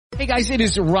Hey guys, it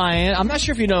is Ryan. I'm not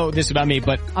sure if you know this about me,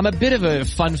 but I'm a bit of a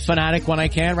fun fanatic when I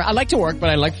can. I like to work,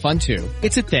 but I like fun too.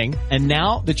 It's a thing. And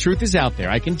now the truth is out there.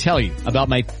 I can tell you about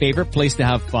my favorite place to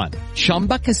have fun.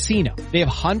 Chumba Casino. They have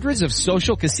hundreds of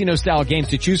social casino style games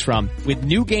to choose from with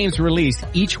new games released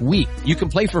each week. You can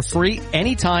play for free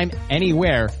anytime,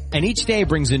 anywhere. And each day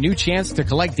brings a new chance to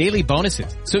collect daily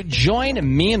bonuses. So join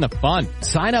me in the fun.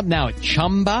 Sign up now at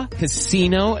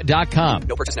ChumbaCasino.com.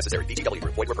 No purchase necessary. VGW.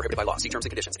 Void where prohibited by law. See terms and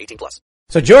conditions. 18+.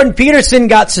 So Jordan Peterson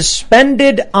got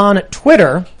suspended on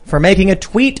Twitter for making a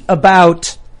tweet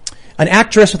about an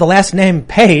actress with the last name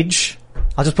Page.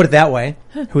 I'll just put it that way.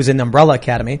 Who's in the Umbrella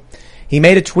Academy. He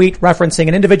made a tweet referencing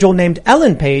an individual named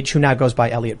Ellen Page, who now goes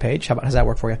by Elliot Page. How's that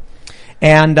work for you?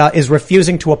 And is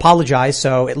refusing to apologize,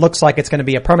 so it looks like it's going to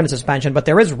be a permanent suspension, but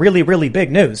there is really, really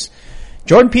big news.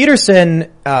 Jordan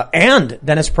Peterson and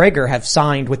Dennis Prager have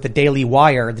signed with the Daily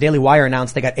Wire. The Daily Wire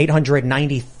announced they got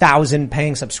 890,000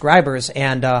 paying subscribers,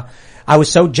 and I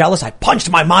was so jealous, I punched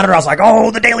my monitor. I was like,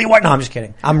 oh, the Daily Wire. No, I'm just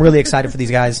kidding. I'm really excited for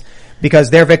these guys because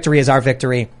their victory is our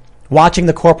victory. Watching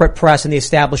the corporate press and the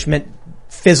establishment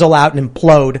fizzle out and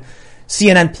implode.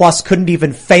 CNN Plus couldn't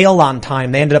even fail on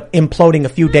time. They ended up imploding a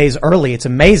few days early. It's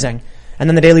amazing. And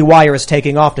then the Daily Wire is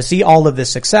taking off. To see all of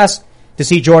this success, to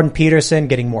see Jordan Peterson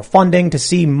getting more funding, to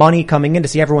see money coming in, to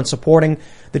see everyone supporting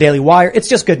the Daily Wire, it's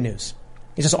just good news.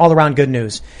 It's just all around good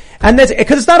news. And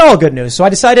because it's not all good news. So I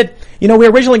decided, we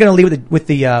were originally going to leave with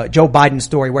the Joe Biden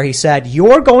story where he said,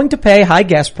 you're going to pay high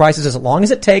gas prices as long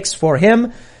as it takes for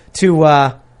him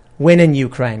to win in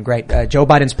Ukraine. Great. Joe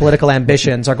Biden's political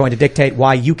ambitions are going to dictate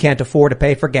why you can't afford to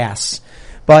pay for gas.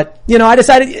 But, I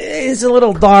decided it's a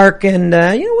little dark and,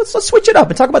 let's switch it up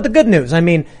and talk about the good news. I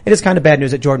mean, it is kind of bad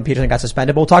news that Jordan Peterson got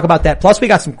suspended, but we'll talk about that. Plus, we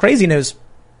got some crazy news.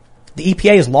 The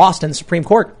EPA is lost in the Supreme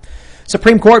Court.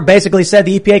 Supreme Court basically said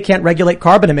the EPA can't regulate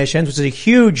carbon emissions, which is a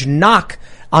huge knock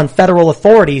on federal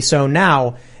authority. So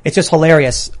now it's just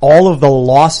hilarious. All of the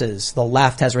losses the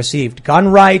left has received, gun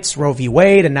rights, Roe v.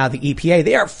 Wade, and now the EPA,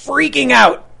 they are freaking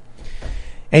out.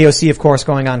 AOC, of course,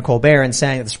 going on Colbert and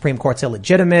saying that the Supreme Court's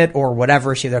illegitimate or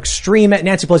whatever. They're extremist.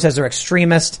 Nancy Pelosi says they're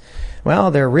extremist.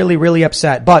 Well, they're really, really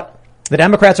upset. But the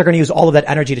Democrats are going to use all of that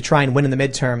energy to try and win in the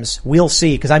midterms. We'll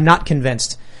see, because I'm not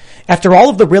convinced. After all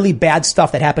of the really bad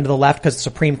stuff that happened to the left because the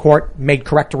Supreme Court made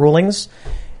correct rulings,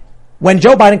 when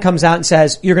Joe Biden comes out and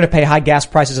says, you're going to pay high gas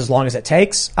prices as long as it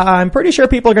takes, I'm pretty sure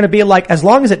people are going to be like, as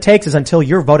long as it takes is until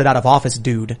you're voted out of office,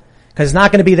 dude. Because it's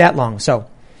not going to be that long. So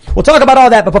we'll talk about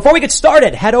all that. But before we get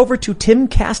started, head over to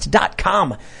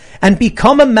timcast.com and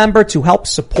become a member to help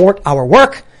support our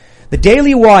work. The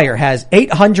Daily Wire has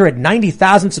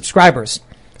 890,000 subscribers.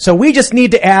 So we just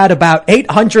need to add about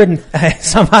 800 and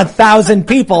some odd thousand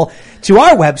people to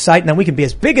our website, and then we can be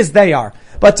as big as they are.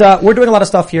 But we're doing a lot of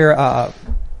stuff here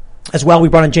as well. We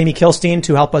brought in Jamie Kilstein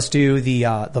to help us do the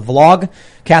vlog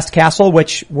Cast Castle,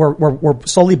 which we're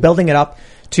slowly building it up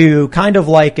to kind of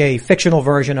like a fictional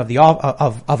version of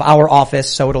of our office.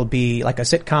 So it'll be like a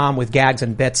sitcom with gags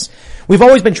and bits. We've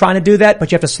always been trying to do that,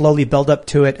 but you have to slowly build up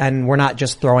to it, and we're not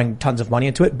just throwing tons of money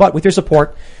into it. But with your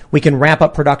support, we can ramp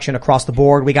up production across the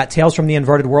board. We got Tales from the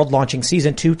Inverted World launching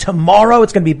season 2 tomorrow.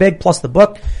 It's going to be big, plus the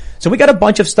book. So we got a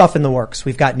bunch of stuff in the works.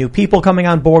 We've got new people coming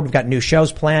on board. We've got new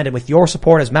shows planned. And with your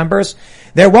support as members,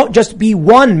 there won't just be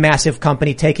one massive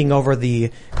company taking over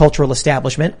the cultural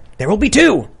establishment. There will be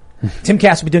two.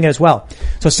 Timcast will be doing it as well.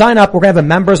 So sign up. We're going to have a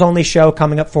members-only show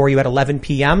coming up for you at 11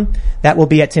 p.m. That will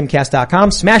be at timcast.com.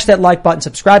 Smash that like button.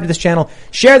 Subscribe to this channel.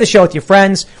 Share the show with your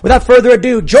friends. Without further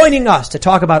ado, joining us to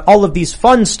talk about all of these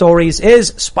fun stories is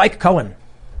Spike Cohen.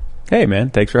 Hey,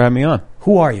 man. Thanks for having me on.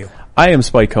 Who are you? I am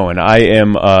Spike Cohen. I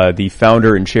am the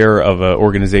founder and chair of an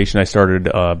organization I started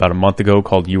about a month ago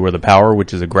called You Are the Power,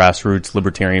 which is a grassroots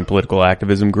libertarian political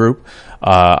activism group.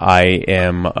 I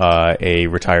am a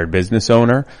retired business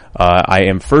owner. I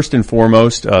am first and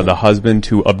foremost the husband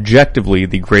to objectively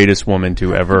the greatest woman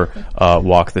to ever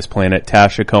walk this planet,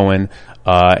 Tasha Cohen.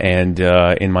 And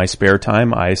in my spare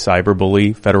time, I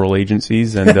cyberbully federal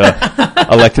agencies and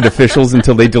elected officials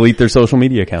until they delete their social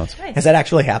media accounts. Has that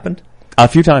actually happened? A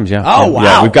few times, yeah. Oh, wow.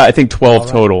 Yeah, we've got, I think, 12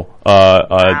 total.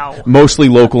 Wow. Mostly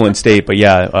local and state, but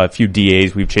yeah, a few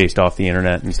DAs we've chased off the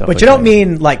internet and stuff But like you don't that.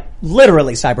 mean, like,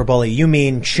 literally cyberbully. You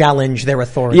mean challenge their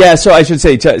authority. Yeah, so I should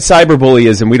say cyberbully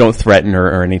is, and we don't threaten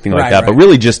or anything like that, but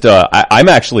really just, I'm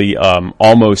actually,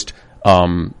 almost,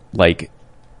 like,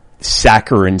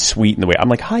 saccharine sweet in the way. I'm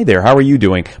like, hi there, how are you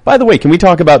doing? By the way, can we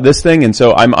talk about this thing? And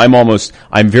so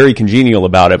I'm very congenial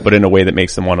about it, but in a way that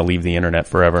makes them want to leave the internet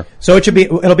forever. So it'll be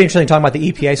interesting talking about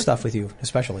the EPA stuff with you,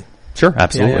 especially. Sure,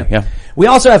 absolutely, yeah. We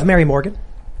also have Mary Morgan.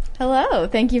 Hello,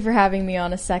 thank you for having me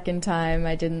on a second time.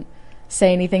 I didn't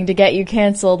say anything to get you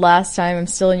canceled last time. I'm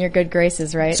still in your good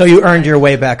graces, right? So you earned your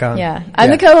way back on. Yeah. I'm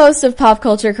the co-host of Pop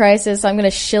Culture Crisis. So I'm going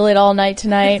to shill it all night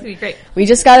tonight. That's gonna be great. We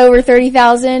just got over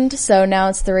 30,000, so now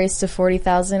it's the race to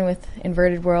 40,000 with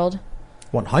Inverted World.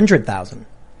 100,000.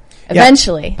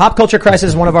 Eventually. Yeah. Pop Culture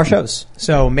Crisis is one of our shows.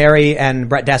 So Mary and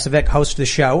Brett Dasovic host the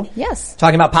show. Yes.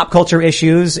 Talking about pop culture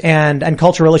issues and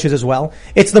cultural issues as well.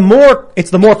 It's the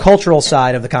more cultural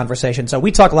side of the conversation. So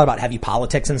we talk a lot about heavy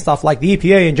politics and stuff like the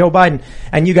EPA and Joe Biden.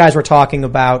 And you guys were talking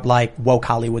about like woke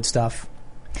Hollywood stuff.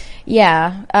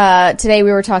 Yeah. Today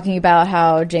we were talking about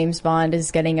how James Bond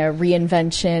is getting a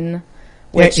reinvention,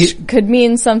 which could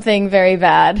mean something very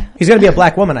bad. He's going to be a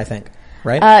black woman, I think.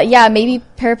 Right? Yeah, maybe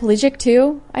paraplegic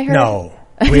too, I heard. No.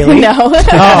 Really? No. Oh.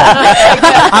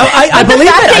 I believe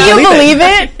The fact it. that you believe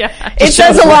it, it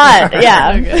says a lot.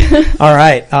 Yeah. All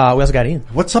right. We also got Ian.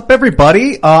 What's up,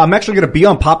 everybody? I'm actually going to be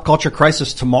on Pop Culture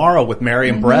Crisis tomorrow with Mary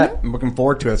and Brett. I'm looking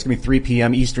forward to it. It's going to be 3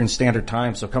 p.m. Eastern Standard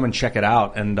Time, so come and check it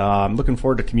out. And I'm looking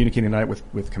forward to communicating tonight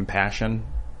with compassion,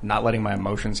 not letting my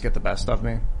emotions get the best of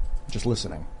me, just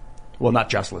listening. Well, not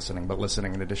just listening, but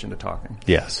listening in addition to talking.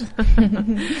 Yes.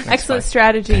 Excellent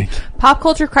strategy. Pop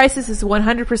Culture Crisis is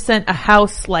 100% a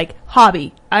house-like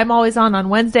hobby. I'm always on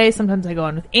Wednesdays. Sometimes I go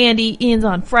on with Andy. Ian's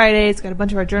on Fridays. Got a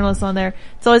bunch of our journalists on there.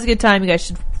 It's always a good time. You guys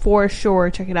should for sure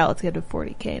check it out. Let's get to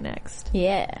 40K next.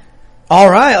 Yeah. All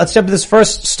right. Let's jump to this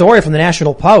first story from the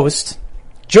National Post.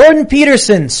 Jordan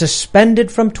Peterson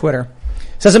suspended from Twitter.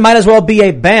 Says it might as well be a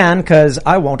ban because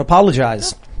I won't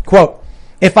apologize. Quote,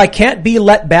 if I can't be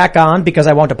let back on because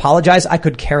I won't apologize, I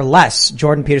could care less,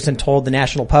 Jordan Peterson told the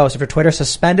National Post after Twitter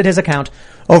suspended his account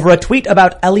over a tweet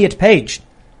about Elliot Page.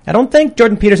 I don't think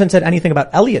Jordan Peterson said anything about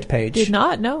Elliot Page. Did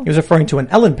not, no. He was referring to an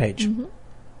Ellen Page. Mm-hmm.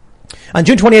 On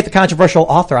June 28th, the controversial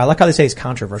author, I like how they say he's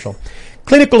controversial,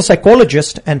 clinical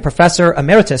psychologist and professor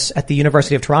emeritus at the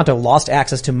University of Toronto lost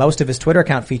access to most of his Twitter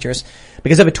account features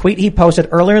because of a tweet he posted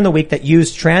earlier in the week that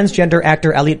used transgender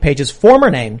actor Elliot Page's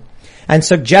former name and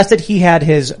suggested he had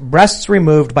his breasts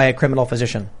removed by a criminal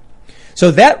physician.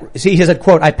 So he said,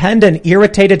 quote, I penned an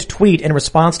irritated tweet in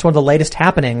response to one of the latest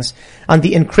happenings on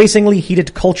the increasingly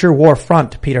heated culture war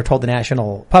front, Peter told the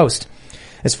National Post.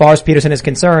 As far as Peterson is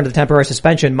concerned, the temporary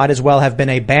suspension might as well have been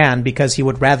a ban because he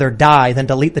would rather die than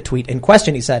delete the tweet in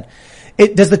question, he said.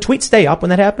 Does the tweet stay up when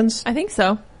that happens? I think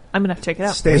so. I'm going to have to check it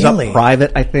out. Stays Really? up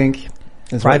private, I think.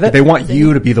 Private? They want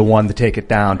you to be the one to take it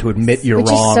down, to admit you're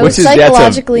wrong. Which is so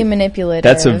psychologically manipulative.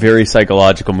 That's a very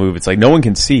psychological move. It's like no one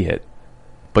can see it,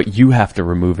 but you have to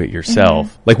remove it yourself.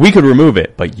 Mm-hmm. Like we could remove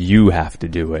it, but you have to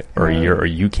do it, or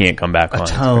you can't come back on.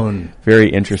 Atone. Very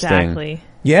interesting. Exactly.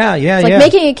 Yeah. It's like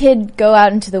making a kid go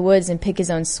out into the woods and pick his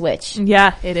own switch.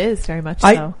 Yeah, it is very much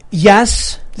so.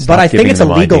 Yes, but I think it's a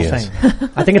legal thing.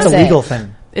 I think it's a legal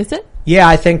thing. Is it? Yeah,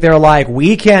 I think they're like,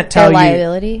 we can't tell you.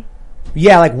 Liability?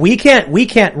 Yeah, like we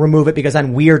can't remove it because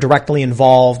then we're directly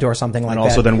involved or something like that. And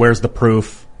also then where's the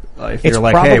proof? If you're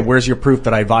like, hey, where's your proof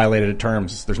that I violated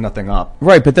terms? There's nothing up.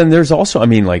 Right, but then there's also, I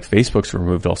mean, like Facebook's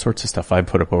removed all sorts of stuff I've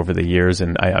put up over the years,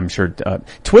 and I'm sure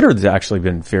Twitter has actually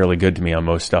been fairly good to me on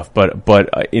most stuff. But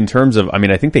in terms of, I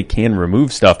mean, I think they can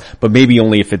remove stuff, but maybe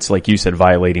only if it's like you said,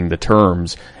 violating the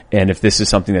terms. And if this is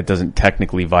something that doesn't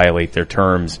technically violate their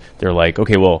terms, they're like,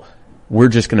 okay, well, we're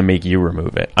just going to make you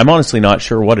remove it. I'm honestly not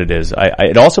sure what it is.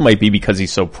 It also might be because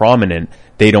he's so prominent,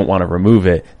 they don't want to remove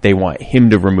it. They want him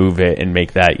to remove it and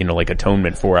make that, like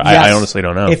atonement for it. Yes. I honestly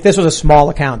don't know. If this was a small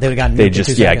account, they would have gotten nuked. They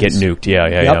just, get nuked.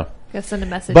 Yeah. Gotta send a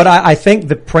message. But I think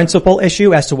the principal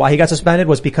issue as to why he got suspended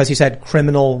was because he said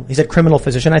criminal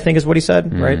physician, I think is what he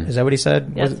said, right? Is that what he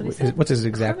said? Yes, what he said. What's his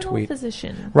exact criminal tweet?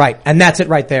 Physician. Right. And that's it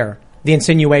right there. The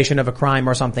insinuation of a crime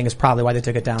or something is probably why they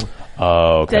took it down.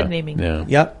 Oh, okay. Dead naming. Yeah.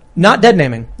 Yep. Not dead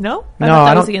naming. No? No, thought I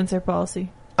that don't. was against their policy.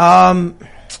 I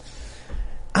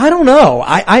don't know.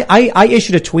 I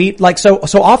issued a tweet. Like, so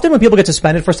often when people get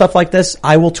suspended for stuff like this,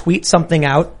 I will tweet something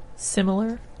out.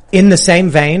 Similar? In the same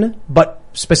vein, but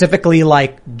specifically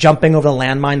like jumping over the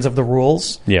landmines of the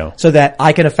rules. Yeah. So that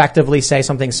I can effectively say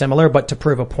something similar, but to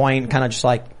prove a point, kind of just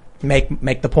like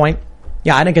make the point.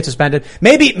 Yeah, I didn't get suspended.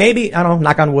 Maybe, I don't know,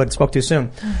 knock on wood, spoke too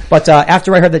soon. But,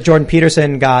 after I heard that Jordan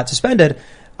Peterson got suspended,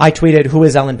 I tweeted, who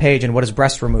is Ellen Page and what does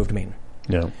breast removed mean?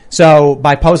 Yeah. So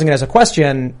by posing it as a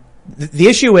question, the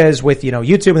issue is with,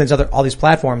 YouTube and all these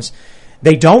platforms,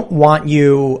 they don't want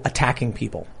you attacking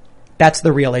people. That's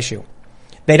the real issue.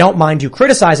 They don't mind you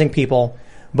criticizing people,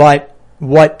 but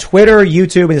what Twitter,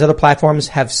 YouTube, and these other platforms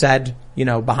have said,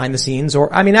 behind the scenes,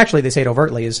 or, I mean, actually they say it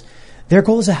overtly, is their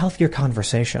goal is a healthier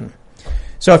conversation.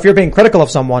 So if you're being critical of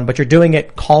someone, but you're doing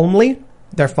it calmly,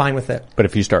 they're fine with it. But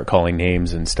if you start calling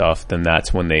names and stuff, then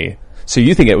that's when so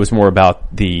you think it was more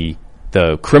about the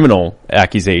the criminal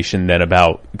accusation than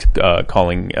about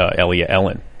calling Elliot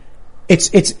Ellen.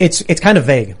 It's kind of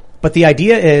vague, but the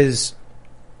idea is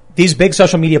these big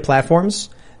social media platforms,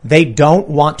 they don't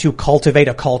want to cultivate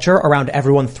a culture around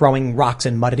everyone throwing rocks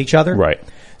and mud at each other. Right.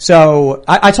 So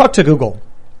I talked to Google,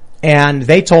 and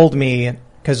they told me,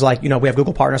 because we have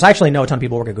Google partners. I actually know a ton of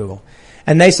people who work at Google.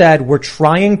 And they said, we're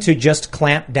trying to just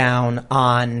clamp down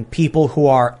on people who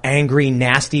are angry,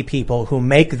 nasty people who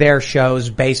make their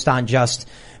shows based on just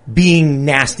being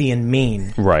nasty and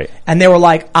mean. Right. And they were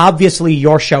like, obviously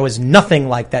your show is nothing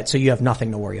like that, so you have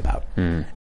nothing to worry about.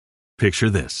 Picture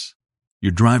this.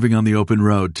 You're driving on the open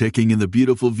road, taking in the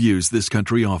beautiful views this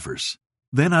country offers.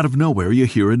 Then out of nowhere, you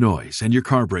hear a noise and your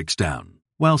car breaks down.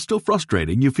 While still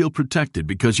frustrating, you feel protected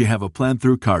because you have a plan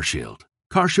through CarShield.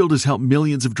 CarShield has helped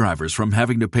millions of drivers from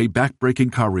having to pay back-breaking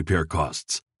car repair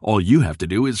costs. All you have to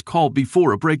do is call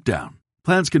before a breakdown.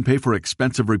 Plans can pay for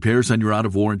expensive repairs on your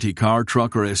out-of-warranty car,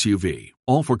 truck, or SUV.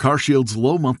 All for CarShield's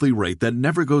low monthly rate that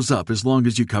never goes up as long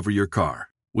as you cover your car.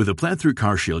 With a plan through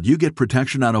CarShield, you get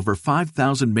protection on over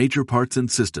 5,000 major parts and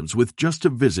systems with just a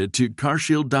visit to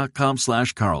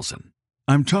carshield.com/Carlson.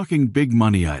 I'm talking big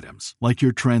money items like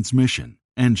your transmission,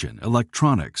 engine,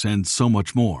 electronics, and so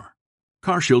much more.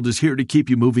 CarShield is here to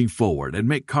keep you moving forward and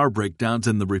make car breakdowns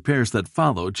and the repairs that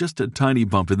follow just a tiny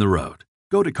bump in the road.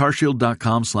 Go to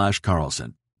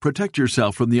carshield.com/Carlson. Protect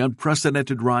yourself from the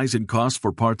unprecedented rise in costs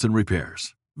for parts and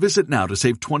repairs. Visit now to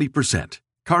save 20%.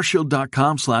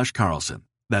 carshield.com/Carlson.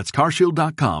 That's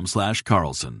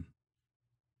carshield.com/Carlson.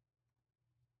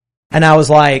 And I was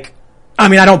like, I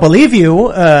mean, I don't believe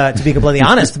you, to be completely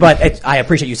honest, but I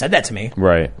appreciate you said that to me.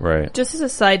 Right, right. Just as a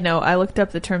side note, I looked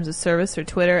up the terms of service for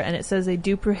Twitter, and it says they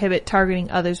do prohibit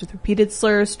targeting others with repeated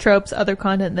slurs, tropes, other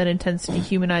content that intends to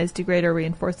dehumanize, degrade, or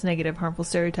reinforce negative, harmful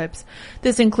stereotypes.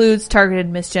 This includes targeted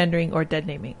misgendering or dead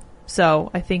naming. So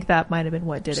I think that might have been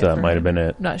what did it. So that might have been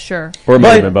it. Not sure. Or it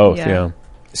might have been both, yeah.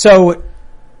 So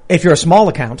if you're a small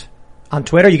account on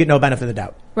Twitter, you get no benefit of the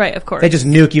doubt. Right, of course. They just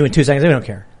nuke you in 2 seconds. They don't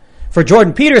care. For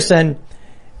Jordan Peterson,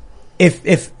 if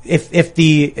the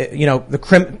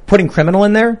putting criminal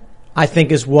in there, I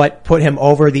think is what put him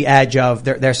over the edge of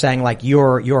they're saying like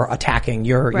you're attacking,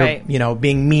 you're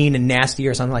being mean and nasty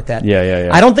or something like that.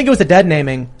 Yeah. I don't think it was the dead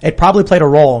naming. It probably played a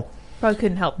role. Probably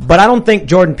couldn't help. But I don't think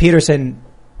Jordan Peterson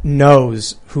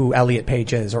knows who Elliot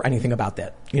Page is or anything about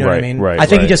that. You know what I mean? Right, I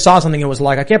think he just saw something and was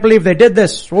like, I can't believe they did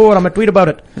this. Oh, I'm going to tweet about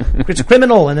it. It's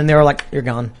criminal. And then they were like, you're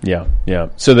gone. Yeah.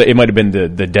 So it might have been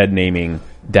the dead naming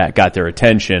that got their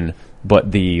attention,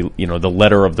 but the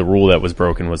letter of the rule that was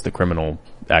broken was the criminal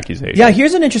accusation. Yeah,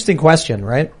 here's an interesting question,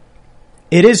 right?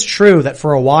 It is true that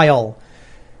for a while,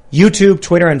 YouTube,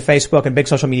 Twitter, and Facebook and big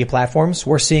social media platforms,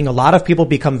 we're seeing a lot of people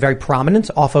become very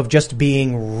prominent off of just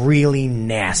being really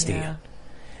nasty. Yeah.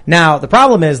 Now, the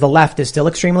problem is the left is still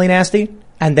extremely nasty,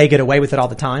 and they get away with it all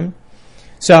the time.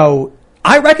 So,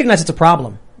 I recognize it's a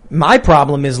problem. My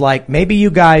problem is like, maybe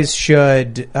you guys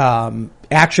should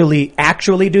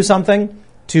actually do something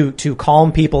to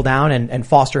calm people down and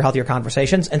foster healthier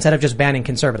conversations instead of just banning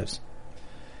conservatives.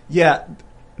 Yeah,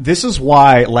 this is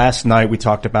why last night we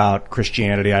talked about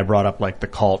Christianity. I brought up like the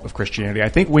cult of Christianity. I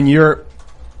think when you're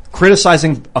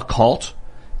criticizing a cult,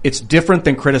 it's different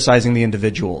than criticizing the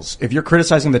individuals. If you're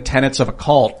criticizing the tenets of a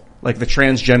cult, like the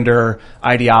transgender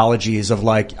ideologies of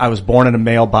like, I was born in a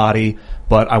male body,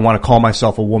 but I want to call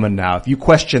myself a woman now. If you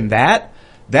question that,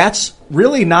 that's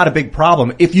really not a big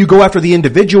problem. If you go after the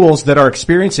individuals that are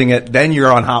experiencing it, then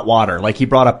you're on hot water. Like he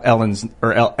brought up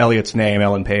Elliot's name,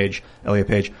 Elliot Page.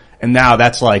 And now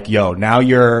that's like, now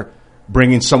you're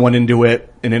bringing someone into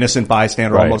it, an innocent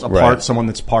bystander, almost someone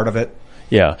that's part of it.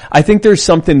 Yeah. I think there's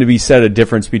something to be said, a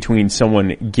difference between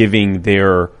someone giving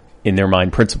their, in their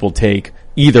mind, principled take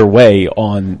either way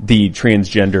on the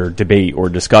transgender debate or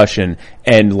discussion,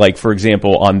 and like, for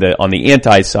example, on the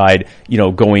anti side,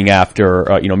 going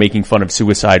after, making fun of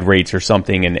suicide rates or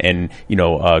something, and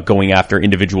going after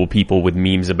individual people with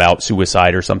memes about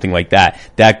suicide or something like that.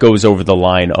 That goes over the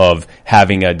line of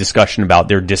having a discussion about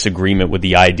their disagreement with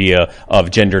the idea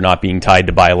of gender not being tied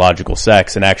to biological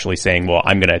sex, and actually saying, well,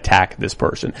 I'm going to attack this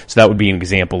person. So that would be an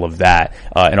example of that.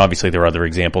 And obviously there are other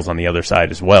examples on the other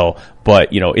side as well. But,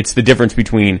 it's the difference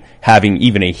between having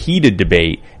even a heated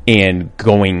debate and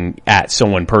going at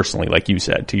someone personally, like you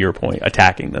said, to your point,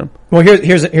 attacking them. Well,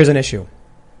 here's an issue.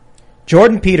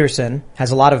 Jordan Peterson has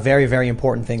a lot of very, very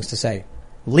important things to say,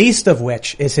 least of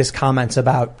which is his comments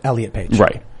about Elliot Page.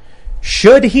 Right.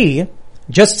 Should he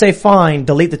just say, fine,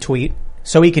 delete the tweet,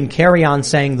 so he can carry on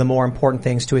saying the more important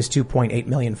things to his 2.8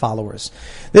 million followers?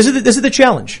 This is the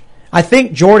challenge. I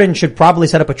think Jordan should probably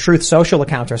set up a Truth Social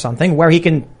account or something where he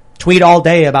can tweet all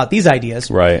day about these ideas,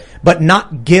 right? But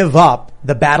not give up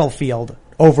the battlefield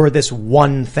over this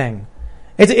one thing.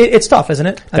 It's tough, isn't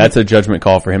it? That's a judgment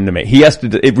call for him to make. He has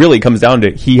to, it really comes down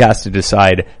to, he has to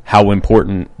decide how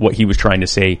important what he was trying to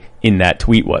say in that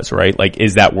tweet was, right? Like,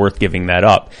 is that worth giving that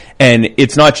up? And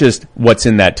it's not just what's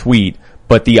in that tweet,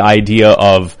 but the idea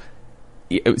of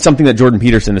something that Jordan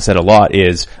Peterson has said a lot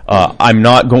is, I'm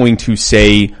not going to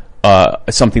say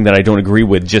something that I don't agree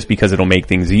with just because it'll make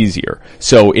things easier.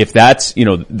 So if that's,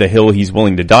 the hill he's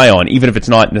willing to die on, even if it's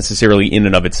not necessarily in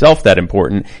and of itself that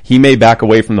important, he may back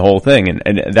away from the whole thing.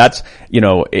 And that's,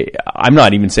 I'm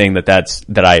not even saying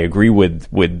that I agree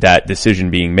with that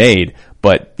decision being made,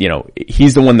 but,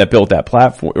 he's the one that built that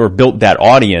platform or built that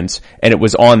audience, and it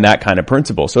was on that kind of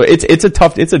principle. So it's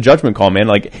a judgment call, man.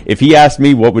 Like, if he asked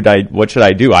me what should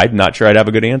I do, I'm not sure I'd have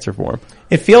a good answer for him.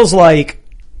 It feels like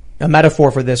a metaphor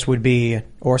for this would be,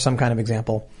 or some kind of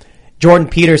example, Jordan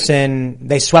Peterson,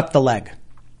 they swept the leg.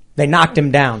 They knocked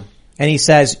him down. And he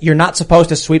says, you're not supposed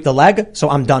to sweep the leg, so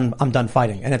I'm done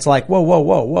fighting. And it's like,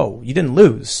 whoa. You didn't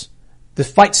lose. The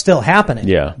fight's still happening.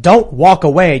 Yeah. Don't walk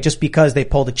away just because they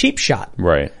pulled a cheap shot.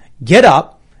 Right. Get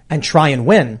up and try and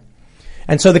win.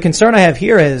 And so the concern I have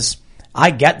here is, I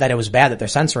get that it was bad that they're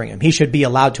censoring him. He should be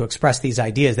allowed to express these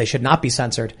ideas. They should not be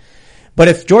censored. But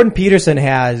if Jordan Peterson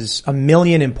has a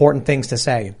million important things to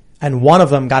say, and one of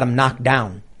them got him knocked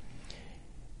down,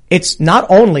 it's not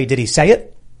only did he say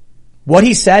it, what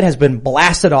he said has been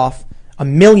blasted off a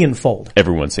millionfold.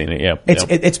 Everyone's seen it, yeah.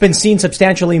 It's been seen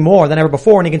substantially more than ever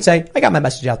before, and he can say, I got my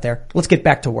message out there. Let's get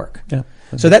back to work. Yeah.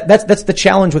 So that's the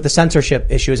challenge with the censorship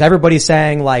issue, is everybody's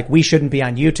saying, like, we shouldn't be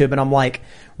on YouTube, and I'm like,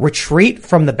 retreat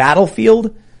from the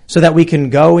battlefield so that we can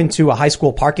go into a high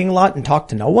school parking lot and talk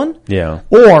to no one? Yeah.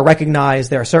 Or recognize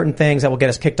there are certain things that will get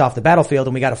us kicked off the battlefield,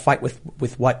 and we got to fight with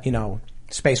what,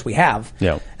 space we have.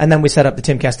 Yeah. And then we set up the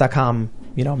timcast.com,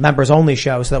 members only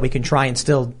show so that we can try and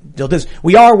still do this.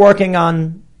 We are working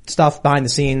on stuff behind the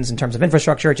scenes in terms of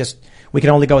infrastructure. We can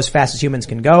only go as fast as humans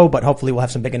can go, but hopefully we'll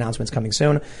have some big announcements coming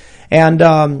soon. And,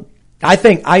 I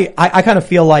think, I kind of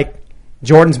feel like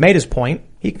Jordan's made his point.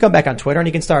 He can come back on Twitter and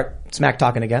he can start smack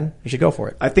talking again. You should go for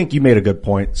it. I think you made a good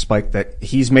point, Spike, that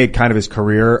he's made kind of his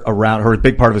career around, or a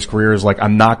big part of his career is like,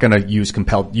 I'm not going to use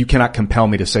you cannot compel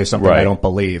me to say something I don't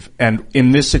believe. And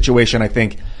in this situation, I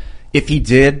think if he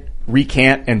did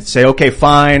recant and say, okay,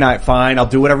 fine, I'll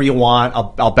do whatever you want,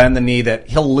 I'll bend the knee, that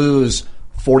he'll lose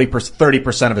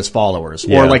 30% of his followers.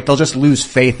 Yeah. Or like they'll just lose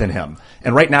faith in him.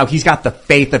 And right now he's got the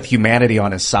faith of humanity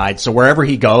on his side. So wherever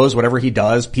he goes, whatever he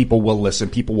does, people will listen,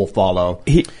 people will follow.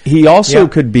 He also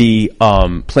could be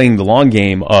playing the long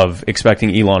game of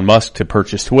expecting Elon Musk to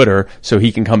purchase Twitter so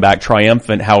he can come back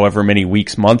triumphant however many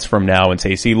weeks, months from now and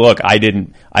say, see, look, I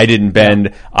didn't bend.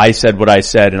 Yeah. I said what I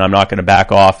said and I'm not going to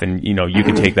back off, and you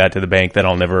can take that to the bank that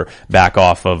I'll never back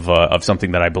off of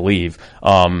something that I believe.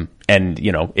 And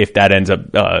if that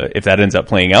ends up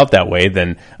playing out that way,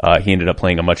 then he ended up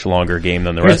playing a much longer game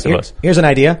than the rest of us. Here's an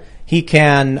idea: he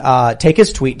can take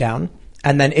his tweet down,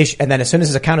 and then as soon as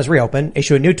his account is reopened,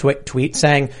 issue a new tweet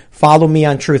saying, "Follow me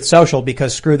on Truth Social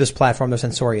because screw this platform, they're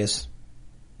censorious."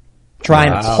 Try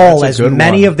and pull as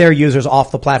many of their users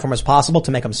off the platform as possible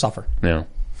to make them suffer. Yeah.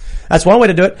 That's one way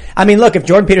to do it. I mean, look, if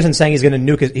Jordan Peterson's saying he's going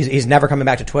to nuke, he's never coming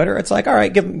back to Twitter, it's like, all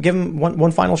right, give him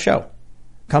one final show.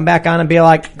 Come back on and be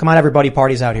like, come on, everybody,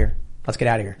 party's out here. Let's get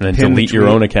out of here. And then delete your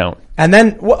own account. And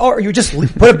then, or you just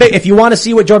put a big, if you want to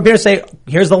see what Jordan Peterson say,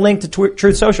 here's the link to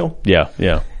Truth Social. Yeah.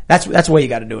 That's the way you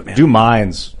got to do it, man. Do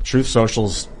minds. Truth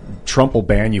Social's Trump will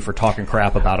ban you for talking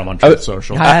crap about him on Truth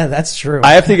Social. That's true.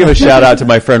 I have to give a shout out to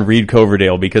my friend Reed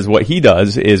Coverdale, because what he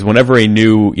does is whenever a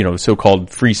new, so-called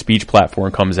free speech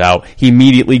platform comes out, he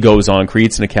immediately goes on,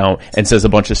 creates an account, and says a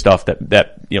bunch of stuff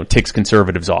that ticks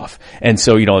conservatives off. And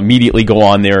so, immediately go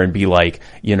on there and be like,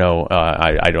 I'm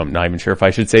not even sure if I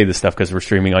should say this stuff because we're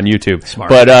streaming on YouTube. Smart.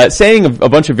 But saying a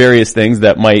bunch of various things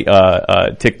that might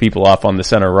tick people off on the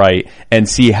center right, and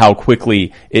see how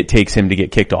quickly it takes him to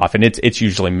get kicked off. And it's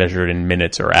usually measured in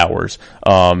minutes or hours.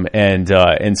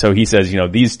 And so he says,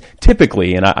 these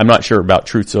typically, and I'm not sure about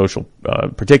Truth Social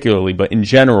particularly, but in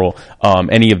general,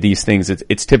 any of these things,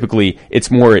 it's typically,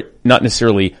 it's more not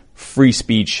necessarily free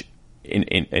speech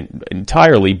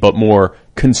entirely, but more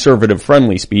conservative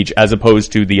friendly speech, as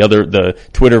opposed to the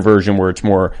Twitter version where it's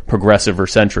more progressive or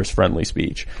centrist friendly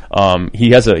speech.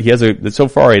 He has so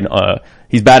far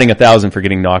he's batting 1,000 for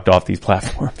getting knocked off these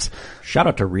platforms. Shout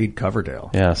out to Reed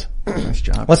Coverdale. Yes. Nice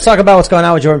job. Let's talk about what's going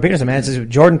on with Jordan Peterson, man. This is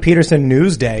Jordan Peterson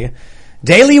News Day.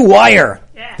 Daily Wire,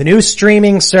 the new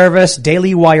streaming service,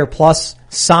 Daily Wire Plus,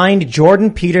 signed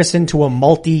Jordan Peterson to a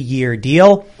multi-year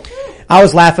deal. I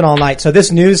was laughing all night. So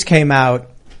this news came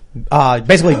out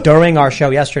basically during our show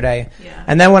yesterday. Yeah.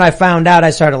 And then when I found out,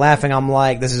 I started laughing. I'm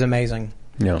like, this is amazing.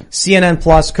 Yeah. CNN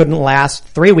Plus couldn't last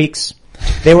 3 weeks.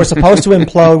 They were supposed to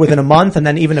implode within a month, and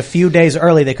then even a few days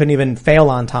early, they couldn't even fail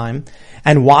on time.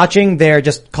 And watching their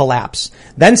just collapse.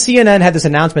 Then CNN had this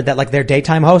announcement that like their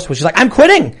daytime host was just like, I'm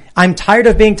quitting. I'm tired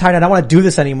of being tired. I don't want to do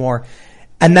this anymore.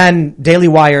 And then Daily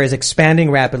Wire is expanding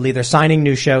rapidly. They're signing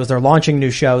new shows. They're launching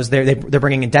new shows. They're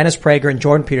bringing in Dennis Prager and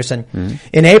Jordan Peterson. Mm-hmm.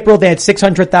 In April, they had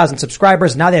 600,000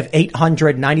 subscribers. Now they have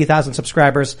 890,000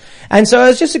 subscribers. And so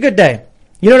it's just a good day.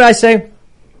 You know what I say?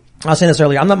 I was saying this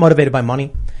earlier. I'm not motivated by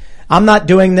money. I'm not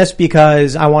doing this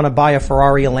because I want to buy a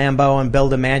Ferrari, a Lambo, and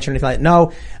build a mansion or anything like that.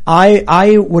 No,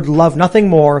 I would love nothing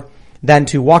more than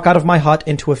to walk out of my hut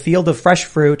into a field of fresh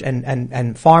fruit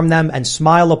and farm them and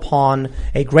smile upon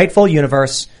a grateful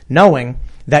universe, knowing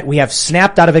that we have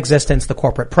snapped out of existence the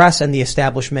corporate press and the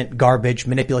establishment garbage,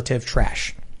 manipulative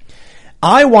trash.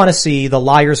 I want to see the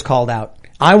liars called out.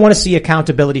 I want to see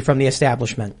accountability from the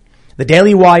establishment. The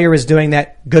Daily Wire is doing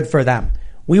that. Good for them.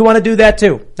 We want to do that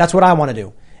too. That's what I want to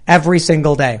do every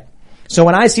single day. So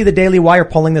when I see the Daily Wire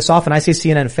pulling this off and I see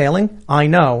CNN failing, I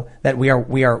know that we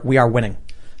are winning.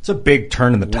 It's a big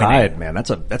turn in the tide, man.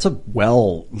 That's a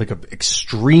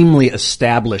extremely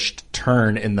established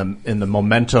turn in the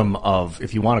momentum of,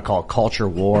 if you want to call it culture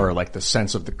war, like the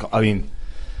sense of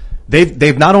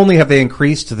they've not only have they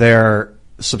increased their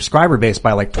subscriber base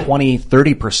by like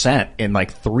 30% in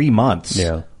like 3 months.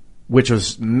 Yeah. Which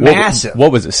was massive.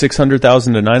 What was it?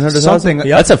 600,000 to 900,000? Something.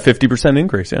 Yep. That's a 50%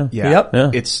 increase. Yeah. Yeah. Yep.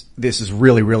 Yeah. This is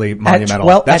really, really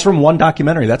monumental. That's from one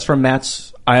documentary. That's from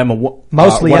Matt's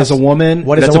mostly What is a Woman?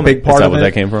 That's a big part is that of what it.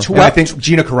 that came from? I think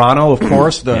Gina Carano, of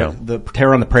course, the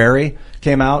Terror on the Prairie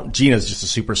came out. Gina's just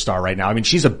a superstar right now. I mean,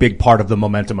 she's a big part of the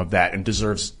momentum of that and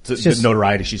deserves the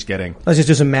notoriety she's getting. Let's just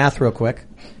do some math real quick.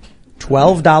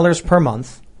 $12 per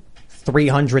month,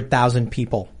 300,000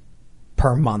 people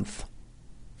per month.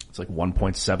 It's like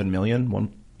 1.7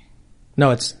 million.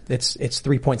 No, it's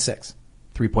 3.6.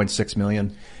 3.6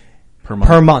 million per month.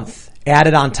 Per month,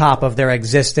 added on top of their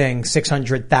existing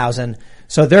 600,000.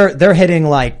 So they're hitting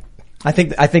like, I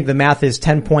think the math is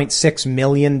 $10.6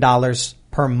 million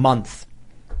per month.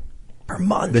 Per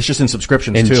month. That's just in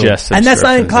subscriptions too. And that's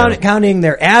not counting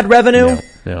their ad revenue.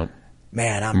 Yeah.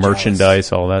 Man, I'm merchandise,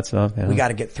 jealous. all that stuff. Yeah. We got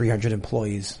to get 300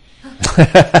 employees.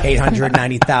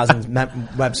 890,000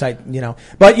 website, you know.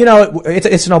 But, you know, it's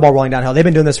a snowball rolling downhill. They've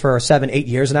been doing this for 7-8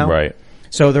 years now. Right.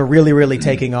 So they're really, really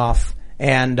taking off.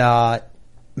 And,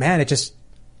 man, it just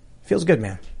feels good,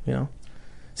 man. You know,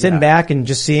 sitting back and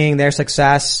just seeing their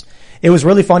success. It was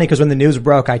really funny because when the news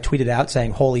broke, I tweeted out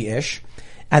saying, holy ish.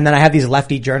 And then I had these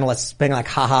lefty journalists being like,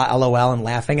 haha, LOL, and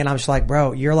laughing. And I'm just like,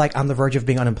 bro, you're like on the verge of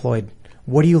being unemployed.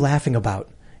 What are you laughing about?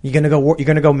 You're going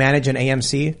to go manage an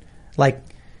AMC? Like,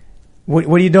 what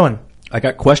are you doing? I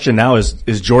got question now.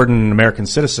 Is Jordan an American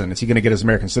citizen? Is he going to get his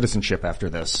American citizenship after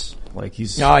this? Like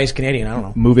he's Canadian. I don't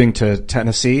know. Moving to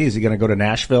Tennessee. Is he going to go to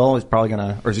Nashville? He's probably going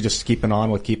to, or is he just keeping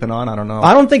on? I don't know.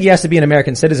 I don't think he has to be an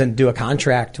American citizen to do a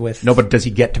contract with. No, but does he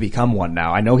get to become one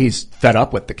now? I know he's fed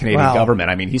up with the Canadian government.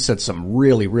 I mean, he said some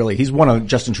really, he's one of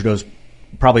Justin Trudeau's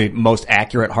probably most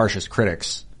accurate, harshest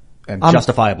critics, and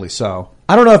justifiably so.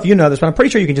 I don't know if you know this, but I'm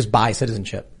pretty sure you can just buy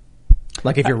citizenship.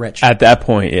 Like if you're rich. At that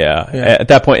point, yeah. At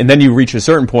that point, and then you reach a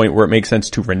certain point where it makes sense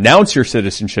to renounce your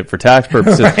citizenship for tax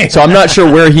purposes. Right. So I'm not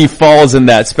sure where he falls in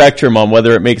that spectrum on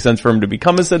whether it makes sense for him to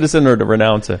become a citizen or to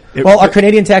renounce it. Well, are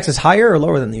Canadian taxes higher or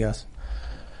lower than the U.S.?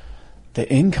 The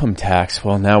income tax,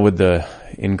 well, now with the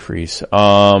increase.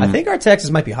 I think our taxes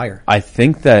might be higher. I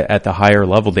think that at the higher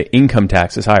level, the income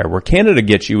tax is higher. Where Canada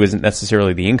gets you isn't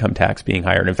necessarily the income tax being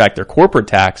higher. And in fact, their corporate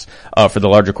tax, for the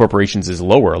larger corporations is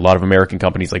lower. A lot of American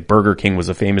companies like Burger King was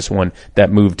a famous one that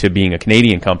moved to being a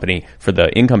Canadian company for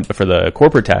the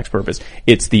corporate tax purpose.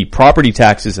 It's the property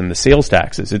taxes and the sales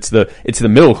taxes. It's the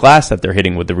middle class that they're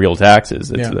hitting with the real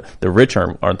taxes. It's the rich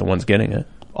aren't the ones getting it.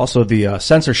 Also the,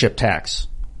 censorship tax,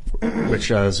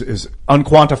 which is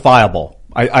unquantifiable.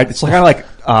 It's kind of like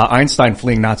Einstein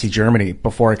fleeing Nazi Germany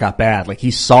before it got bad. Like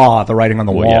he saw the writing on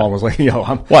the wall and was like,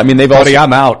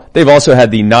 I'm out. They've also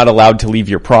had the not allowed to leave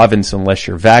your province unless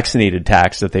you're vaccinated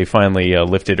tax that they finally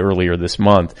lifted earlier this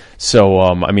month.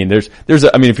 So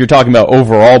if you're talking about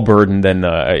overall burden, then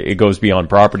it goes beyond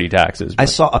property taxes. I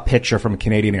saw a picture from a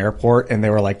Canadian airport and they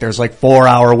were like, there's like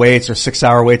 4-hour waits or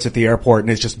 6-hour waits at the airport,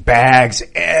 and it's just bags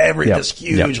this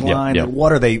huge line. Yep.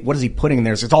 What is he putting in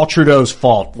there? It's all Trudeau's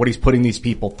fault. What he's putting these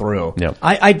people through. Yep.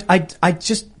 I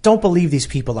just don't believe these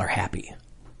people are happy.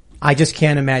 I just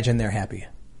can't imagine they're happy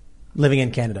living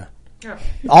in Canada. Yeah.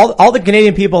 All the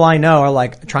Canadian people I know are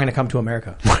like trying to come to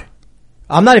America.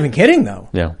 I'm not even kidding though.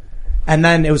 Yeah. And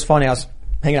then it was funny. I was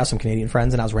hanging out with some Canadian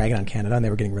friends, and I was ragging on Canada, and they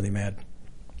were getting really mad.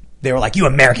 They were like, "You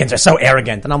Americans are so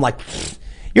arrogant," and I'm like,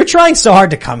 "You're trying so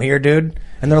hard to come here, dude."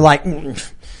 And they're like,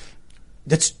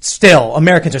 "It's still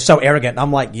Americans are so arrogant." And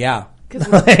I'm like, "Yeah."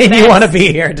 You want to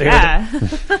be here, dude. Yeah.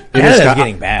 Canada's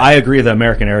getting bad. I agree that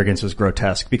American arrogance is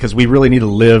grotesque because we really need to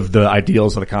live the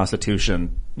ideals of the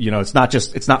Constitution. You know, it's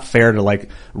not fair to like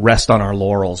rest on our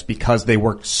laurels because they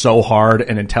worked so hard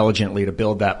and intelligently to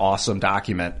build that awesome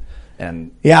document.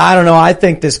 And yeah, I don't know. I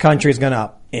think this country is going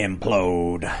to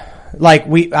implode. Like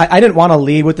I didn't want to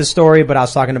lead with this story, but I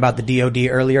was talking about the DOD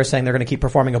earlier saying they're going to keep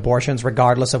performing abortions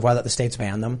regardless of whether the states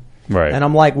ban them. Right. And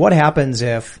I'm like, what happens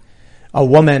if a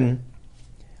woman,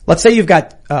 let's say you've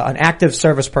got an active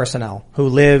service personnel who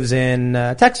lives in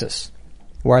Texas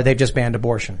where they've just banned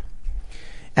abortion.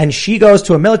 And she goes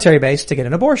to a military base to get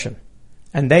an abortion.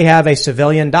 And they have a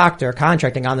civilian doctor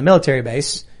contracting on the military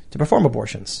base to perform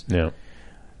abortions. Yeah.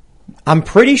 I'm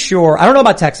pretty sure, I don't know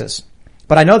about Texas,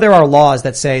 but I know there are laws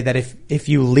that say that if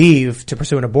you leave to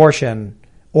pursue an abortion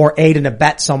or aid and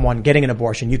abet someone getting an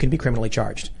abortion, you can be criminally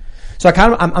charged. So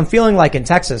I'm feeling like in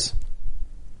Texas,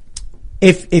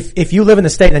 if you live in the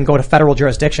state and then go to federal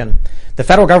jurisdiction, the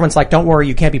federal government's like, don't worry,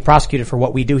 you can't be prosecuted for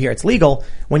what we do here. It's legal.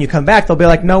 When you come back, they'll be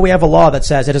like, no, we have a law that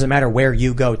says it doesn't matter where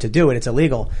you go to do it. It's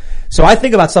illegal. So I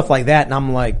think about stuff like that and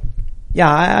I'm like,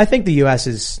 yeah, I think the U.S.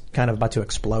 is kind of about to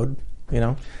explode, you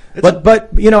know? But,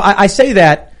 you know, I say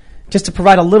that just to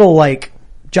provide a little like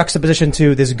juxtaposition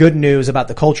to this good news about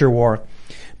the culture war,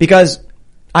 because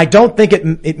I don't think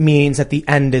it means that the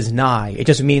end is nigh. It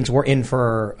just means we're in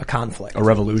for a conflict. A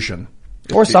revolution.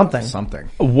 Or something. From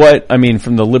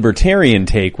the libertarian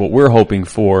take, what we're hoping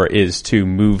for is to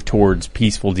move towards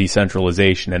peaceful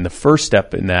decentralization. And the first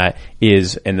step in that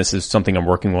is, and this is something I'm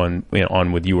working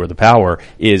on with You Or the Power,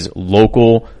 is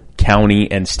local,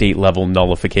 county, and state level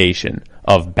nullification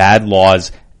of bad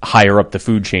laws higher up the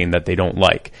food chain that they don't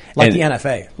like. Like the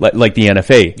NFA. Like the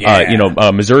NFA.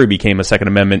 Yeah. Missouri became a Second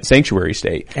Amendment sanctuary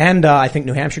state. And, I think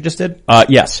New Hampshire just did.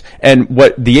 Yes. And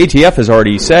what the ATF has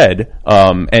already said,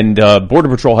 and Border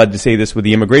Patrol had to say this with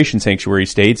the immigration sanctuary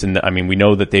states, and I mean, we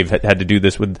know that they've had to do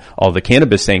this with all the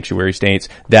cannabis sanctuary states,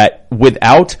 that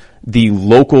without the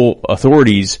local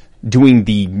authorities doing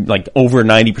the, like, over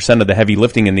 90% of the heavy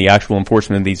lifting in the actual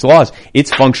enforcement of these laws,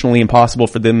 it's functionally impossible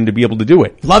for them to be able to do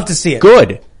it. Love to see it.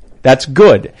 Good. That's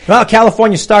good. Well,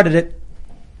 California started it.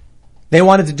 They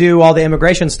wanted to do all the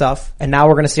immigration stuff, and now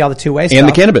we're going to see all the two-way stuff. And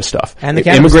the cannabis stuff. And the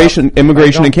cannabis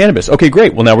Immigration and cannabis. Okay,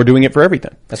 great. Well, now we're doing it for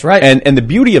everything. That's right. And the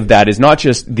beauty of that is not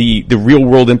just the real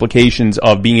world implications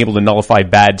of being able to nullify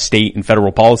bad state and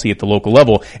federal policy at the local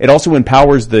level. It also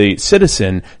empowers the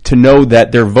citizen to know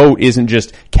that their vote isn't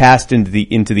just cast into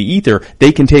the ether.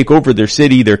 They can take over their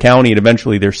city, their county, and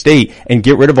eventually their state and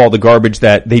get rid of all the garbage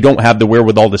that they don't have the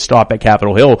wherewithal to stop at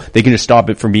Capitol Hill. They can just stop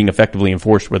it from being effectively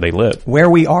enforced where they live. Where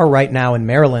we are right now in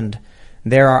Maryland,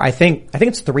 there are, I think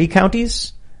it's 3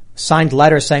 counties signed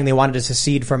letters saying they wanted to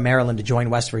secede from Maryland to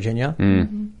join West Virginia.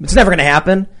 Mm. It's never going to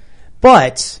happen.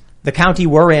 But the county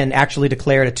we're in actually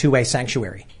declared a two-way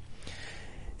sanctuary.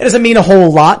 It doesn't mean a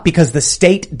whole lot because the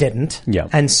state didn't. Yeah.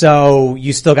 And so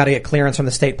you still got to get clearance from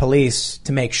the state police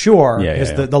to make sure,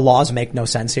 because the laws make no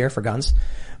sense here for guns.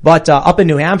 But up in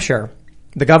New Hampshire,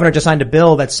 the governor just signed a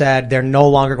bill that said they're no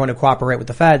longer going to cooperate with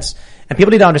the feds. And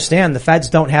people need to understand the feds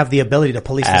don't have the ability to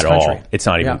police this country. At all. It's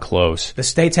not even close. The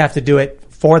states have to do it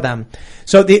for them.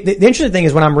 So the interesting thing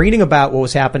is when I'm reading about what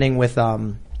was happening with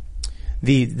the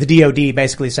DOD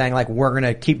basically saying like we're going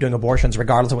to keep doing abortions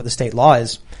regardless of what the state law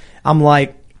is, I'm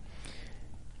like,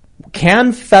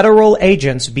 can federal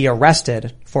agents be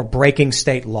arrested for breaking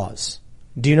state laws?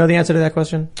 Do you know the answer to that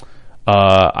question?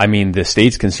 I mean, the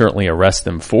states can certainly arrest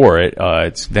them for it.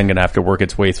 It's then going to have to work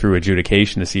its way through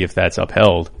adjudication to see if that's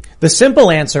upheld. The simple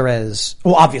answer is,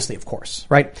 well, obviously, of course,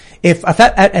 right? If an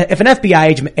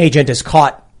FBI agent is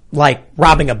caught, like,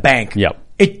 robbing a bank,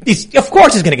 of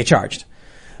course he's going to get charged.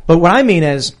 But what I mean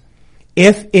is,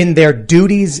 if in their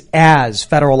duties as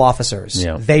federal officers,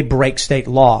 they break state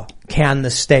law, can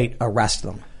the state arrest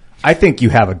them? I think you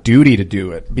have a duty to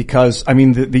do it because, I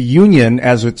mean, the union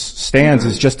as it stands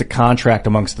is just a contract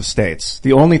amongst the states.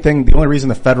 The only reason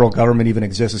the federal government even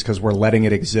exists is because we're letting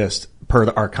it exist per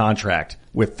our contract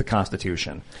with the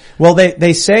Constitution. Well,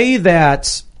 they say that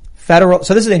so this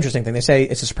is the interesting thing. They say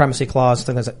it's a supremacy clause,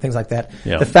 things like that.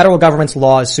 Yeah. The federal government's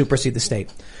laws supersede the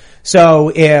state.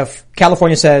 So if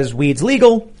California says weed's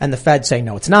legal and the feds say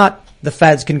no, it's not, the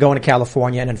feds can go into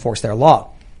California and enforce their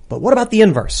law. But what about the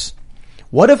inverse?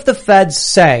 What if the feds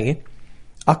say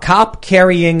a cop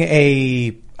carrying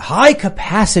a high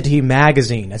capacity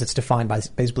magazine, as it's defined by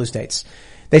these blue states,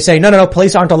 They say, no,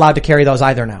 police aren't allowed to carry those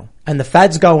either now. And the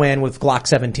feds go in with Glock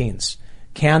 17s.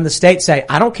 Can the state say,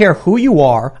 I don't care who you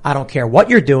are, I don't care what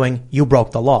you're doing, you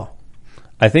broke the law?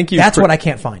 I think that's what I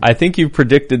can't find. I think you've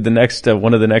predicted the next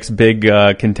one of the next big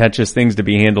contentious things to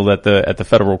be handled at the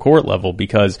federal court level,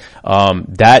 because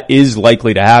that is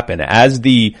likely to happen as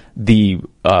the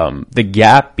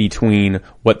gap between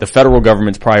what the federal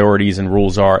government's priorities and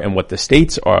rules are and what the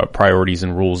state's priorities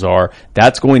and rules are.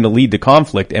 That's going to lead to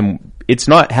conflict, and it's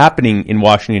not happening in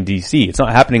Washington D.C. It's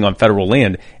not happening on federal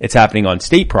land. It's happening on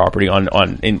state property,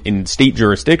 in state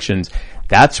jurisdictions.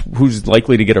 That's who's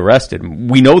likely to get arrested.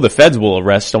 We know the feds will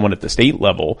arrest someone at the state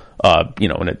level,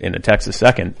 in a Texas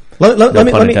second.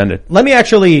 Let me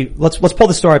actually, let's pull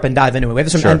the story up and dive into it. We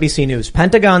have this from NBC News.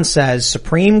 Pentagon says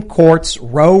Supreme Court's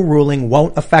Roe ruling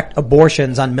won't affect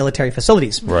abortions on military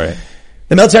facilities. Right.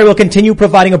 The military will continue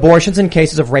providing abortions in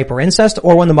cases of rape or incest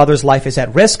or when the mother's life is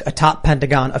at risk, a top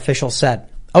Pentagon official said.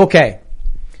 Okay.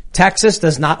 Texas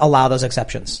does not allow those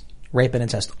exceptions. Rape and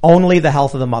incest. Only the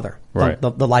health of the mother. Right.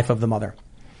 The life of the mother.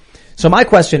 So my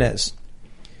question is,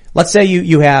 let's say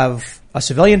you have a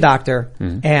civilian doctor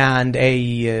and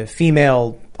a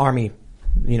female army,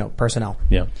 personnel.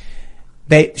 Yeah.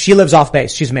 She lives off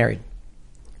base. She's married.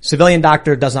 Civilian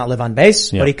doctor does not live on base,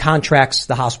 but he contracts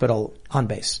the hospital on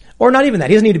base. Or not even that.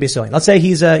 He doesn't need to be civilian. Let's say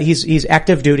he's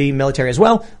active duty military as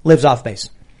well, lives off base.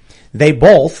 They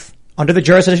both,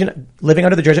 living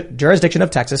under the jurisdiction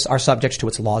of Texas, are subject to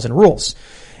its laws and rules.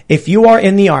 If you are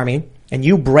in the Army and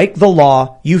you break the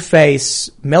law, you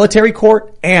face military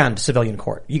court and civilian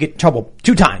court. You get in trouble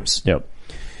 2 times. Yep.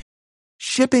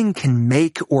 Shipping can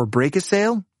make or break a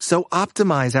sale, so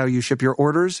optimize how you ship your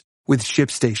orders with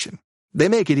ShipStation. They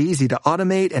make it easy to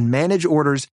automate and manage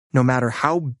orders no matter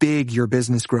how big your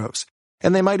business grows.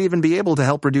 And they might even be able to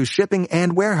help reduce shipping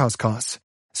and warehouse costs.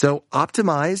 So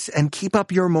optimize and keep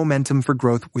up your momentum for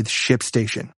growth with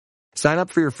ShipStation. Sign up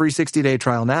for your free 60-day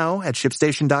trial now at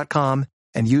ShipStation.com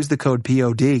and use the code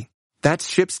POD. That's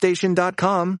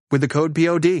ShipStation.com with the code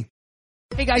POD.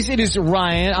 Hey guys, it is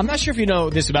Ryan. I'm not sure if you know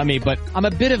this about me, but I'm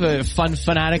a bit of a fun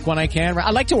fanatic when I can.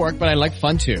 I like to work, but I like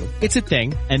fun too. It's a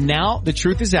thing. And now the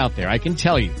truth is out there. I can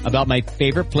tell you about my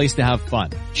favorite place to have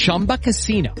fun. Chumba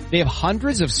Casino. They have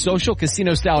hundreds of social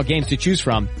casino style games to choose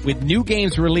from with new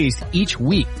games released each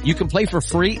week. You can play for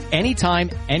free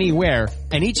anytime, anywhere.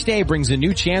 And each day brings a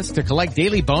new chance to collect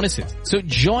daily bonuses. So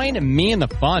join me in the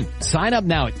fun. Sign up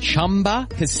now at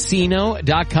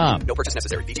ChumbaCasino.com. No purchase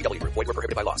necessary. VGW. Void where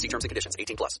prohibited by law. See terms and conditions.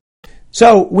 18+.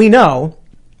 So we know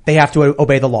they have to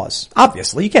obey the laws.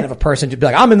 Obviously, you can't have a person to be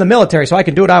like, I'm in the military, so I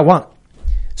can do what I want.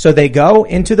 So they go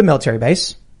into the military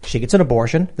base. She gets an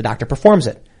abortion. The doctor performs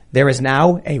it. There is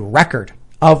now a record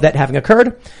of that having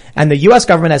occurred. And the U.S.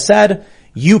 government has said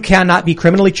you cannot be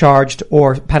criminally charged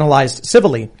or penalized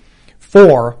civilly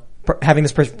for having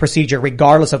this procedure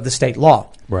regardless of the state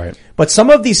law. Right. But some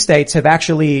of these states have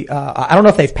actually, I don't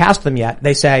know if they've passed them yet.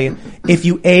 They say if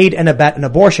you aid and abet an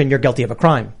abortion, you're guilty of a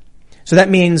crime. So that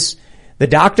means the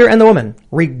doctor and the woman,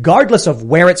 regardless of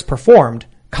where it's performed,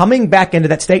 coming back into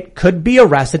that state could be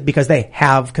arrested because they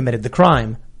have committed the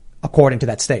crime according to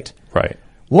that state. Right.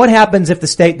 What happens if the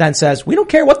state then says, we don't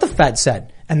care what the Fed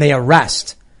said, and they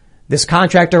arrest this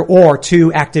contractor or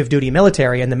 2 active duty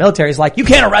military, and the military is like, you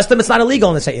can't arrest them, it's not illegal,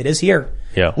 and they say, it is here.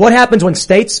 Yeah. What happens when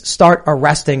states start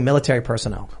arresting military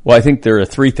personnel? Well, I think there are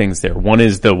 3 things there. One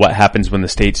is what happens when the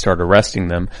states start arresting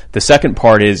them. The second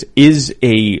part is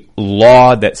a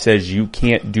law that says you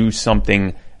can't do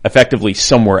something effectively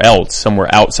somewhere else, somewhere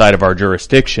outside of our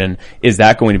jurisdiction, is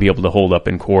that going to be able to hold up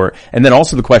in court? And then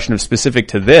also the question of specific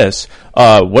to this,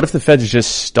 what if the feds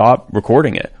just stop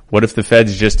recording it? What if the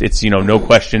feds just, it's, no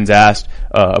questions asked,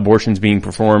 abortions being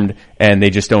performed, and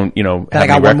they just don't, have I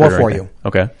got one more for you.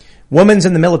 Okay. Woman's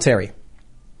in the military.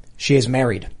 She is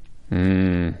married.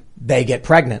 They get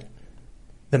pregnant.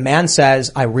 The man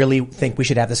says, I really think we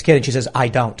should have this kid. And she says, I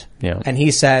don't. Yeah. And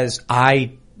he says,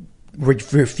 I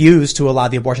refuse to allow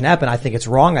the abortion to happen. I think it's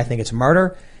wrong. I think it's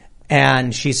murder.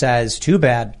 And she says, too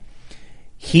bad.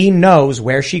 He knows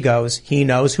where she goes. He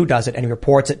knows who does it, and he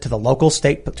reports it to the local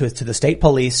state, to the state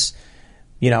police.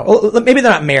 Maybe they're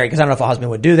not married because I don't know if a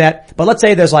husband would do that. But let's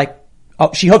say there's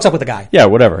she hooks up with a guy. Yeah,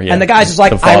 whatever. Yeah. And the guy's just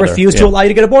like, I refuse to allow you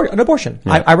to get an abortion.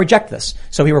 Yeah. I reject this.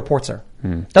 So he reports her.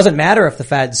 Doesn't matter if the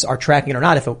feds are tracking it or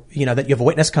not. If that you have a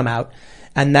witness come out,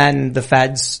 and then the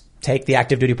feds take the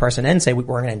active duty person in, say, we're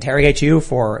going to interrogate you as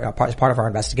part of our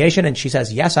investigation. And she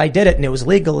says, yes, I did it, and it was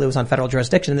legal. It was on federal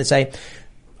jurisdiction. And they say,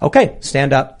 okay,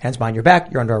 stand up, hands behind your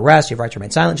back, you're under arrest, you have right to remain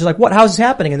silent. She's like, what? How is this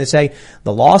happening? And they say,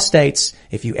 the law states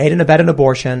if you aid and abet an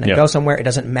abortion and go somewhere, it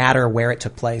doesn't matter where it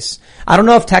took place. I don't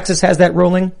know if Texas has that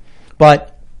ruling,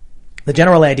 but the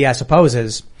general idea, I suppose,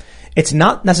 is it's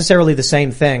not necessarily the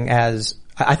same thing as,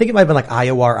 I think it might have been like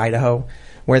Iowa or Idaho,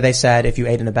 where they said if you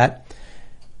aid and abet.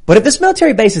 But if this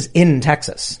military base is in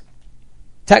Texas,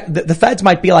 the feds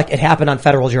might be like, it happened on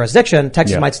federal jurisdiction.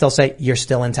 Texas might still say, you're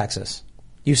still in Texas.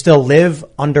 You still live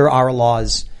under our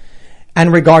laws.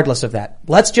 And regardless of that,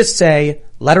 let's just say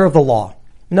letter of the law.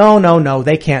 No,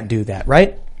 they can't do that,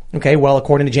 right? Okay, well,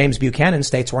 according to James Buchanan,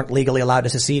 states weren't legally allowed to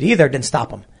secede either, didn't stop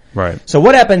them. Right. So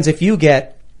what happens if you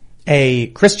get a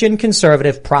Christian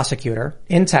conservative prosecutor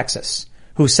in Texas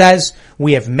who says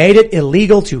we have made it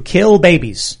illegal to kill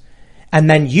babies, and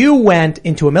then you went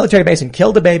into a military base and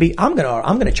killed a baby? I'm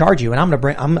gonna charge you, and I'm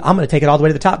gonna take it all the way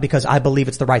to the top because I believe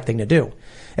it's the right thing to do.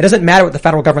 It doesn't matter what the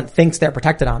federal government thinks they're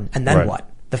protected on, and then what?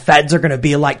 The feds are going to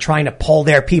be like trying to pull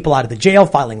their people out of the jail,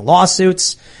 filing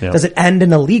lawsuits. Yeah. Does it end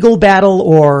in a legal battle,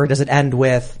 or does it end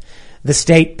with the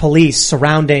state police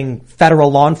surrounding federal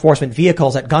law enforcement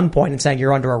vehicles at gunpoint and saying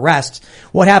you're under arrest?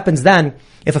 What happens then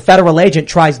if a federal agent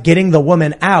tries getting the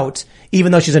woman out,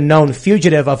 even though she's a known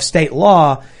fugitive of state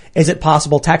law? Is it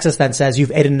possible Texas then says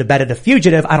you've aided and abetted a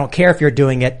fugitive? I don't care if you're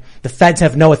doing it. The feds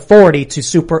have no authority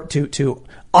to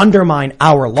undermine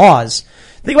our laws.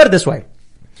 Think about it this way.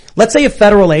 Let's say a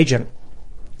federal agent,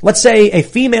 let's say a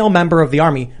female member of the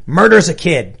Army murders a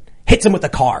kid, hits him with a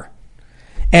car,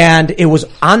 and it was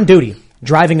on duty,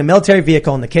 driving a military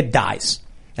vehicle, and the kid dies.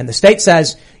 And the state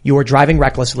says, you were driving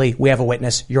recklessly, we have a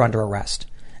witness, you're under arrest.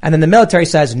 And then the military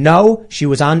says, no, she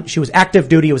was active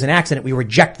duty, it was an accident, we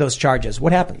reject those charges.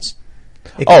 What happens?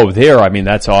 I mean,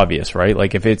 that's obvious, right?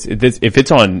 Like if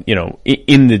it's on,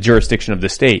 in the jurisdiction of the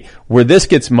state, where this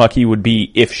gets mucky would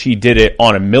be if she did it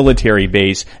on a military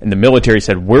base and the military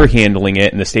said, we're handling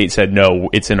it, and the state said, no,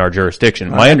 it's in our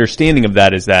jurisdiction. My understanding of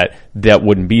that is that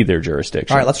wouldn't be their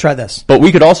jurisdiction. All right, let's try this. But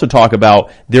we could also talk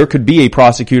about, there could be a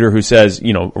prosecutor who says,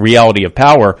 reality of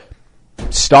power,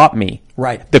 stop me.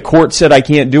 Right. The court said I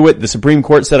can't do it. The Supreme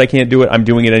Court said I can't do it. I'm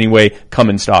doing it anyway. Come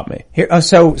and stop me. Here,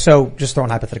 so just throwing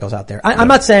hypotheticals out there. I'm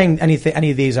not saying any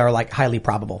of these are like highly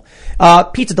probable.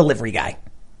 Pizza delivery guy.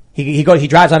 He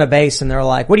drives on a base and they're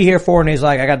like, what are you here for? And he's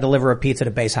like, I got to deliver a pizza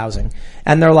to base housing.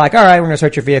 And they're like, all right, we're going to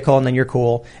search your vehicle and then you're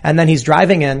cool. And then he's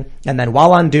driving in, and then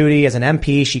while on duty as an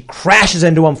MP, she crashes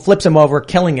into him, flips him over,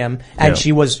 killing him. And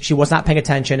she was not paying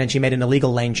attention, and she made an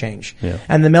illegal lane change. Yeah.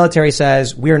 And the military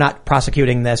says, we're not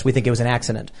prosecuting this. We think it was an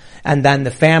accident. And then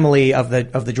the family of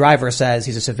the driver says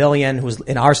he's a civilian who's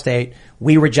in our state.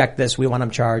 We reject this. We want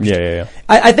him charged. Yeah.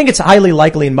 I think it's highly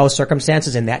likely in most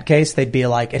circumstances in that case, they'd be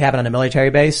like, it happened on a military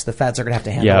base. The feds are going to have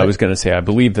to handle it. Yeah, I was going to say, I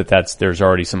believe there's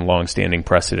already some long-standing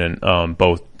precedent,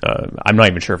 both, I'm not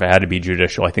even sure if it had to be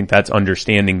judicial. I think that's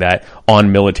understanding that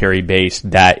on military base,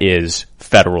 that is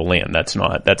federal land. That's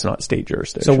not state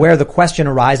jurisdiction. So where the question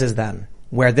arises then,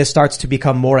 where this starts to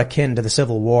become more akin to the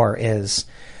Civil War, is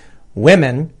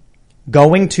women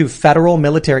going to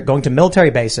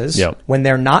military bases when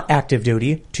they're not active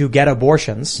duty to get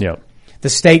abortions. Yep. The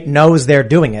state knows they're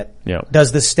doing it. Yep.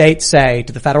 Does the state say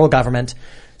to the federal government,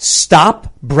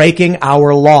 stop breaking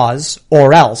our laws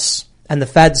or else? And the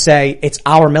feds say, it's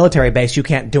our military base, you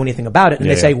can't do anything about it. And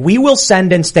they say, we will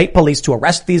send in state police to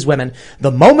arrest these women.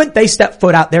 The moment they step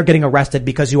foot out, they're getting arrested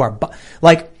because you are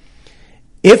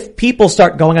if people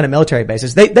start going on a military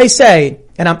basis, they say,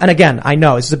 and again, I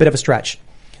know this is a bit of a stretch,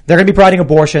 they're going to be providing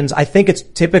abortions. I think it's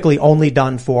typically only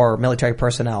done for military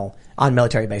personnel on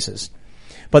military bases.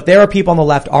 But there are people on the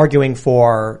left arguing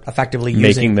for effectively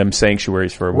making them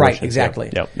sanctuaries for abortion. Right,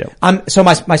 exactly. Yep. So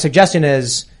my suggestion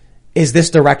is this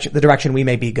the direction we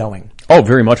may be going? Oh,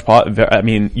 very much. I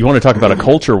mean, you want to talk about a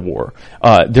culture war.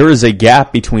 There is a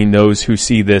gap between those who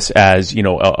see this as,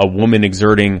 a woman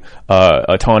exerting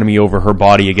autonomy over her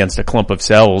body against a clump of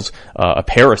cells, a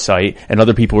parasite, and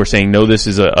other people are saying, no, this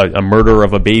is a murder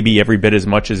of a baby every bit as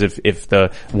much as if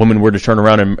the woman were to turn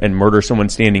around and murder someone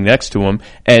standing next to him.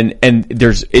 And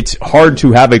it's hard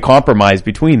to have a compromise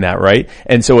between that, right?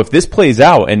 And so if this plays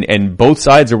out and both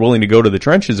sides are willing to go to the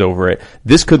trenches over it,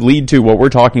 this could lead to what we're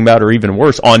talking about, or even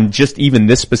worse, on just even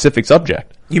this specific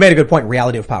subject. You made a good point,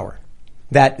 reality of power.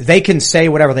 That they can say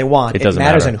whatever they want. It matters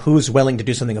matter. in who's willing to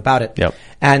do something about it. Yep.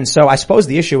 And so I suppose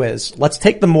the issue is, let's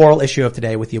take the moral issue of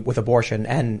today with abortion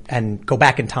and go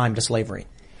back in time to slavery.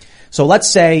 So let's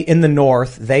say in the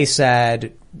North, they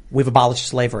said, we've abolished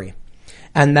slavery.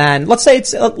 And then let's say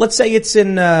it's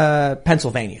in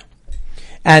Pennsylvania.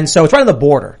 And so it's right on the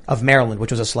border of Maryland, which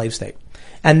was a slave state.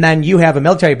 And then you have a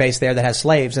military base there that has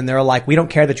slaves, and they're like, we don't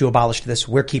care that you abolished this,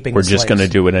 we're keeping the slaves. We're just going to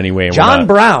do it anyway. And John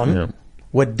Brown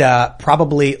would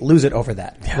probably lose it over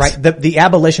that, right? The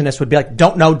abolitionist would be like,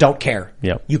 don't care.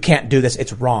 Yep. You can't do this,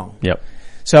 it's wrong. Yep.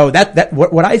 So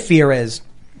what I fear is,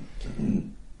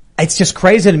 It's just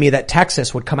crazy to me that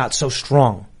Texas would come out so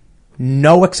strong.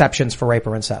 No exceptions for rape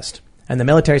or incest. And the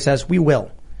military says, we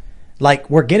will. Like,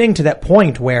 we're getting to that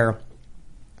point where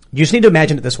you just need to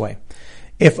imagine it this way.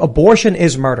 If abortion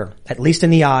is murder, at least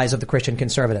in the eyes of the Christian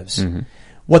conservatives,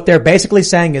 what they're basically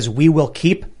saying is we will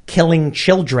keep killing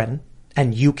children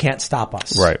and you can't stop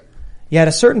us. Right. Yeah, at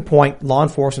a certain point, law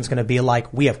enforcement's going to be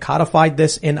like, we have codified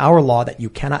this in our law that you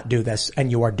cannot do this and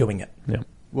you are doing it. Yeah.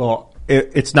 Well,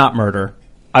 it's not murder.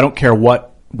 I don't care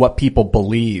what people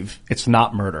believe. It's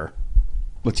not murder.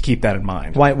 Let's keep that in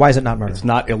mind. Why is it not murder? It's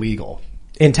not illegal.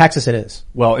 In Texas, it is.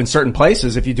 Well, in certain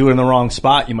places, if you do it in the wrong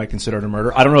spot, you might consider it a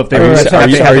murder. I don't know if they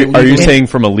Are you saying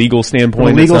from a legal standpoint?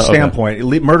 From a legal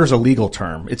standpoint, murder's a legal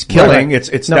term. It's killing. Right.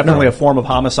 It's definitely a form of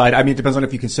homicide. I mean, it depends on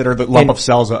if you consider the lump of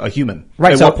cells a human.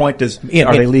 Right. At what point are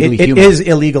they legally human? It is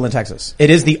illegal in Texas. It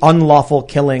is the unlawful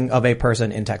killing of a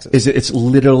person in Texas. Is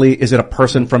it a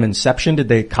person from inception? Did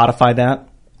they codify that?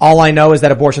 All I know is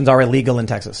that abortions are illegal in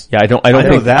Texas. Yeah,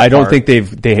 I don't think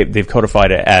they've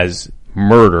codified it as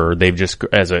murder. They've just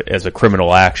as a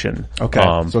criminal action. Okay.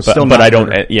 So it's still not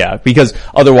murder. Yeah, because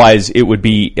otherwise it would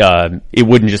be, it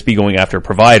wouldn't just be going after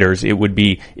providers. It would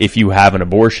be if you have an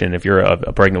abortion, if you're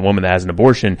a pregnant woman that has an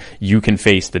abortion, you can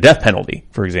face the death penalty,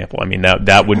 for example. I mean,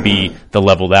 that would be the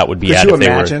level that would be at. Could you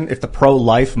imagine if the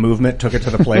pro-life movement took it to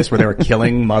the place where they were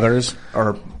killing mothers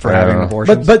or for having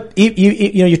abortions? But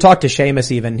you talk to Seamus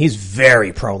even, he's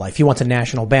very pro-life. He wants a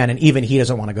national ban and even he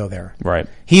doesn't want to go there. Right.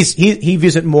 He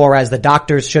views it more as the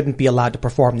doctors shouldn't be allowed to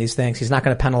perform these things. He's not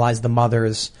going to penalize the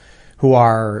mothers who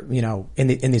are,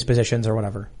 in these positions or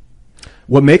whatever.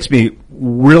 What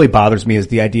really bothers me is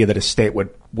the idea that a state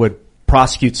would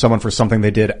prosecute someone for something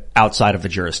they did outside of the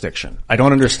jurisdiction. I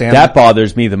don't understand. That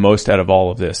bothers me the most out of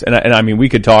all of this. And I mean, we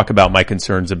could talk about my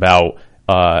concerns about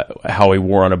how a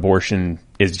war on abortion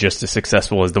is just as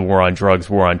successful as the war on drugs,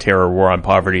 war on terror, war on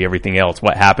poverty, everything else.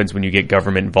 What happens when you get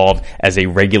government involved as a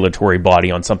regulatory body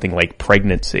on something like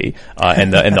pregnancy,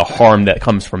 and the harm that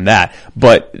comes from that.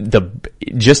 But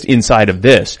just inside of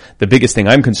this, the biggest thing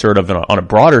I'm concerned of on a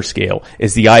broader scale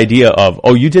is the idea of,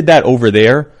 oh, you did that over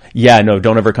there? Yeah, no,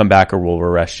 don't ever come back or we'll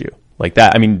arrest you. Like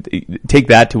that, I mean, take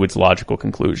that to its logical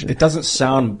conclusion. It doesn't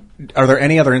sound. Are there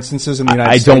any other instances in the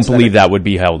United States? I don't believe that would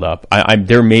be held up.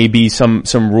 There may be some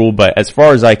rule, but as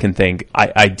far as I can think,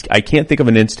 I can't think of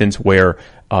an instance where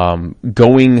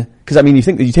because I mean,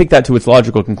 you take that to its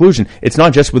logical conclusion. It's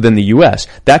not just within the U.S.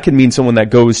 That could mean someone that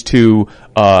goes to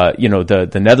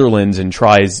the Netherlands and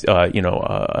tries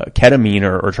ketamine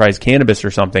or tries cannabis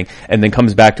or something, and then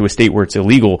comes back to a state where it's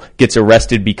illegal, gets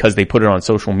arrested because they put it on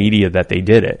social media that they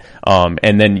did it.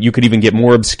 And then you could even get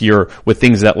more obscure with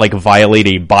things that like violate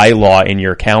a bylaw in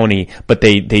your county, but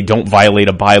they don't violate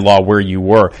a bylaw where you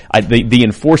were. The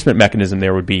enforcement mechanism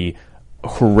there would be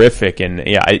horrific, and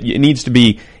yeah, it needs to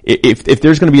be, if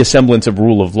there's going to be a semblance of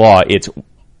rule of law, it's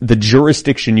the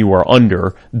jurisdiction you are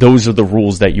under, those are the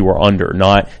rules that you are under,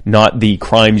 not the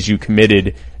crimes you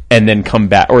committed and then come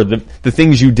back, or the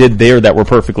things you did there that were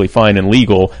perfectly fine and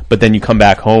legal, but then you come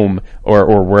back home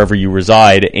or wherever you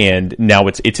reside and now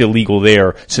it's illegal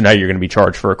there, so now you're going to be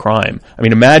charged for a crime. I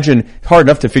mean, imagine, it's hard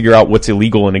enough to figure out what's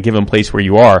illegal in a given place where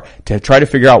you are, to try to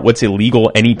figure out what's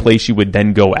illegal any place you would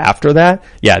then go after that.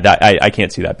 Yeah, I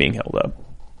can't see that being held up.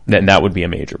 Then that would be a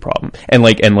major problem. And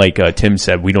like Tim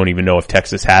said, we don't even know if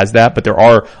Texas has that, but there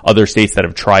are other states that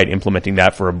have tried implementing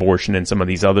that for abortion and some of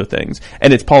these other things.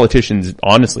 And it's politicians,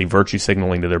 honestly, virtue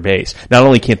signaling to their base. Not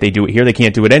only can't they do it here, they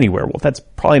can't do it anywhere. Well, that's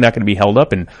probably not going to be held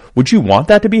up. And would you want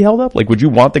that to be held up? Like, would you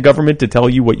want the government to tell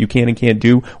you what you can and can't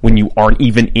do when you aren't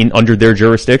even under their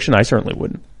jurisdiction? I certainly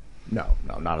wouldn't. No,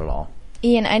 not at all.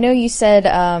 Ian, I know you said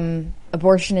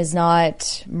abortion is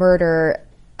not murder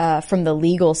from the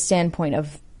legal standpoint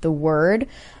of the word,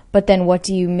 but then what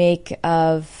do you make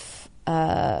of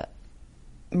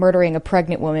murdering a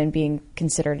pregnant woman being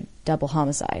considered double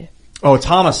homicide? Oh, it's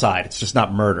homicide. It's just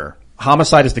not murder.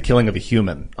 Homicide is the killing of a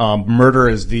human. Murder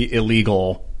is the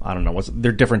illegal. I don't know.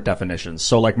 They're different definitions.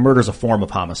 So, like, murder is a form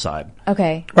of homicide.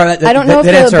 Okay. Right, I don't know if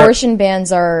the abortion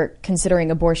bans are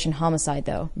considering abortion homicide,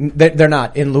 though. They're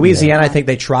not. In Louisiana, I think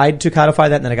they tried to codify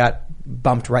that, and then it got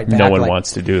bumped right back. No one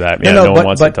wants to do that. Yeah, no one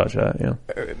wants to touch that.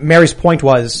 Yeah. Mary's point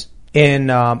was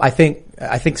in, I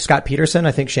think Scott Peterson,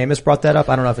 I think Seamus brought that up.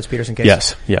 I don't know if it's Peterson case.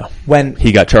 Yes, yeah. When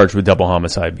he got charged with double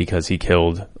homicide because he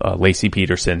killed Lacey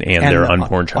Peterson and their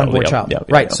unborn child.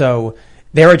 Right. So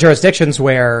there are jurisdictions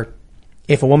where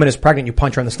if a woman is pregnant, you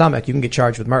punch her in the stomach, you can get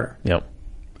charged with murder. Yep.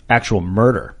 Actual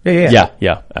murder.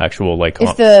 Yeah. Actual, like,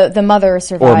 if the mother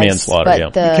survives, or manslaughter. But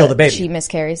you kill the baby. She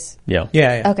miscarries. Yeah.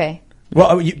 Okay.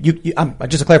 Well,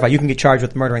 just to clarify, you can get charged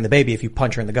with murdering the baby if you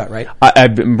punch her in the gut, right?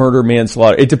 Murder,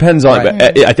 manslaughter. It depends on,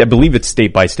 Right. I believe it's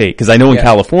state by state. Cause I know in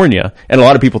California, and a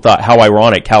lot of people thought how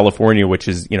ironic California, which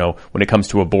is, when it comes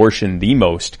to abortion, the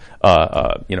most,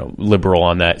 liberal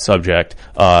on that subject.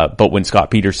 But when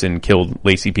Scott Peterson killed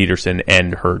Lacey Peterson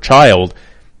and her child,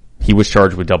 he was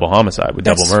charged with double homicide, with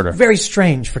double murder. Very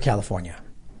strange for California.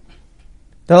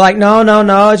 They're like,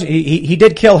 no, he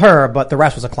did kill her, but the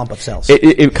rest was a clump of cells.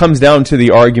 It comes down to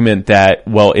the argument that,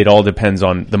 well, it all depends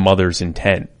on the mother's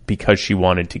intent because she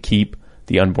wanted to keep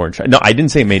the unborn child. No, I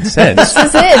didn't say it made sense. This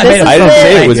is it. I didn't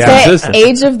say it was consistent. The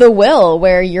age of the will,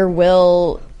 where your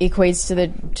will equates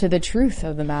to the truth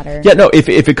of the matter. Yeah, no, if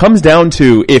it comes down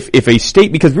to, if a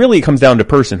state, because really it comes down to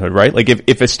personhood, right? Like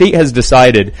if a state has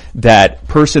decided that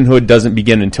personhood doesn't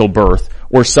begin until birth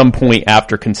or some point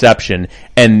after conception,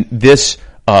 and this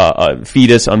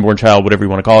fetus, unborn child, whatever you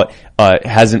want to call it,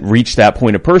 hasn't reached that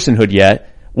point of personhood yet,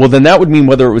 well then that would mean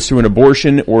whether it was through an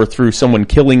abortion or through someone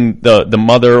killing the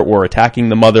mother or attacking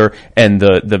the mother and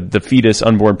the fetus,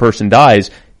 unborn person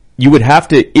dies, it would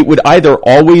either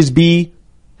always be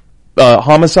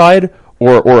homicide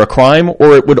or a crime,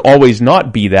 or it would always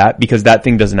not be that because that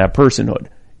thing doesn't have personhood.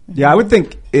 Yeah, I would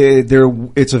think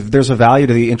there's a value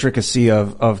to the intricacy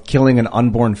of killing an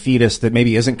unborn fetus that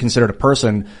maybe isn't considered a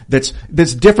person, that's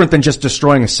different than just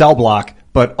destroying a cell block,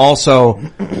 but also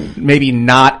maybe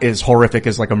not as horrific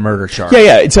as like a murder charge.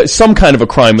 Yeah, it's some kind of a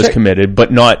crime was committed,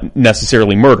 but not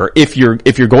necessarily murder. If you're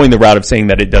going the route of saying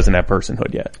that it doesn't have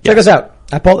personhood yet. Check us out.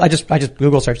 I just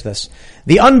Google searched this.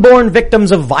 The Unborn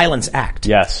Victims of Violence Act.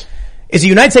 Yes. Is a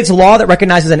United States law that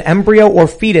recognizes an embryo or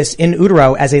fetus in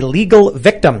utero as a legal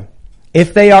victim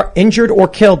if they are injured or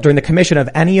killed during the commission of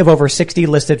any of over 60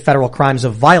 listed federal crimes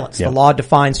of violence. Yep. The law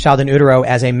defines child in utero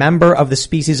as a member of the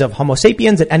species of Homo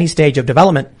sapiens at any stage of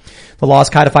development. The law is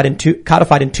codified in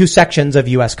two sections of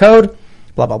U.S. Code.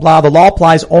 Blah, blah, blah. The law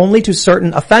applies only to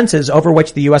certain offenses over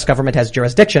which the U.S. government has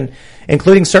jurisdiction,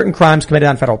 including certain crimes committed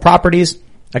on federal properties,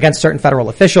 against certain federal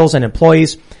officials and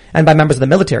employees, and by members of the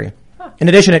military. In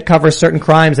addition, it covers certain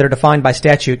crimes that are defined by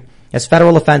statute as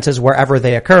federal offenses wherever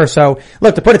they occur. So,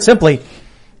 look, to put it simply,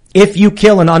 if you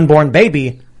kill an unborn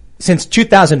baby, since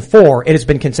 2004, it has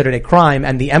been considered a crime,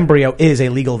 and the embryo is a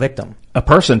legal victim. A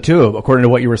person, too, according to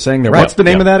what you were saying there. Right. What's the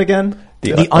name of that again?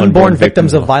 The Unborn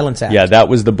Victims of Violence Act. Yeah, that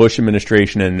was the Bush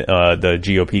administration and the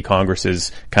GOP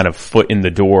Congress's kind of foot in the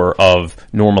door of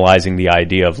normalizing the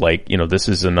idea of like, this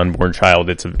is an unborn child.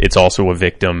 It's also a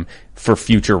victim for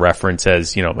future reference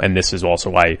as, and this is also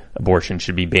why abortion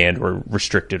should be banned or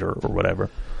restricted or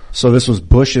whatever. So this was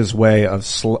Bush's way of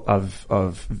signaling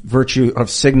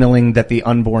that the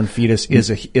unborn fetus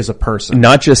is a person.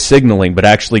 Not just signaling, but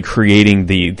actually creating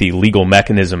the legal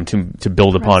mechanism to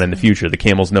build upon in the future. The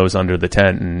camel's nose under the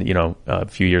tent, and a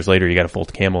few years later you got a full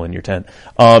camel in your tent.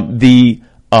 The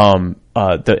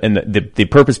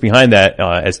purpose behind that,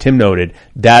 as Tim noted,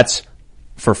 that's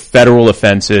for federal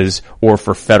offenses or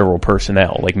for federal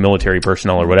personnel, like military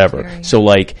personnel or whatever. So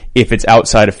like, if it's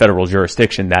outside of federal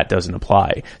jurisdiction, that doesn't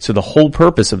apply. So the whole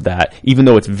purpose of that, even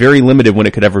though it's very limited when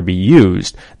it could ever be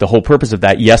used, the whole purpose of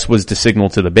that, yes, was to signal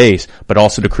to the base, but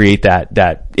also to create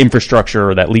that infrastructure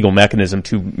or that legal mechanism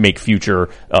to make future,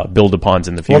 build-upons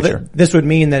in the future. Well, this would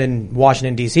mean that in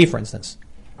Washington, D.C., for instance,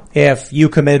 if you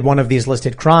committed one of these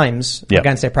listed crimes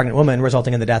against a pregnant woman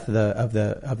resulting in the death of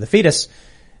the fetus,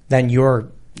 then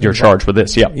you're charged with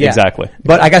this. Yeah, exactly.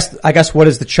 But I guess what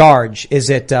is the charge? Is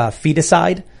it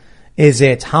feticide? Is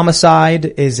it homicide?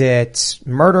 Is it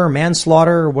murder,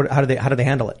 manslaughter? How do they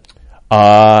handle it?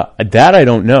 That I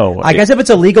don't know. I guess if it's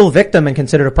a legal victim and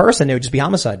considered a person, it would just be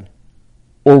homicide.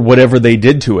 Or whatever they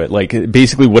did to it, like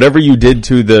basically whatever you did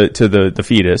to the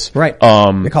fetus, right?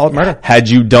 They call it murder. Had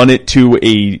you done it to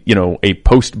a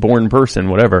post-born person,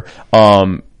 whatever,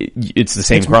 it's the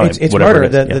same crime. It's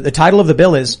murder. The title of the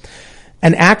bill is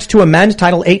an act to amend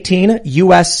Title 18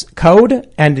 U.S.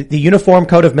 Code and the Uniform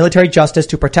Code of Military Justice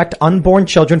to protect unborn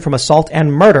children from assault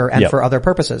and murder and for other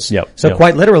purposes. So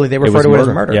quite literally, they refer to it as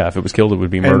murder. Yeah, if it was killed, it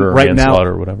would be murder or manslaughter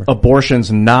or whatever.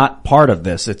 Abortion's not part of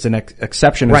this. It's an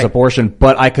exception as abortion.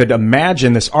 But I could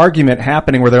imagine this argument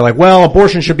happening where they're like, well,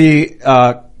 abortion should be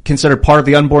considered part of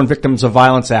the Unborn Victims of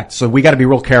Violence Act. So we got to be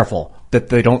real careful that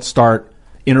they don't start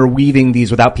interweaving these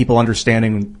without people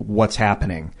understanding what's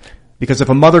happening. Because if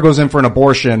a mother goes in for an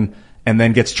abortion and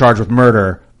then gets charged with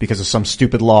murder because of some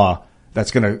stupid law, that's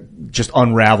going to just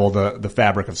unravel the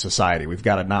fabric of society. We've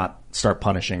got to not start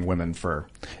punishing women for.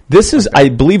 This is, I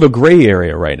believe, a gray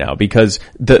area right now because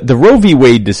the Roe v.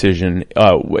 Wade decision,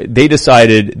 they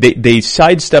decided, they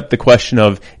sidestepped the question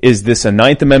of, is this a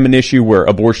Ninth Amendment issue where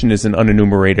abortion is an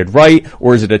unenumerated right,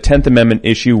 or is it a 10th Amendment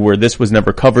issue where this was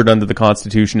never covered under the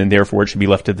Constitution and therefore it should be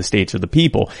left to the states or the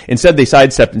people? Instead, they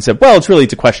sidestepped and said, well,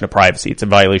 it's a question of privacy. It's a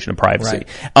violation of privacy.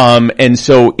 Right. And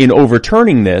so in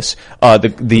overturning this,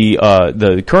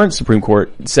 the current Supreme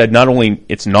Court said not only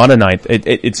it's not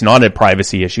a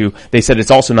privacy issue, they said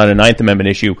it's also not a Ninth Amendment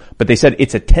issue, but they said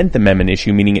it's a 10th Amendment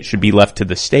issue, meaning it should be left to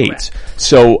the states. Correct.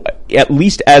 So at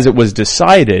least as it was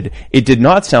decided, it did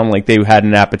not sound like they had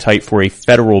an appetite for a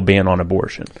federal ban on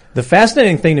abortion. The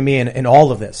fascinating thing to me in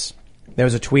all of this, there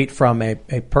was a tweet from a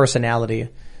personality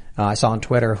I saw on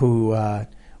Twitter who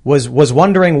was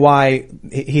wondering why.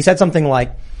 He said something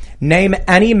like, name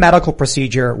any medical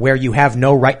procedure where you have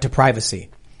no right to privacy.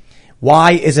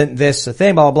 Why isn't this a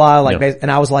thing? Blah, blah, blah.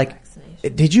 And I was like,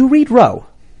 did you read Roe?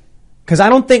 Because I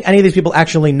don't think any of these people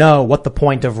actually know what the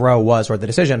point of Roe was or the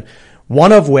decision.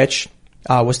 One of which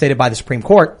was stated by the Supreme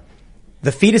Court.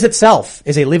 The fetus itself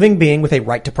is a living being with a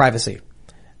right to privacy.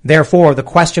 Therefore, the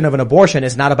question of an abortion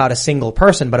is not about a single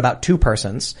person, but about two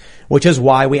persons, which is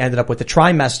why we ended up with the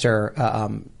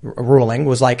trimester ruling.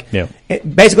 Was like,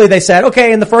 basically they said,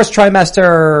 okay, in the first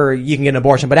trimester you can get an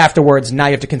abortion, but afterwards now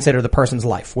you have to consider the person's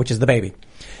life, which is the baby.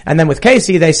 And then with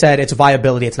Casey, they said it's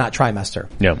viability, it's not trimester.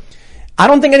 Yeah. I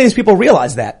don't think any of these people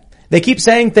realize that. They keep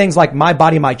saying things like my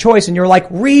body, my choice, and you're like,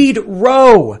 read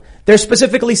Roe. They're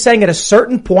specifically saying at a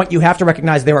certain point you have to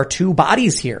recognize there are two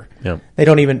bodies here. Yeah. They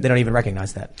don't even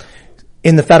recognize that.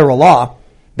 In the federal law,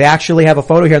 they actually have a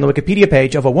photo here on the Wikipedia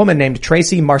page of a woman named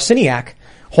Tracy Marciniak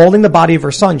holding the body of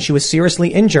her son. She was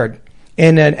seriously injured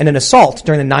in an assault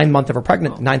during the ninth month of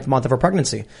her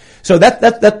pregnancy. So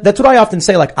that's what I often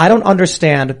say. Like, I don't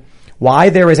understand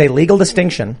why there is a legal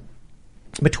distinction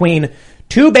between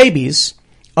two babies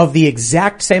of the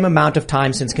exact same amount of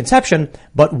time since conception,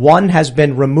 but one has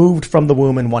been removed from the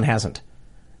womb and one hasn't.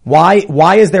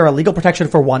 Why is there a legal protection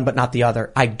for one but not the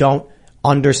other? I don't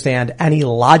understand any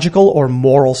logical or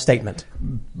moral statement.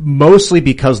 Mostly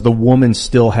because the woman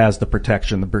still has the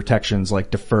protection. The protection's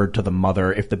like deferred to the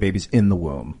mother if the baby's in the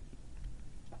womb.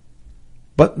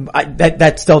 But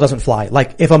that still doesn't fly.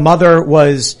 Like, if a mother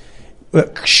was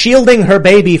shielding her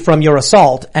baby from your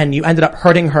assault and you ended up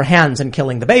hurting her hands and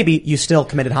killing the baby, you still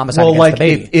committed homicide against the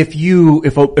baby.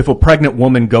 If a pregnant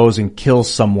woman goes and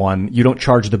kills someone, you don't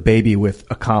charge the baby with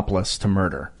accomplice to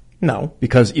murder. No.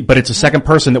 But it's a second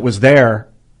person that was there,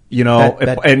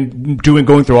 and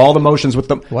going through all the motions with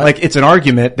them. What? Like, it's an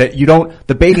argument that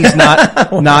the baby's not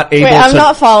able Wait, I'm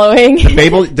not following.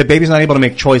 The baby's not able to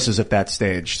make choices at that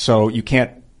stage, so you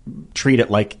can't treat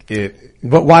it like it.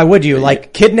 But why would you?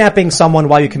 Like, kidnapping someone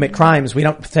while you commit crimes, we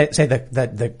don't say that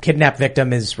the kidnapped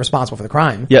victim is responsible for the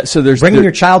crime. Yeah, so bringing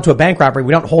your child to a bank robbery,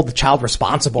 we don't hold the child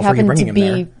responsible for you bringing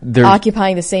him there.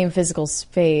 Occupying the same physical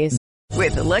space.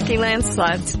 With the Lucky Land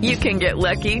Slots, you can get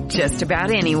lucky just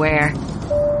about anywhere.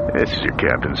 This is your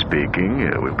captain speaking.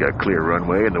 We've got clear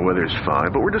runway and the weather's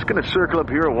fine, but we're just going to circle up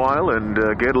here a while and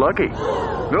get lucky.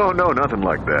 No, nothing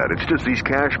like that. It's just these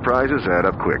cash prizes add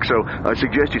up quick. So I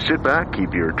suggest you sit back,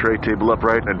 keep your tray table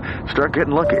upright, and start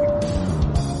getting lucky.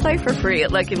 Play for free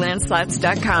at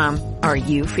LuckyLandSlots.com. Are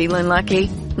you feeling lucky?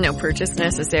 No purchase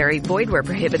necessary. Void where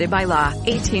prohibited by law.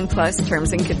 18+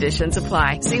 terms and conditions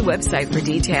apply. See website for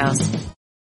details.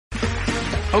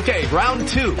 Okay, round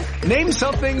two. Name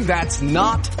something that's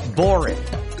not boring.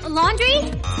 A laundry?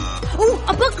 Ooh,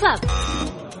 a book club.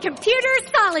 Computer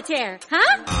solitaire,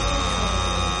 huh?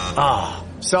 Ah,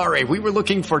 sorry, we were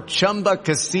looking for Chumba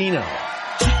Casino.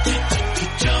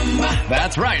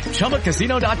 That's right,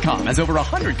 ChumbaCasino.com has over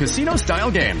 100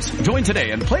 casino-style games. Join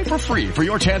today and play for free for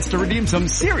your chance to redeem some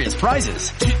serious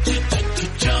prizes.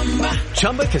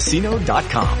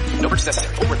 ChumbaCasino.com. No purchase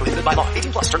necessary. Void where prohibited by law.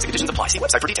 18+ terms and conditions apply. See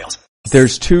website for details.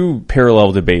 There's two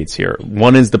parallel debates here.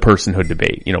 One is the personhood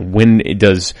debate. When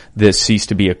does this cease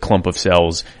to be a clump of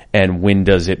cells, and when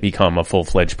does it become a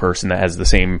full-fledged person that has the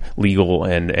same legal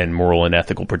and moral and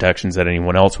ethical protections that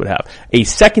anyone else would have? A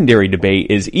secondary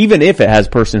debate is even if it has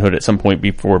personhood at some point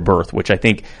before birth, which I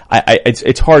think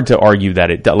it's hard to argue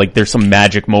that there's some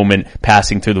magic moment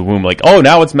passing through the womb, like, oh,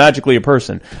 now it's magically a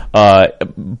person.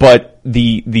 But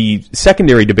the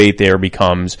secondary debate there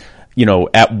becomes,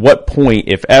 at what point,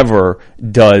 if ever,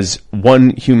 does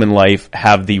one human life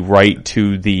have the right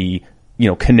to the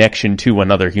connection to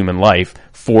another human life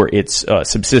for its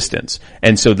subsistence.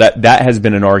 And so that has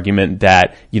been an argument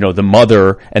that, the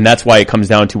mother, and that's why it comes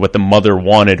down to what the mother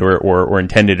wanted or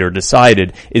intended or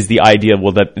decided, is the idea,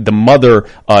 well, that the mother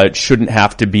shouldn't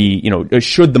have to be,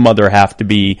 should the mother have to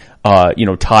be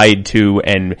tied to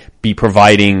and be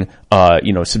providing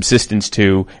subsistence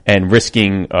to and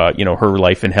risking her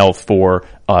life and health for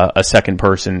a second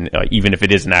person, even if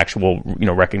it is an actual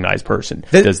recognized person.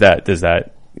 Does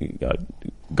that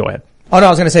go ahead? Oh no, I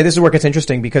was going to say this is where it gets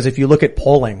interesting, because if you look at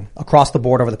polling across the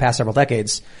board over the past several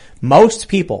decades, most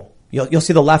people, you'll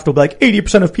see the left will be like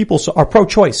 80% of people are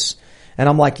pro-choice. And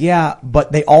I'm like, yeah,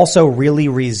 but they also really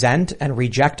resent and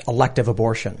reject elective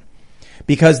abortion.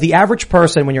 Because the average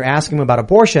person, when you're asking them about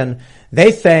abortion,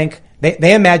 they think,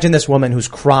 they imagine this woman who's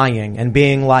crying and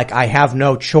being like, I have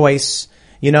no choice.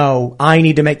 I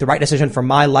need to make the right decision for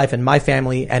my life and my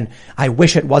family, and I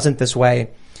wish it wasn't this way.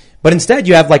 But instead,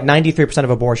 you have 93%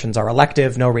 of abortions are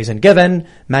elective, no reason given.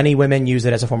 Many women use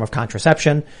it as a form of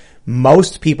contraception.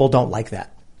 Most people don't like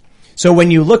that. So when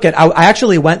you look at, I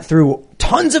actually went through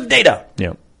tons of data.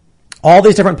 Yeah. All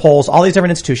these different polls, all these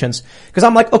different institutions, because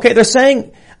I'm like, okay, they're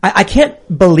saying, I can't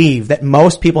believe that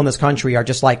most people in this country are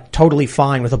just totally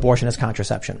fine with abortion as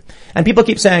contraception. And people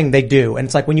keep saying they do. And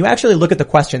it's when you actually look at the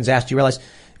questions asked, you realize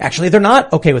actually they're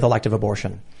not okay with elective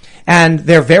abortion. And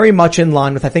they're very much in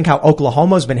line with, I think, how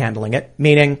Oklahoma's been handling it,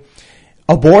 meaning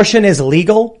abortion is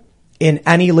legal in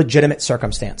any legitimate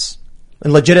circumstance.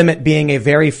 And legitimate being a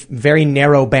very, very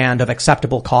narrow band of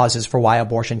acceptable causes for why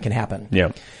abortion can happen.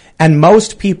 Yeah. And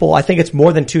most people, I think it's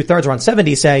more than 2/3, around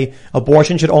 70, say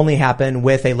abortion should only happen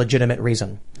with a legitimate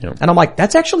reason. Yeah. And I'm like,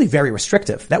 that's actually very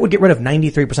restrictive. That would get rid of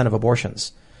 93% of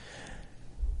abortions.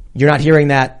 You're not hearing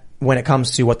that when it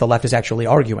comes to what the left is actually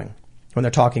arguing when they're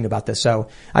talking about this. So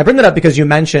I bring that up because you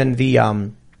mentioned the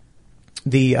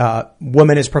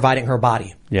woman is providing her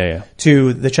body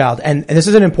to the child. And this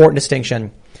is an important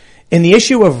distinction. In the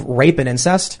issue of rape and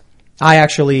incest, I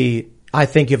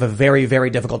think you have a very, very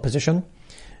difficult position.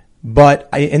 But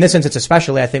in this instance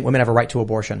especially, I think women have a right to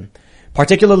abortion.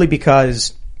 Particularly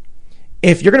because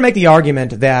if you're going to make the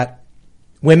argument that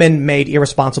women made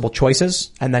irresponsible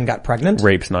choices and then got pregnant.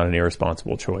 Rape's not an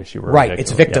irresponsible choice. You were right.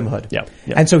 It's victimhood. Yeah.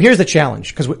 And so here's the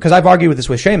challenge, because I've argued with this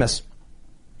with Seamus.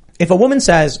 If a woman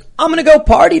says, I'm going to go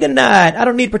party tonight, I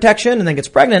don't need protection, and then gets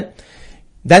pregnant,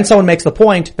 then someone makes the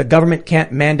point, the government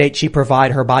can't mandate she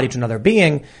provide her body to another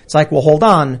being. It's like, well, hold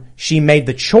on. She made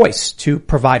the choice to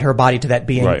provide her body to that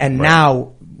being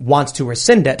now wants to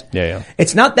rescind it. Yeah.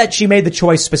 It's not that she made the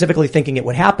choice specifically thinking it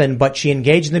would happen, but she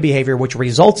engaged in the behavior which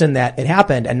results in that it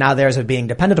happened, and now there's a being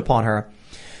dependent upon her.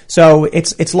 So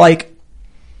it's like,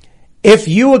 if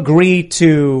you agree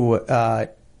to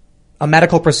a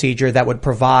medical procedure that would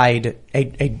provide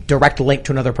a direct link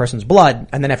to another person's blood,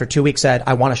 and then after 2 weeks said,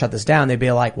 I want to shut this down, they'd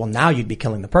be like, well, now you'd be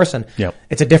killing the person. Yep.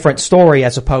 It's a different story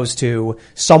as opposed to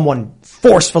someone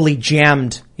forcefully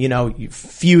jammed, you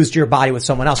fused your body with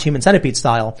someone else, human centipede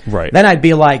style. Right. Then I'd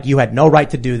be like, you had no right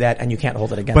to do that and you can't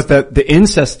hold it against them. But the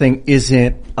incest thing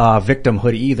isn't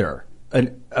victimhood either.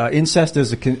 Incest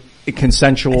is a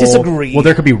consensual. I disagree. Well,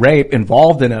 there could be rape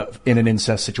involved in an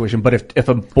incest situation, but if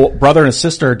a brother and a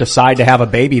sister decide to have a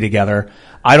baby together,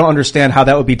 I don't understand how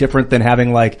that would be different than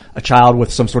having a child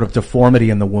with some sort of deformity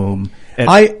in the womb.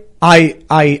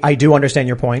 I do understand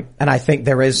your point, and I think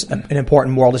there is an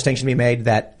important moral distinction to be made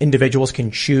that individuals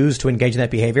can choose to engage in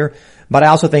that behavior. But I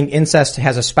also think incest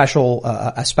has a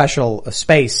special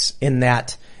space in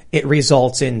that it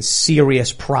results in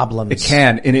serious problems. It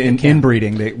can.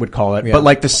 Inbreeding, they would call it. Yeah.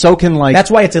 But the so can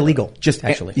that's why it's illegal,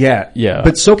 actually. Yeah.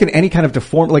 But so can any kind of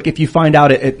deformity. If you find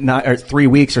out at 3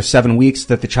 weeks or 7 weeks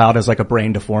that the child has a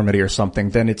brain deformity or something,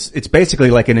 then it's basically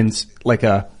like an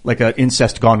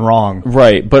incest gone wrong.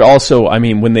 Right. But also,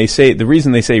 when the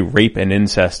reason they say rape and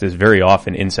incest is very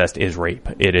often incest is rape.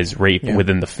 It is rape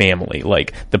within the family.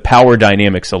 The power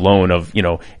dynamics alone of,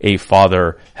 a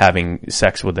father having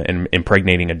sex with and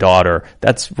impregnating a daughter,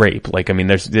 that's rape.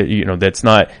 That's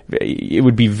not, it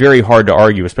would be very hard to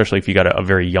argue, especially if you got a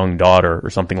very young daughter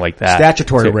or something like that.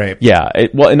 Statutory rape. Yeah.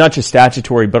 And not just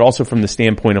statutory, but also from the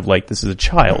standpoint of this is a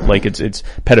child. It's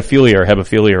pedophilia or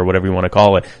hebephilia or whatever you want to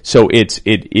call it. So it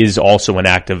is also an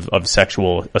act of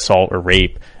sexual assault or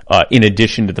rape, in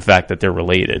addition to the fact that they're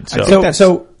related.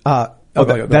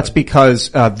 That's because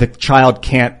the child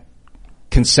can't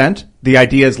consent the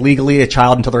idea is legally a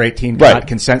child until they're 18 cannot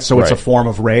consent, so it's a form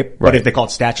of rape. But if they call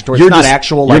it statutory, it's not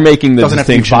actual. You're making the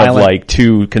distinction of like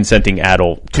two consenting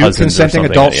adult cousins, two consenting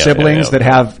adult siblings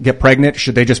that get pregnant.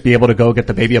 Should they just be able to go get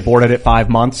the baby aborted at 5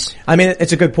 months? I mean,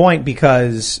 it's a good point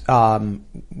because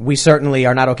we certainly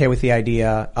are not okay with the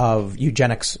idea of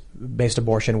eugenics-based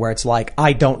abortion, where it's like,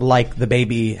 I don't like the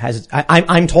baby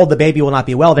I'm told the baby will not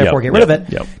be well, therefore get rid of it.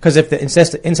 Because if the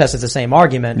incest is the same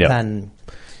argument, then.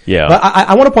 Yeah. But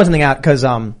I want to point something out because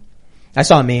I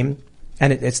saw a meme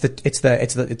and it's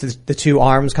the two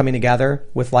arms coming together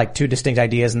with like two distinct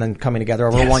ideas and then coming together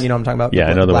over one. You know what I'm talking about? Yeah,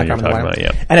 I know the one you're talking about.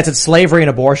 Yeah. And it said slavery and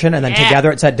abortion, and then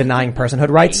together it said denying personhood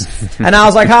rights. And I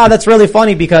was like, that's really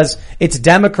funny because it's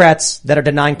Democrats that are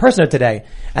denying personhood today.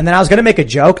 And then I was going to make a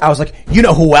joke. I was like, you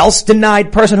know who else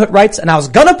denied personhood rights? And I was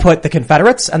going to put the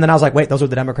Confederates. And then I was like, wait, those were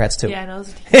the Democrats too. Yeah, no,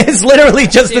 it's literally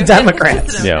just the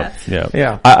Democrats.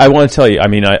 Yeah. I want to tell you, I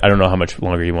mean, I don't know how much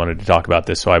longer you wanted to talk about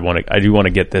this, so I do want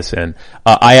to get this in.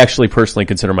 I actually personally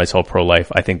consider myself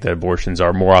pro-life. I think that abortions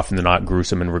are more often than not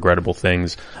gruesome and regrettable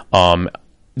things.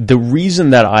 The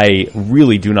reason that I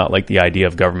really do not like the idea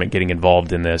of government getting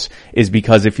involved in this is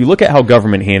because if you look at how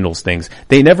government handles things,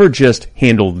 they never just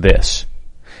handle this.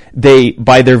 They,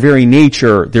 by their very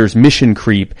nature, there's mission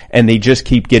creep, and they just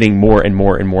keep getting more and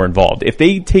more and more involved. If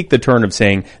they take the turn of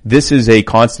saying, this is a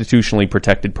constitutionally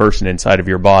protected person inside of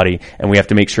your body, and we have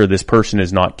to make sure this person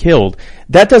is not killed,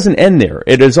 that doesn't end there.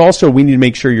 It is also, we need to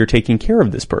make sure you're taking care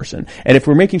of this person. And if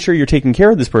we're making sure you're taking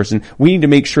care of this person, we need to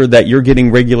make sure that you're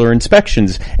getting regular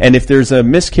inspections. And if there's a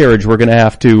miscarriage, we're going to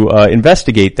have to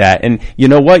investigate that. And you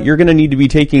know what? You're going to need to be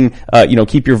taking,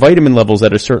 keep your vitamin levels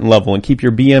at a certain level and keep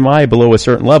your BMI below a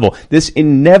certain level. This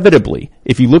inevitably,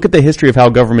 if you look at the history of how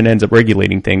government ends up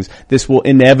regulating things, this will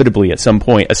inevitably at some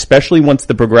point, especially once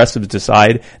the progressives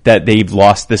decide that they've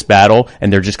lost this battle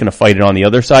and they're just going to fight it on the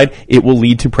other side, it will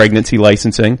lead to pregnancy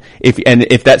licensing.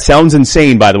 If that sounds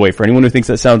insane, by the way, for anyone who thinks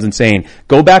that sounds insane,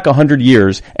 go back 100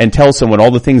 years and tell someone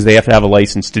all the things they have to have a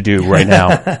license to do right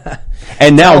now.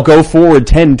 And now go forward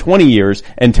 10, 20 years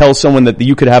and tell someone that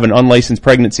you could have an unlicensed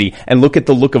pregnancy and look at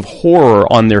the look of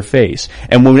horror on their face.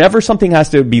 And whenever something has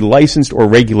to be licensed or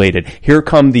regulated, here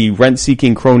come the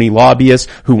rent-seeking crony lobbyists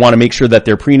who want to make sure that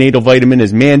their prenatal vitamin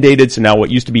is mandated. So now what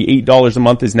used to be $8 a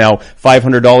month is now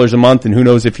 $500 a month, and who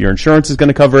knows if your insurance is going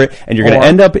to cover it. And you're going to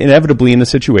end up inevitably in the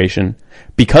situation,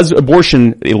 because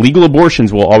illegal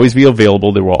abortions will always be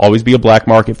available, there will always be a black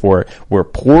market for it, where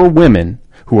poor women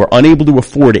who are unable to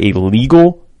afford a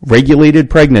legal, regulated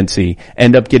pregnancy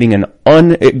end up getting an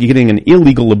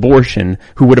illegal abortion,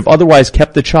 who would have otherwise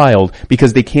kept the child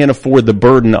because they can't afford the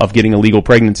burden of getting a legal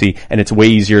pregnancy, and it's way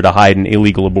easier to hide an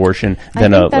illegal abortion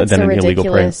than an illegal pregnancy. I think that's a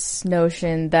ridiculous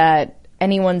notion that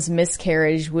anyone's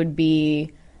miscarriage would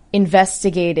be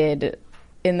investigated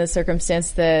in the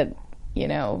circumstance that,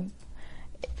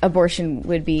 abortion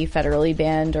would be federally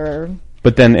banned or...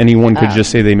 But then anyone could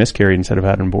just say they miscarried instead of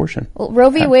had an abortion. Well,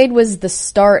 Roe v. Wade was the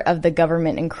start of the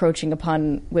government encroaching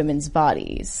upon women's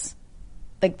bodies.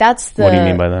 Like, that's the... What do you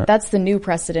mean by that? That's the new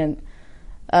precedent.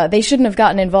 They shouldn't have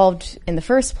gotten involved in the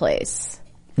first place.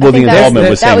 Well, the involvement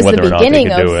was saying whether or not they could do it.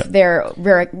 That was the beginning of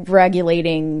their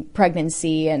regulating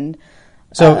pregnancy and...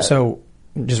 So,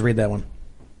 just read that one.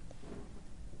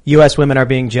 U.S. women are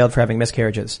being jailed for having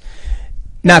miscarriages.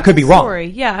 Now, it could be wrong.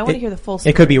 Yeah, I want to hear the full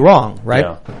story. It could be wrong, right?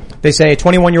 Yeah. They say a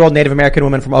 21-year-old Native American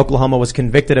woman from Oklahoma was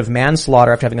convicted of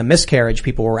manslaughter after having a miscarriage.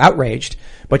 People were outraged,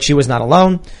 but she was not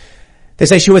alone. They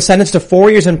say she was sentenced to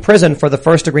 4 years in prison for the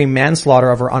first-degree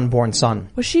manslaughter of her unborn son.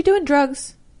 Was she doing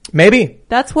drugs? Maybe.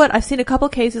 That's what I've seen a couple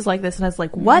cases like this, and I was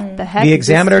like, what the heck? The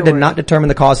examiner did not determine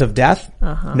the cause of death,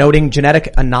 noting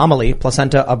genetic anomaly,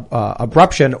 placenta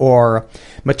abruption, or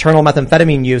maternal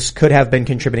methamphetamine use could have been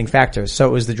contributing factors. So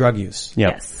it was the drug use.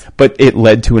 Yep. Yes. But it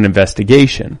led to an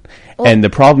investigation. And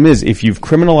the problem is, if you've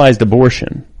criminalized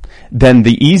abortion, then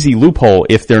the easy loophole,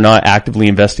 if they're not actively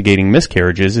investigating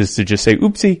miscarriages, is to just say,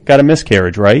 oopsie, got a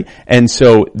miscarriage, right? And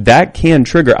so that can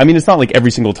trigger, I mean, it's not like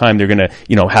every single time they're going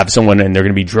to, have someone and they're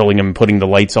going to be drilling them and putting the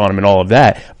lights on them and all of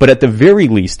that. But at the very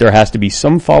least, there has to be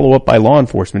some follow-up by law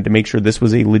enforcement to make sure this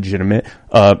was a legitimate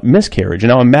miscarriage.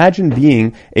 And now imagine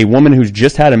being a woman who's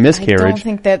just had a miscarriage. I don't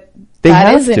think that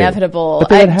is inevitable.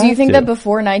 Do you think that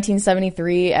before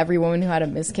 1973, every woman who had a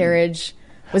miscarriage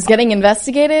was getting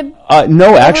investigated?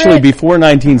 No, actually, before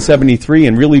 1973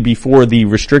 and really before the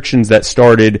restrictions that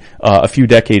started a few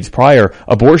decades prior,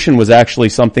 abortion was actually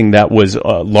something that was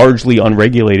largely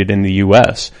unregulated in the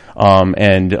U.S.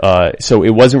 So it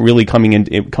wasn't really coming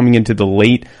into the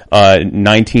late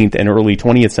 19th and early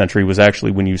 20th century was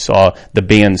actually when you saw the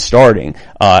ban starting.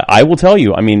 I will tell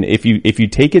you, I mean, if you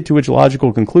take it to its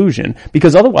logical conclusion,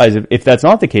 because otherwise, if that's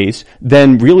not the case,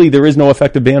 then really there is no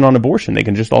effective ban on abortion. They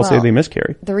can just all say they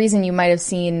miscarried. The reason you might have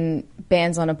seen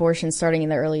bans on abortion starting in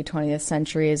the early 20th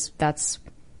century is that's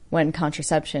when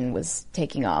contraception was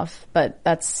taking off. But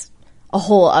that's a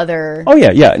whole other. Oh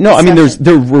yeah. No, I mean,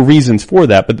 there were reasons for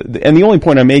that, and the only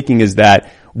point I'm making is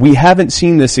that we haven't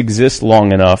seen this exist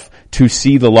long enough to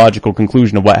see the logical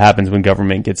conclusion of what happens when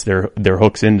government gets their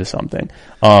hooks into something.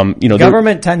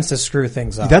 Government tends to screw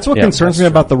things up. That's what concerns me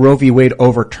about the Roe v. Wade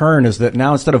overturn is that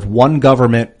now instead of one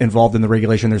government involved in the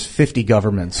regulation, there's 50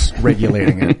 governments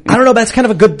regulating it. I don't know. That's kind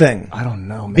of a good thing. I don't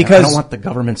know, man. Because I don't want the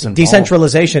governments involved.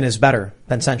 Decentralization is better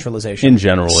than centralization. In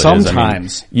general,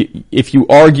 sometimes. It is. I mean, if you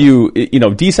argue,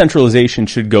 decentralization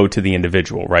should go to the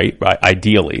individual, right?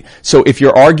 Ideally. So if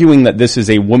you're arguing that this is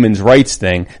a women's rights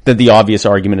thing, then the obvious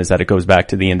argument is that it goes back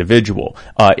to the individual.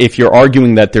 If you're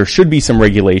arguing that there should be some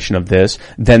regulation of this,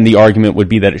 then the argument would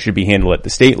be that it should be handled at the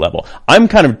state level. I'm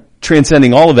kind of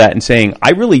transcending all of that and saying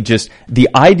I really just, the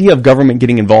idea of government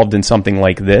getting involved in something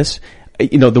like this,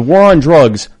 the war on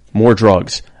drugs, more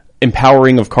drugs,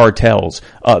 empowering of cartels,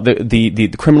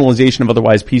 the criminalization of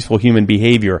otherwise peaceful human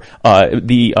behavior,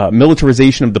 the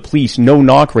militarization of the police, no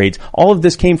knock raids, all of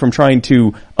this came from trying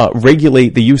to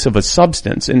regulate the use of a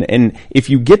substance. And if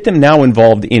you get them now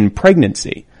involved in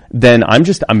pregnancy, then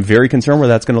I'm very concerned where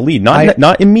that's going to lead.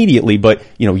 Not immediately, but,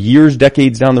 years,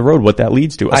 decades down the road, what that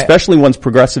leads to. Especially once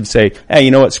progressives say, hey, you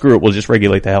know what, screw it, we'll just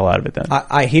regulate the hell out of it then.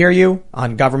 I hear you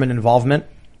on government involvement.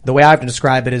 The way I have to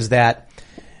describe it is that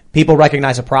people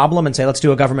recognize a problem and say, let's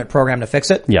do a government program to fix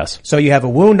it. Yes. So you have a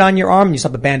wound on your arm and you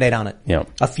slap a Band-Aid on it. Yep.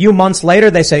 A few months later,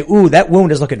 they say, ooh, that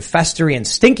wound is looking festery and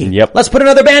stinky. Yep. Let's put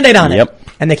another Band-Aid on it.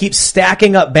 And they keep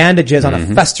stacking up bandages on a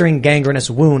festering gangrenous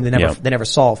wound they never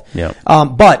solve. Yep.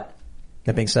 But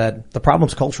that being said, the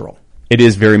problem's cultural. It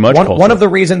is very much cultural. One of the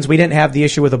reasons we didn't have the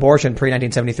issue with abortion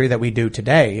pre-1973 that we do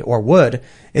today, or would,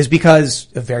 is because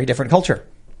of very different culture.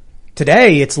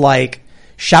 Today, it's like,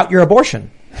 shout your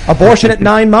abortion. Abortion at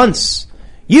 9 months.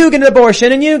 You get an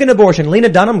abortion and you get an abortion. Lena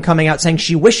Dunham coming out saying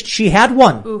she wished she had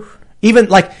one. Oof. Even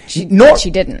like, she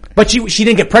didn't. But she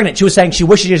didn't get pregnant. She was saying she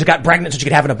wished she just got pregnant so she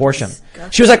could have an abortion.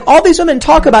 She was like, all these women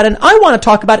talk about it and I want to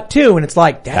talk about it too. And it's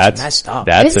like, that's messed up.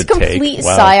 This is complete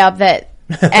psyop that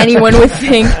anyone would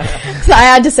think. So I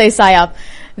had to say psyop.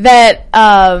 That,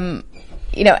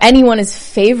 anyone is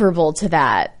favorable to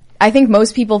that. I think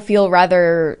most people feel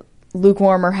rather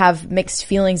lukewarm or have mixed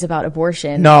feelings about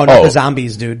abortion. No, not the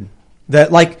zombies, dude.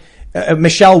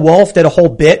 Michelle Wolf did a whole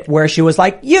bit where she was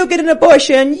like, you get an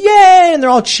abortion, yay! And they're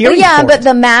all cheering for but it.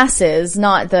 the masses,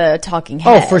 not the talking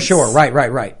heads. Oh, for sure. Right.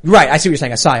 Right. I see what you're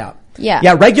saying, a psyop. Yeah.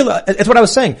 Yeah, it's what I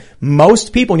was saying.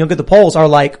 Most people, when you look at the polls, are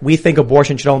like, we think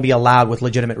abortion should only be allowed with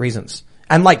legitimate reasons.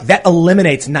 And like, that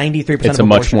eliminates 93% of abortion. It's a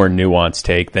much more nuanced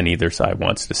take than either side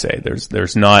wants to say.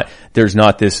 There's not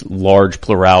this large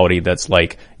plurality that's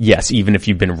like, yes, even if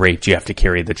you've been raped, you have to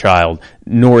carry the child.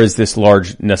 Nor is this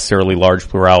necessarily large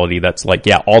plurality that's like,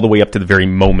 yeah, all the way up to the very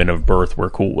moment of birth, we're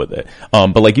cool with it.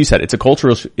 But like you said, it's a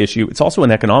cultural issue. It's also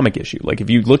an economic issue. Like if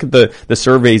you look at the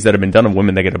surveys that have been done of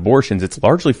women that get abortions, it's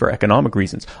largely for economic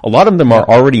reasons. A lot of them are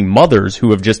already mothers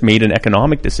who have just made an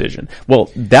economic decision.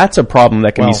 Well, that's a problem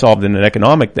that can be solved in an economic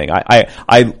thing.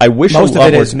 I wish most of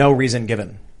it is no reason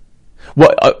given.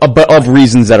 Well, but of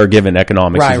reasons that are given,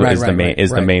 economics is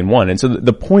the main one. And so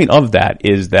the point of that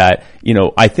is that,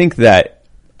 I think that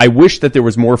I wish that there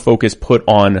was more focus put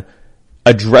on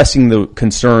addressing the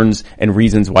concerns and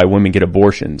reasons why women get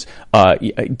abortions,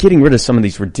 getting rid of some of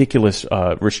these ridiculous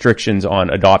restrictions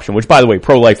on adoption, which, by the way,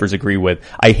 pro-lifers agree with.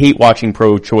 I hate watching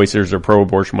pro-choicers or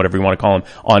pro-abortion, whatever you want to call them,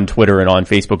 on Twitter and on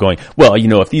Facebook going, well,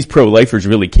 if these pro-lifers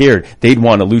really cared, they'd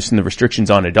want to loosen the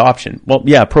restrictions on adoption. Well,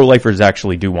 yeah, pro-lifers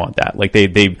actually do want that. Like they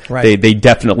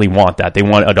definitely want that. They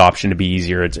want adoption to be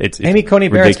easier. It's Amy Coney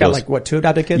Barrett's got 2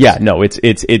 adopted kids? Yeah, no,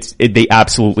 they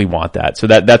absolutely want that. So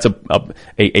that's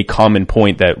a common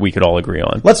point that we could all agree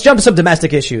on. Let's jump to some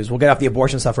domestic issues. We'll get off the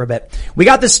abortion stuff for a bit. We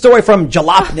got this story from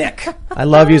Jalopnik. I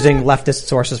love using leftist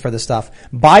sources for this stuff.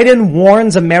 Biden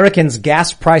warns Americans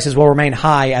gas prices will remain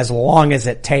high as long as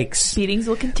it takes. Beatings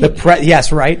will continue.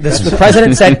 Yes, right. The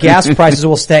president said gas prices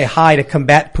will stay high to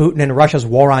combat Putin and Russia's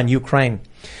war on Ukraine.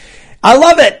 I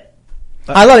love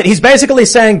it. He's basically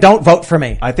saying, don't vote for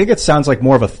me. I think it sounds like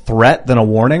more of a threat than a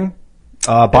warning.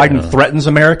 Biden threatens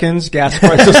Americans. Gas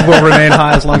prices will remain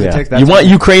high as long as it takes that. You want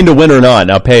Ukraine to win or not?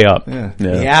 Now pay up.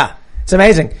 Yeah. It's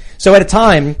amazing. So at a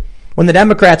time when the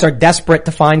Democrats are desperate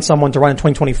to find someone to run in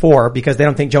 2024 because they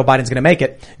don't think Joe Biden's going to make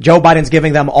it, Joe Biden's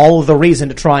giving them all of the reason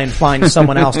to try and find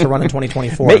someone else to run in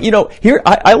 2024. You know, here,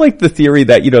 I like the theory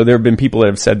that, you know, there have been people that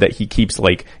have said that he keeps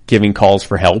like giving calls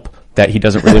for help, that he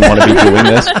doesn't really want to be doing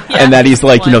this, and that he's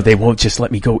like, you know, they won't just let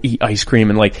me go eat ice cream,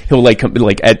 and like, he'll like, come,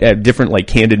 like at different like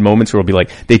candid moments where he'll be like,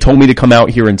 they told me to come out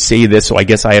here and say this, so I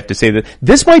guess I have to say that.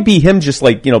 This might be him just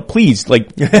like, you know, please,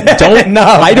 like, don't, No.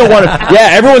 I don't want to,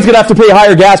 everyone's gonna have to pay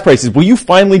higher gas prices. Will you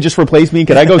finally just replace me?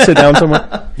 Can I go sit down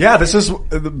somewhere? Yeah, this is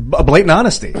a blatant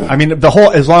honesty. I mean, the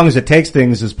whole, as long as it takes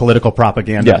things is political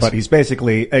propaganda, but he's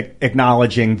basically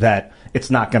acknowledging that it's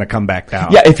not going to come back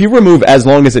down. Yeah, if you remove as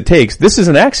long as it takes, this is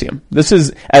an axiom. This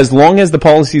is as long as the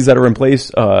policies that are in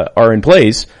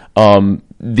place,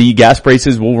 the gas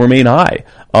prices will remain high.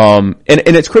 And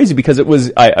it's crazy because it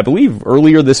was, I believe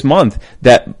earlier this month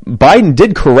that Biden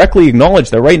did correctly acknowledge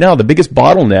that right now the biggest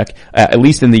bottleneck, at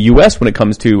least in the U.S. when it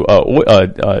comes to,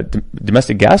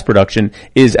 domestic gas production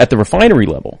is at the refinery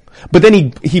level. But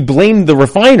then he blamed the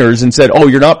refiners and said, oh,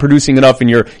 you're not producing enough and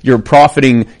you're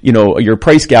profiting, you know, you're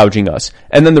price gouging us.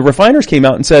 And then the refiners came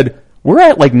out and said, we're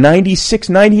at like 96,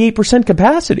 98%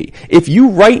 capacity. If you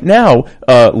right now,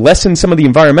 lessen some of the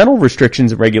environmental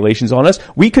restrictions and regulations on us,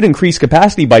 we could increase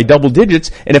capacity by double digits.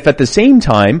 And if at the same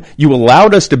time you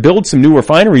allowed us to build some new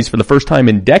refineries for the first time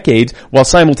in decades while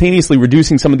simultaneously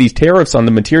reducing some of these tariffs on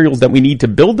the materials that we need to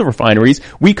build the refineries,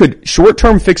 we could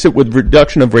short-term fix it with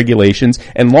reduction of regulations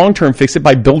and long-term fix it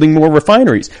by building more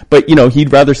refineries. But, you know,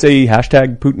 he'd rather say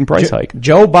hashtag Putin price hike.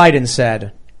 Joe Biden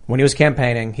said, when he was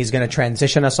campaigning, he's going to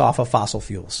transition us off of fossil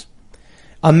fuels.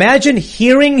 Imagine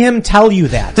hearing him tell you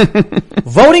that,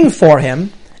 voting for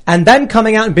him, and then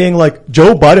coming out and being like,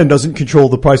 Joe Biden doesn't control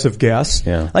the price of gas.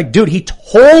 Yeah. Like, dude, he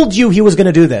told you he was going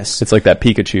to do this. It's like that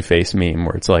Pikachu face meme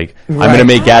where it's like, I'm going to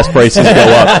make gas prices go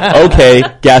up. Okay,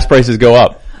 gas prices go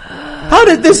up. How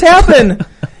did this happen?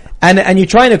 And you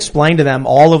try and explain to them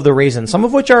all of the reasons, some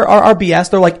of which are BS.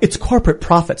 They're like, it's corporate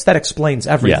profits. That explains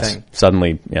everything. Yes,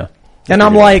 suddenly, yeah. And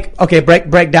I'm like, okay,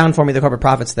 break down for me the corporate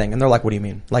profits thing. And they're like, what do you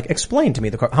mean? Like, explain to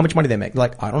me how much money they make.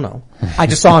 Like, I don't know. I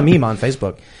just saw a meme on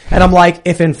Facebook. And I'm like,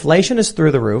 if inflation is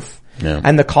through the roof,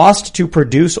 and the cost to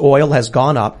produce oil has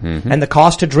gone up, and the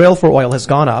cost to drill for oil has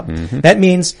gone up, that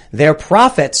means their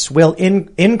profits will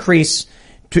increase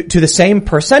to the same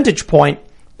percentage point.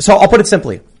 So I'll put it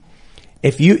simply.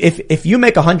 If you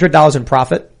make $100 in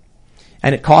profit,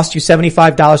 and it costs you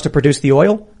 $75 to produce the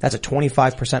oil, that's a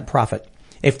 25% profit.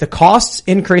 If the costs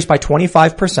increase by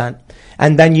 25%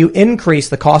 and then you increase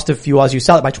the cost of fuel as you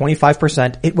sell it by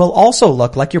 25%, it will also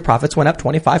look like your profits went up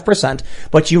 25%,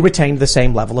 but you retained the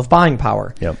same level of buying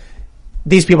power. Yep.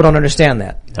 These people don't understand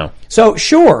that. No. So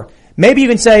sure, maybe you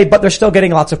can say, but they're still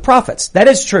getting lots of profits. That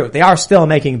is true. They are still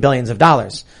making billions of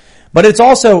dollars. But it's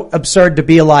also absurd to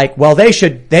be like, well, they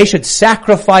should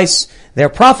sacrifice their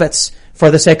profits for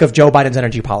the sake of Joe Biden's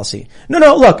energy policy.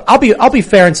 No, look, I'll be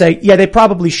fair and say, yeah, they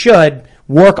probably should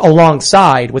work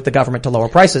alongside with the government to lower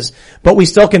prices, but we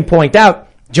still can point out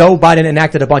Joe Biden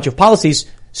enacted a bunch of policies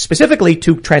specifically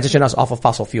to transition us off of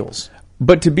fossil fuels.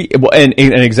 But to be, well, and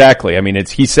exactly, I mean,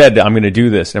 he said, I'm going to do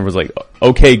this, and everyone's like,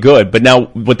 okay, good. But now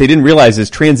what they didn't realize is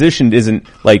transition isn't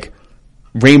like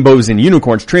rainbows and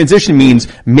unicorns. Transition means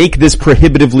make this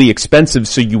prohibitively expensive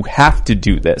so you have to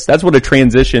do this. That's what a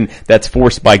transition that's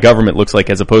forced by government looks like,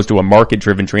 as opposed to a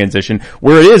market-driven transition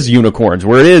where it is unicorns,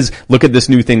 where it is look at this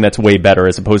new thing that's way better,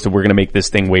 as opposed to we're going to make this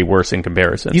thing way worse in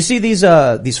comparison. You see these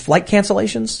flight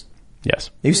cancellations?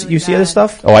 Yes. You see this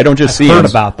stuff? Oh, I don't just see heard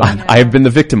them. about them. I have been the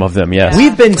victim of them, yes.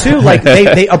 We've been too. Like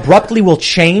they abruptly will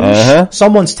change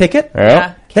someone's ticket.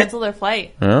 Yeah. Cancel their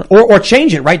flight. Or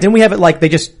change it, right? Didn't we have it like they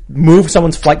just move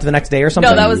someone's flight to the next day or something?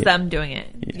 No, that was them doing it.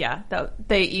 Yeah.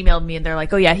 They emailed me and they're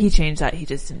like, oh yeah, he changed that. He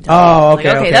just didn't tell me. Okay.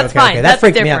 Like, okay, that's fine. That That's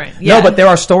freaked different. me out. Yeah. No, but there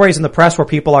are stories in the press where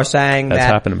people are saying That's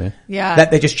happened to me. Yeah.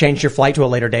 that they just changed your flight to a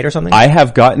later date or something. I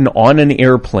have gotten on an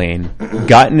airplane,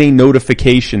 gotten a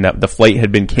notification that the flight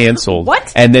had been canceled.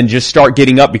 What? And then just start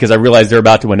getting up because I realized they're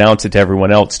about to announce it to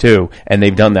everyone else too. And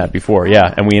they've done that before,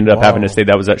 yeah. And we ended up having to stay,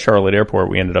 that was at Charlotte Airport,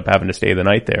 we ended up having to stay the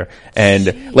night there.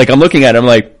 And like I'm looking at it, I'm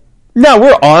like, no,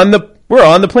 we're on the we're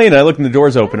on the plane. And I look and the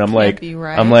door's open. I'm like,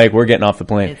 we're getting off the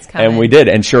plane. And we did.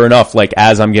 And sure enough, like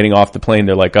as I'm getting off the plane,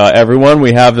 they're like, everyone,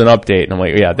 we have an update. And I'm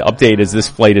like, yeah, the update is this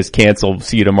flight is canceled.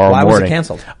 See you tomorrow morning. Why was it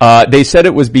canceled? They said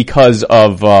it was because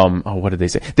of, what did they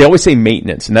say? They always say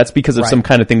maintenance, and that's because of some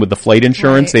kind of thing with the flight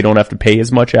insurance. They don't have to pay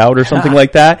as much out or something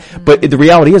like that. But the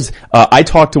reality is, I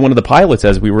talked to one of the pilots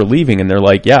as we were leaving, and they're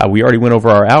like, yeah, we already went over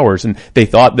our hours, and they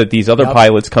thought that these other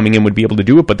pilots coming in would be able to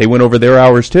do it, but they went over their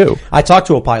hours too. I talked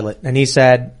to a pilot, and he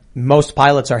said most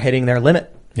pilots are hitting their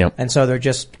limit. Yep. And so they're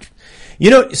just,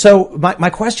 so my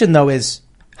question though is,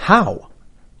 how?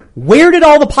 Where did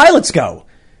all the pilots go?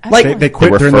 Like they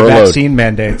quit during the vaccine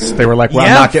mandates. They were like, well,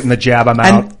 I'm not getting the jab, I'm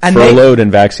out. And furloughed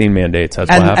and vaccine mandates. That's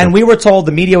what happened. And we were told,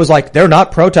 the media was like, they're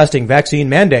not protesting vaccine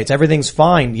mandates. Everything's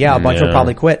fine. Yeah, a bunch of them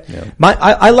probably quit. Yeah.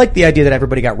 I like the idea that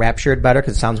everybody got raptured better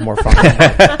because it sounds more fun.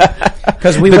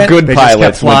 Because the good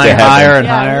pilots went to heaven. Higher and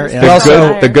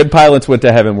higher. The good pilots went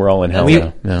to heaven. We're all in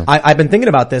hell now. I've been thinking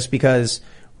about this because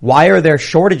why are there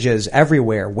shortages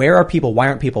everywhere? Where are people? Why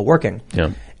aren't people working?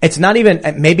 Yeah. It's not even,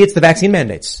 maybe it's the vaccine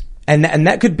mandates. And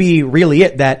that could be really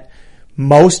it, that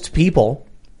most people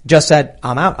just said,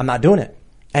 I'm out, I'm not doing it.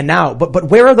 And now, but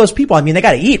where are those people? I mean, they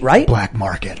gotta eat, right? Black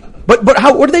market. But what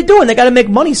are they doing? They gotta make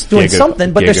money doing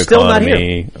something, but they're still not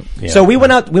here. Yeah. So we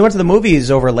went to the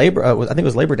movies over Labor, I think it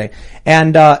was Labor Day,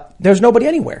 and, there's nobody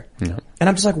anywhere. No. And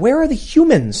I'm just like, where are the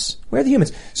humans? Where are the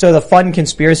humans? So the fun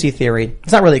conspiracy theory,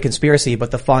 it's not really a conspiracy, but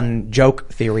the fun joke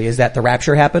theory is that the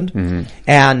rapture happened. Mm-hmm.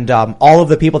 And, all of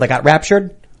the people that got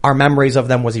raptured, our memories of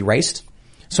them was erased.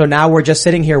 So now we're just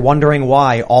sitting here wondering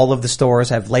why all of the stores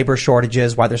have labor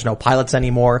shortages, why there's no pilots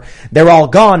anymore. They're all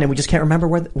gone and we just can't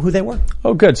remember who they were.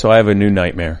 Oh, good. So I have a new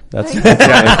nightmare. Thank you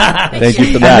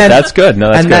for that. That's good.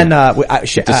 No, that's good. And then,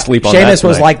 Seamus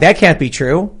was like, that can't be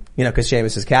true. Because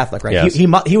Seamus is Catholic, right? Yes. He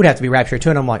would have to be raptured too.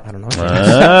 And I'm like, I don't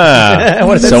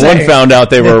know. Someone found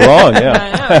out they were wrong.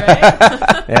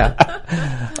 Yeah.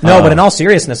 Yeah. No, but in all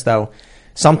seriousness though,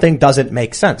 something doesn't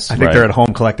make sense. I think they're at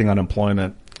home collecting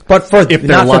unemployment. But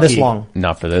not for this long.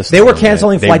 Not for this. They were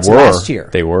canceling flights last year.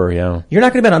 They were, yeah. You're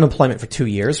not going to be on unemployment for 2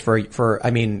 years we're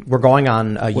going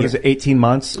on a year. What is it, 18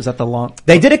 months? Is that the long?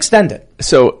 They did extend it.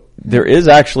 So there is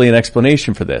actually an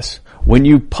explanation for this. When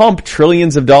you pump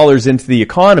trillions of dollars into the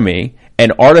economy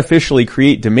and artificially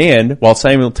create demand while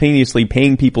simultaneously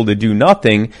paying people to do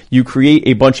nothing, you create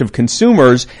a bunch of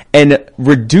consumers and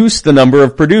reduce the number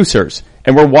of producers.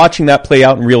 And we're watching that play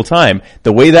out in real time.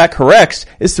 The way that corrects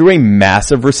is through a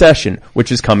massive recession,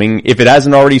 which is coming. If it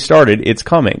hasn't already started, it's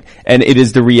coming. And it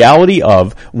is the reality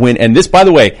of and this, by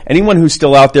the way, anyone who's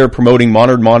still out there promoting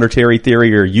modern monetary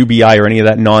theory or UBI or any of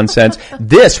that nonsense,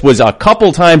 this was a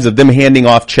couple times of them handing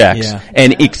off checks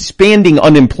and expanding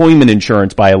unemployment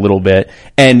insurance by a little bit.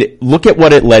 And look at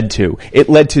what it led to. It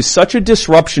led to such a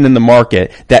disruption in the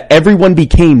market that everyone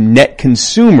became net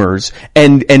consumers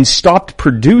and stopped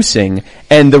producing.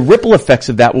 And the ripple effects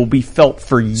of that will be felt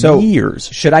for years.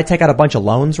 Should I take out a bunch of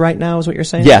loans right now is what you're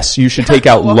saying? Yes, you should take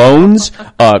out loans,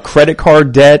 credit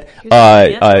card debt,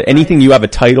 anything you have a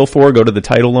title for, go to the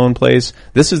title loan place.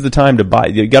 This is the time to buy.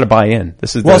 You gotta buy in.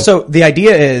 So the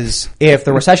idea is if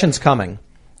the recession's coming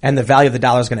and the value of the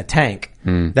dollar is going to tank,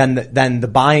 then the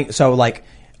buying, so like,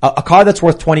 a car that's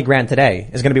worth $20,000 today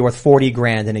is going to be worth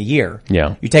 $40,000 in a year.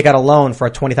 Yeah. You take out a loan for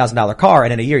a $20,000 car,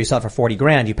 and in a year you sell it for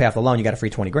 $40,000. You pay off the loan, you got a free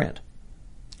 $20,000.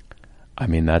 I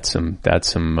mean, that's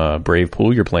some brave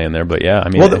pool you're playing there, but yeah, I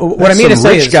mean, what I mean to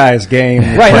say is rich guys game.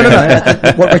 Right?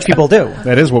 No. What rich people do.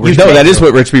 That is what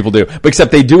rich people do. But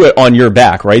except they do it on your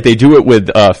back, right? They do it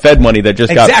with Fed money that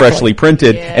just got freshly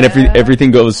printed, and if everything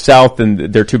goes south,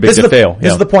 then they're too big to fail.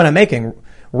 This is the point I'm making.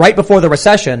 Right before the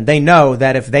recession, they know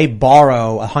that if they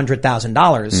borrow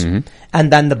 $100,000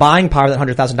 and then the buying power of that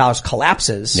 $100,000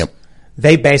 collapses,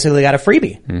 they basically got a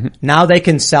freebie. Mm-hmm. Now they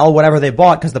can sell whatever they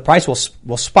bought because the price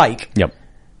will spike. Yep.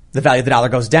 The value of the dollar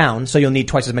goes down, so you'll need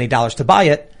twice as many dollars to buy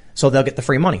it, so they'll get the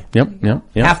free money.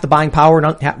 Yep. Half the buying power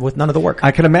with none of the work.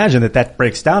 I can imagine that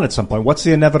breaks down at some point. What's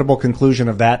the inevitable conclusion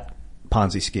of that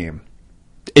Ponzi scheme?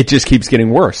 It just keeps getting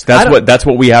worse. That's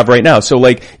what we have right now. So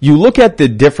like, you look at the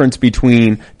difference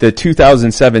between the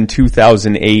 2007,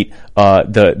 2008,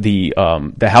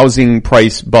 the housing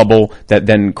price bubble that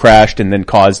then crashed and then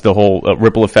caused the whole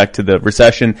ripple effect to the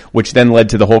recession, which then led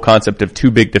to the whole concept of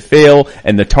too big to fail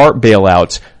and the TARP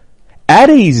bailouts. Add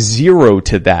a zero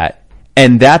to that.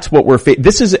 And that's what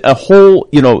this is a whole,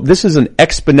 this is an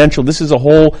exponential, this is a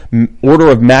whole order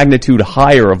of magnitude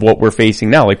higher of what we're facing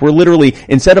now. Like, we're literally,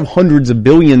 instead of hundreds of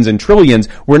billions and trillions,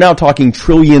 we're now talking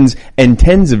trillions and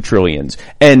tens of trillions.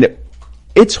 And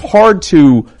it's hard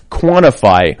to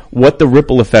quantify what the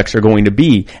ripple effects are going to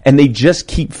be, and they just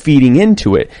keep feeding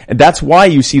into it. And that's why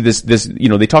you see this,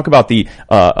 they talk about yes.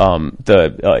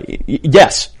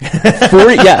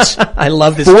 I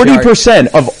love this 40%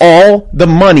 of all the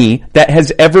money that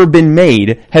has ever been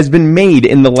made has been made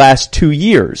in the last 2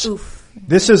 years. Oof.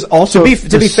 This is also to be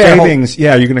fair, savings.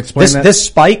 Yeah, you can explain that. This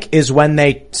spike is when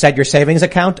they said your savings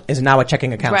account is now a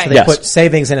checking account. Right. So they put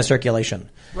savings in a circulation.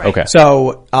 Right. Okay.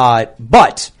 So,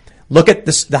 but look at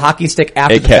this, the hockey stick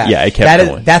after the fact. Yeah, it kept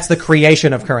going. That's the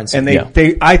creation of currency. And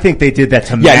I think they did that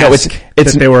to mask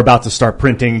that they were about to start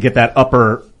printing and get that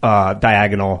upper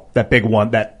diagonal, that big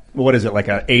one, what is it, like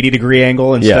a 80-degree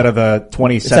angle instead of a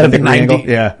 27-degree angle?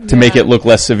 Yeah. To make it look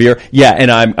less severe. Yeah,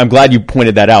 and I'm glad you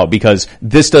pointed that out, because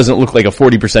this doesn't look like a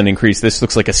 40% increase. This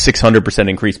looks like a 600%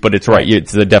 increase, but it's right.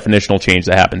 It's the definitional change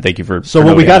that happened. Thank you for So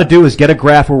what we got to do is get a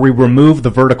graph where we remove the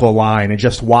vertical line and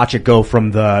just watch it go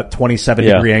from the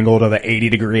 27-degree angle to the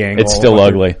 80-degree angle. It's still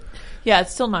ugly. Yeah,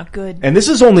 it's still not good. And this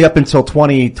is only up until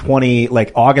 2020,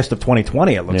 like August of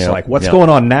 2020, it looks like. What's going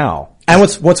on now? And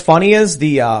what's funny is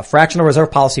the fractional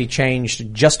reserve policy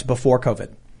changed just before COVID.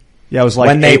 Yeah, it was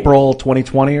like April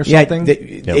 2020 or something.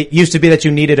 Yeah, it used to be that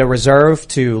you needed a reserve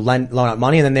to loan out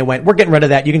money, and then they went, we're getting rid of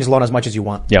that. You can just loan as much as you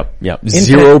want. Yep.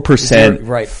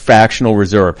 0% fractional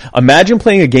reserve. Imagine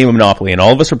playing a game of Monopoly, and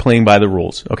all of us are playing by the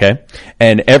rules, okay?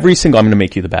 And I'm going to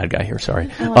make you the bad guy here,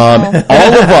 sorry.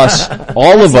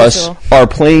 All of us are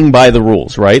playing by the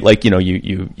rules, right? Like,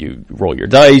 you roll your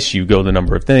dice, you go the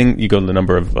number of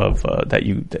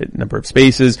number of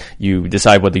spaces, you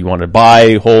decide whether you want to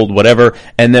buy, hold, whatever,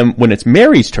 and then when it's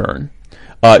Mary's turn,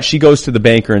 she goes to the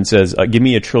banker and says, give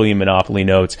me 1 trillion Monopoly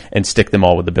notes and stick them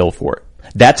all with the bill for it.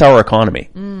 That's our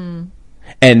economy.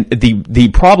 And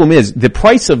the problem is the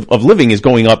price of living is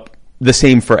going up the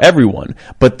same for everyone.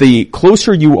 But the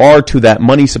closer you are to that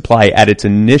money supply at its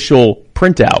initial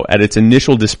printout, at its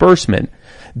initial disbursement,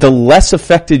 the less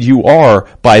affected you are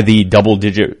by the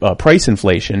double-digit price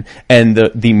inflation, and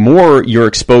the more you're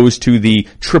exposed to the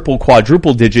triple,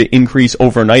 quadruple-digit increase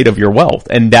overnight of your wealth.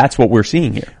 And that's what we're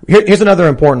seeing here. Here's another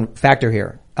important factor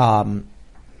here.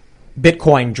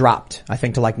 Bitcoin dropped, I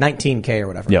think, to like 19K or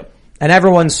whatever. Yep. And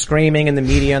everyone's screaming in the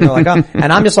media, and they're like, oh.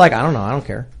 And I'm just like, I don't know, I don't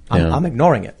care. I'm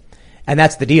ignoring it. And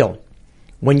that's the deal.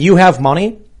 When you have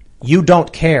money, you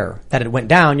don't care that it went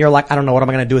down. You're like, I don't know, what am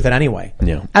I going to do with it anyway?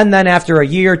 Yeah. And then after a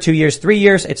year, 2 years, 3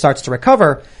 years, it starts to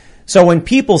recover. So when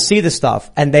people see this stuff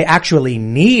and they actually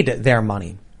need their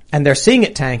money and they're seeing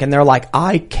it tank and they're like,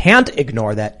 I can't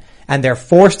ignore that, and they're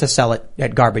forced to sell it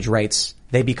at garbage rates,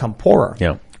 they become poorer.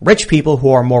 Yeah. Rich people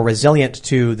who are more resilient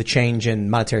to the change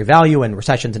in monetary value and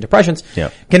recessions and depressions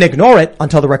can ignore it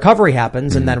until the recovery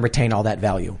happens and then retain all that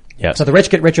value. Yeah. So the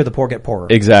rich get richer, the poor get poorer.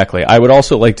 Exactly. I would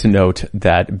also like to note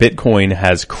that Bitcoin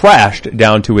has crashed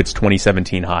down to its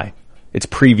 2017 high. Its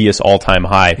previous all-time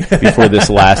high before this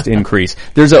last increase.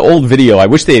 There's an old video. I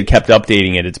wish they had kept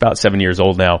updating it. It's about 7 years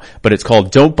old now, but it's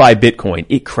called Don't Buy Bitcoin.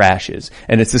 It crashes.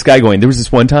 And it's this guy going, there was this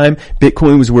one time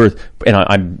Bitcoin was worth, and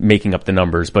I'm making up the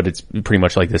numbers, but it's pretty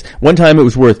much like this. One time it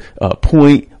was worth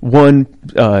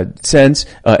 0.1 cents,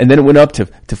 and then it went up to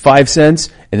 5 cents,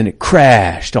 and then it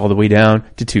crashed all the way down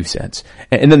to 2 cents.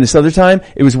 And then this other time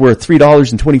it was worth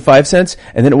 $3.25,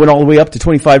 and then it went all the way up to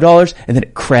 $25, and then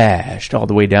it crashed all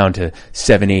the way down to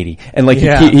 $7.80. And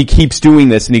he keeps doing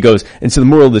this, and he goes, and so the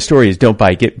moral of the story is don't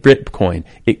buy Bitcoin.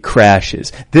 It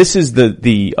crashes. This is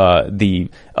the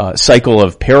cycle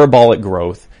of parabolic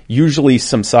growth, usually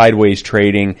some sideways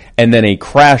trading, and then a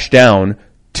crash down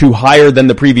to higher than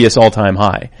the previous all-time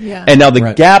high. Yeah. And now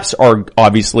the gaps are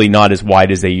obviously not as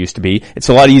wide as they used to be. It's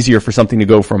a lot easier for something to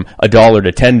go from $1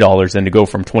 to $10 than to go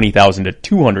from 20,000 to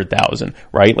 200,000,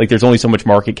 right? Like there's only so much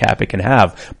market cap it can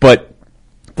have. But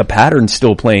the pattern's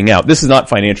still playing out. This is not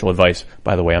financial advice,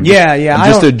 by the way. I'm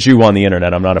just a Jew on the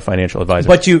internet. I'm not a financial advisor.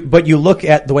 But you look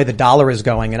at the way the dollar is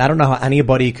going, and I don't know how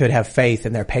anybody could have faith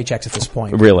in their paychecks at this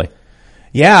point. Really?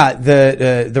 Yeah,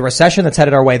 the recession that's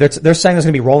headed our way, they're saying there's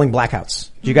going to be rolling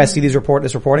blackouts. Do you guys see this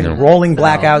reporting? No. Rolling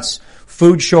blackouts,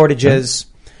 food shortages,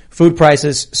 food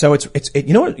prices. So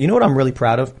you know what I'm really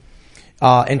proud of?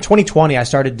 In 2020, I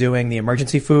started doing the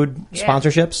emergency food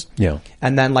sponsorships. Yeah.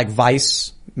 And then like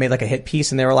Vice made like a hit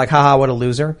piece and they were like, haha, what a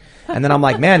loser. And then I'm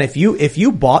like, man, if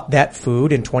you bought that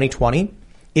food in 2020,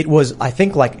 it was, I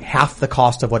think, like half the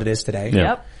cost of what it is today. Yeah.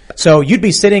 Yep. So you'd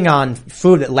be sitting on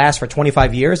food that lasts for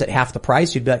 25 years at half the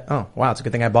price. You'd be like, oh, wow, it's a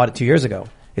good thing I bought it 2 years ago.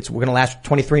 We're going to last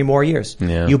 23 more years.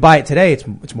 Yeah. You buy it today,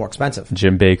 it's more expensive.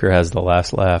 Jim Baker has the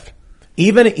last laugh.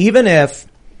 Even if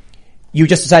you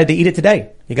just decided to eat it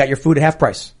today, you got your food at half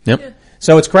price. Yep. Yeah.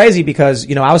 So it's crazy because,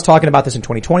 I was talking about this in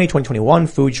 2020, 2021,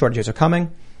 food shortages are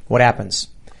coming. What happens?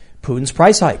 Putin's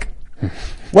price hike.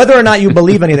 Whether or not you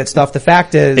believe any of that stuff, the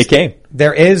fact is it came.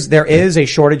 There is a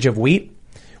shortage of wheat,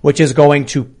 which is going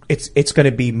to it's going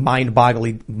to be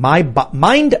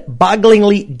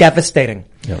mind-bogglingly devastating.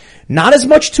 Yep. Not as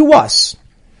much to us,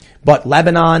 but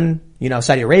Lebanon,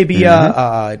 Saudi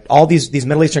Arabia, all these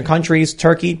Middle Eastern countries,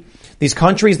 Turkey, these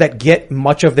countries that get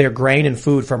much of their grain and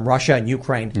food from Russia and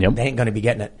Ukraine, they ain't going to be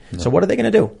getting it. So what are they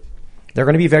going to do? They're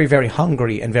going to be very, very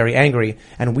hungry and very angry,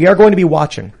 and we are going to be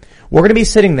watching. We're going to be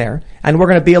sitting there, and we're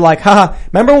going to be like, haha,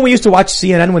 remember when we used to watch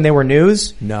CNN when they were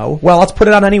news? No. Well, let's put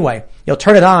it on anyway. You'll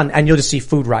turn it on, and you'll just see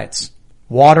food riots.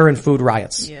 Water and food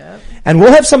riots. Yeah. And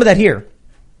we'll have some of that here.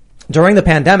 During the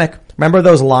pandemic, remember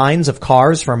those lines of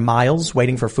cars for miles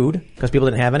waiting for food because people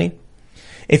didn't have any?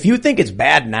 If you think it's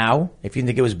bad now, if you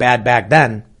think it was bad back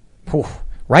then,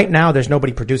 right now there's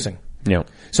nobody producing. Yeah.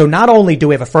 So not only do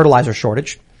we have a fertilizer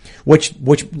shortage, which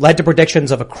led to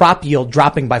predictions of a crop yield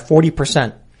dropping by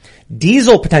 40%,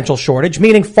 diesel potential shortage,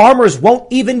 meaning farmers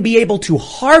won't even be able to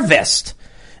harvest.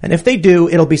 And if they do,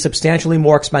 it'll be substantially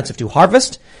more expensive to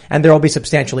harvest, and there will be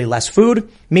substantially less food,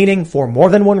 meaning for more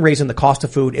than one reason, the cost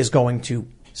of food is going to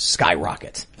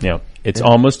skyrocket. Yeah. It's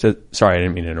almost sorry, I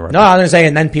didn't mean to interrupt. No, I was going to say,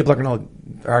 and then people are going to,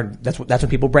 that's when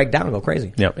people break down and go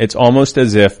crazy. Yeah. It's almost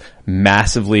as if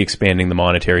massively expanding the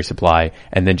monetary supply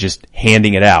and then just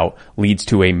handing it out leads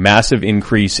to a massive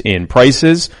increase in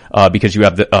prices, because you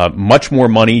have much more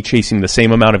money chasing the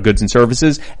same amount of goods and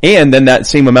services. And then that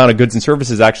same amount of goods and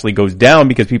services actually goes down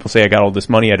because people say, I got all this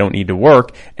money, I don't need to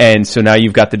work. And so now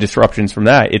you've got the disruptions from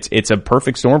that. It's a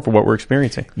perfect storm for what we're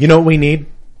experiencing. You know what we need?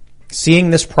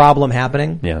 Seeing this problem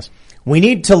happening. Yes. We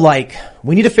need to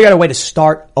figure out a way to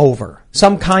start over.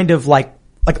 Some kind of like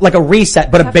a reset,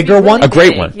 but a bigger one. A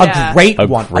great one. Yeah. A great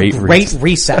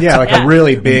reset. Yeah, a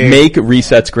really big. Make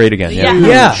resets great again.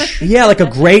 Yeah, like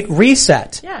a great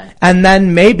reset. Yeah. And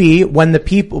then maybe when the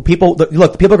people are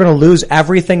going to lose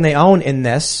everything they own in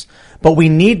this, but we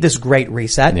need this great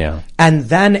reset. Yeah. And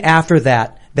then after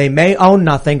that, they may own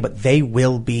nothing, but they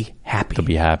will be happy. They'll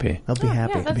be happy. They'll be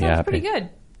happy. Yeah, that sounds pretty good.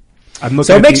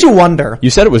 So it makes you wonder. You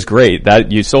said it was great.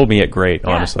 That you sold me at great,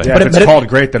 honestly. Yeah, but if it's called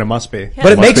great, then it must be.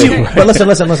 But it makes you. But listen.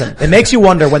 It makes you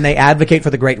wonder when they advocate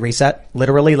for the Great Reset,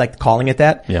 literally, like calling it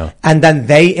that. Yeah. And then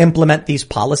they implement these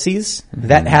policies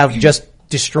that have just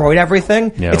destroyed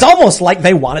everything. Yeah. It's almost like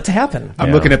they want it to happen. I'm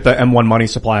looking at the M1 money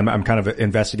supply. I'm kind of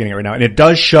investigating it right now, and it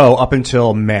does show up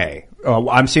until May.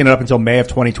 I'm seeing it up until May of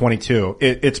 2022.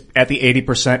 It's at the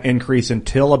 80% increase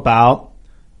until about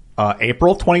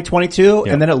April 2022,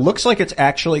 and then it looks like it's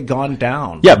actually gone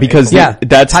down. Yeah, because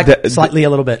that's slightly a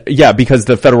little bit. Yeah, because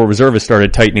the Federal Reserve has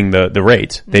started tightening the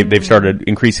rates. They've started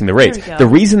increasing the rates. The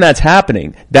reason that's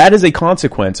happening, that is a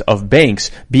consequence of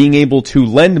banks being able to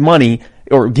lend money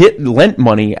or get lent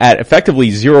money at effectively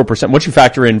 0%. Once you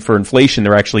factor in for inflation,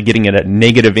 they're actually getting it at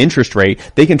negative interest rate.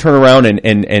 They can turn around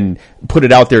and put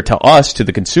it out there to us, to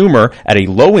the consumer, at a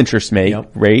low interest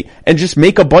rate and just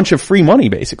make a bunch of free money,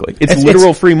 basically. It's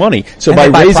literal free money. So by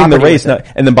raising the rates,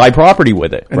 and then buy property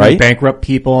with it, and right? Then bankrupt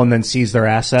people and then seize their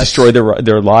assets. Destroy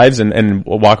their lives and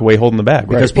walk away holding the bag.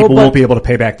 Because people won't be able to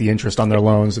pay back the interest on their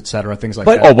loans, et cetera, things like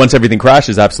that. Oh, once everything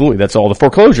crashes, absolutely. That's all the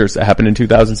foreclosures that happened in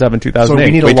 2007, 2008. So we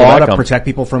need a law to protect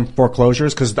people from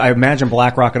foreclosures, because I imagine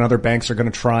BlackRock and other banks are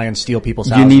going to try and steal people's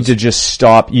houses. You need to just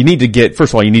stop. You need to get,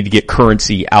 first of all, you need to get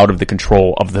currency out of the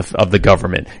control of the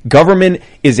government. Government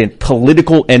is a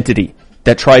political entity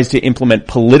that tries to implement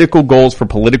political goals for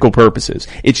political purposes.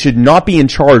 It should not be in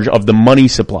charge of the money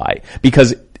supply,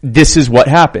 because this is what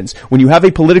happens. When you have a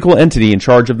political entity in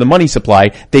charge of the money supply,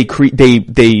 they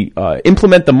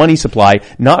implement the money supply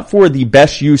not for the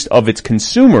best use of its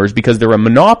consumers, because they're a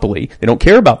monopoly. They don't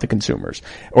care about the consumers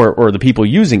or the people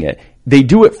using it. They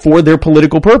do it for their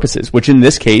political purposes, which in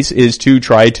this case is to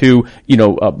try to,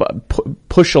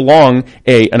 push along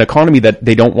an economy that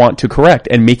they don't want to correct,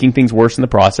 and making things worse in the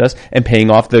process and paying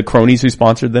off the cronies who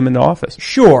sponsored them into office.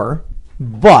 Sure,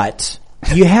 but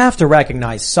you have to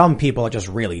recognize some people are just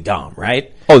really dumb,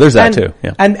 right? Oh, there's that too.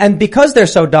 Yeah. And because they're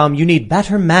so dumb, you need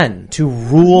better men to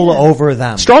rule over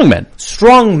them. Strong men.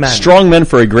 Strong men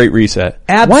for a great reset.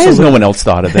 Absolutely. Why has no one else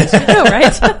thought of this? I know,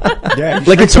 right?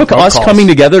 Like it took us coming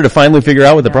together to finally figure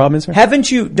out what the problem is.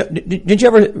 Haven't you? Don't you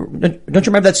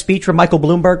remember that speech from Michael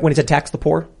Bloomberg when he said tax the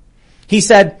poor? He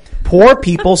said, poor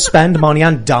people spend money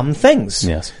on dumb things.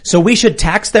 Yes. So we should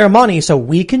tax their money so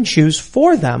we can choose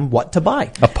for them what to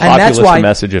buy. A populist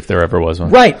message, if there ever was one.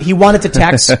 Right. He wanted to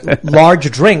tax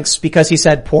large drinks because he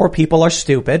said poor people are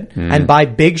stupid and buy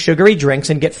big sugary drinks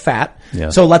and get fat. Yeah.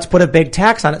 So let's put a big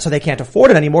tax on it so they can't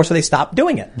afford it anymore, so they stop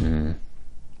doing it.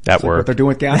 That works. What they're doing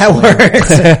with gasoline.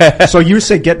 That works. So you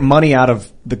say get money out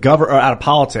of the government, or out of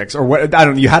politics, or what? I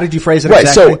don't know. How did you phrase it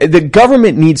exactly? Right. So the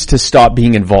government needs to stop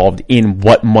being involved in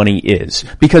what money is,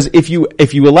 because if you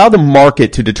allow the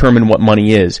market to determine what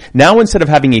money is, now instead of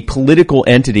having a political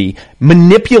entity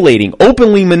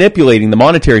openly manipulating the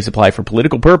monetary supply for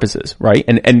political purposes, right,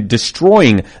 and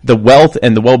destroying the wealth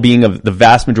and the well-being of the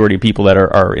vast majority of people that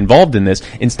are involved in this,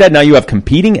 instead now you have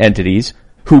competing entities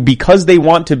who, because they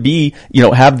want to be,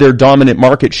 have their dominant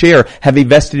market share, have a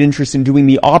vested interest in doing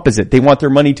the opposite. They want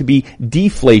their money to be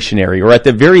deflationary, or at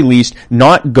the very least,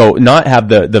 not have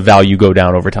the value go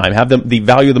down over time, have the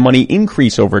value of the money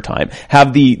increase over time,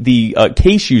 have the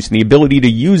case use and the ability to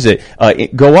use it,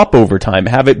 go up over time,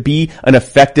 have it be an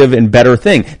effective and better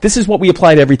thing. This is what we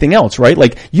apply to everything else, right?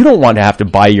 Like, you don't want to have to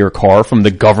buy your car from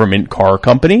the government car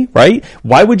company, right?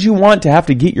 Why would you want to have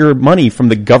to get your money from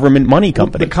the government money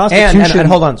company? The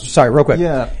Constitution. And hold on, sorry, real quick.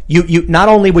 Yeah. You not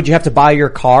only would you have to buy your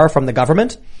car from the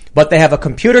government, but they have a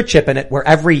computer chip in it where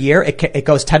every year it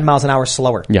goes 10 miles an hour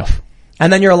slower. Yeah.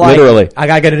 And then you're like, literally, I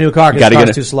gotta get a new car because the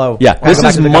car's too slow. Yeah,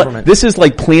 this is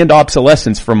like planned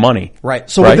obsolescence for money. Right.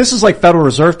 So this is like Federal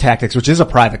Reserve tactics, which is a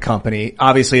private company.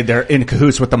 Obviously, they're in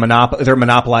cahoots with they're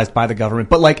monopolized by the government.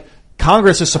 But like,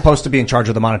 Congress is supposed to be in charge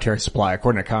of the monetary supply,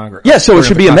 according to Congress. Yeah, so it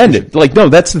should be amended. Like, no,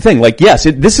 that's the thing. Like, yes,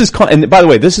 and by the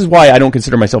way, this is why I don't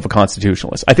consider myself a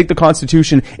constitutionalist. I think the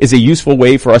Constitution is a useful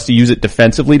way for us to use it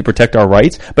defensively to protect our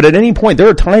rights. But at any point, there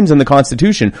are times in the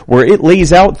Constitution where it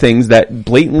lays out things that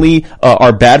blatantly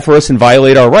are bad for us and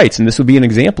violate our rights. And this would be an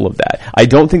example of that. I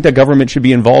don't think that government should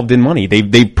be involved in money.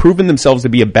 They've proven themselves to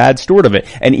be a bad steward of it.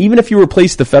 And even if you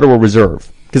replace the Federal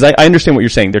Reserve, because I understand what you're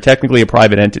saying. They're technically a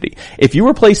private entity. If you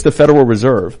replace the Federal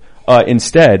Reserve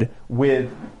instead with...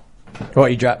 Oh,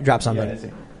 you drop something.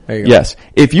 Yeah, there you go. Yes.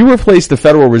 If you replace the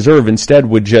Federal Reserve instead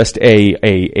with just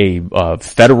a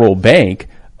federal bank,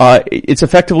 it's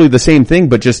effectively the same thing,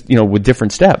 but just, with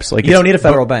different steps. Like, you don't need a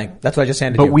federal bank. That's what I just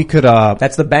handed you. But we could,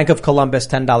 that's the Bank of Columbus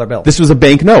 $10 bill. This was a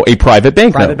bank note, a private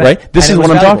bank note, right? This is what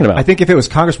I'm talking about. I think if it was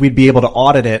Congress, we'd be able to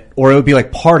audit it, or it would be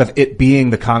like part of it being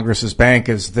the Congress's bank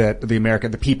is that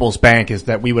the People's Bank is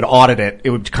that we would audit it. It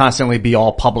would constantly be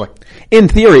all public. In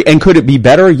theory. And could it be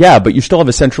better? Yeah, but you still have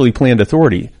a centrally planned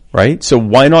authority, right? So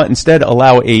why not instead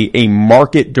allow a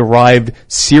market-derived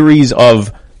series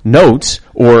of notes,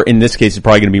 or in this case, it's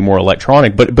probably going to be more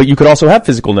electronic, but you could also have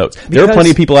physical notes. There are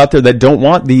plenty of people out there that don't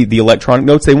want the electronic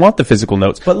notes. They want the physical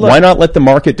notes. But look, why not let the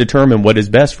market determine what is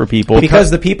best for people?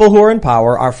 Because the people who are in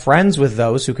power are friends with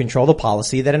those who control the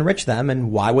policy that enrich them,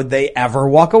 and why would they ever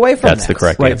walk away from that? That's the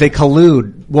correct answer. They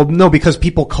collude. Well, no, because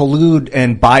people collude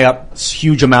and buy up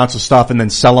huge amounts of stuff and then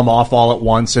sell them off all at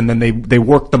once, and then they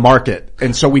work the market.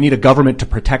 And so we need a government to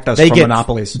protect us from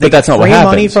monopolies. But that's not what happens. They get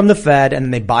free money from the Fed,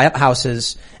 and they buy up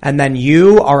houses, and then you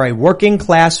are a working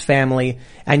class family,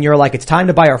 and you're like, it's time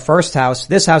to buy our first house.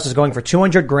 This house is going for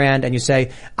 $200,000, and you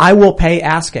say, I will pay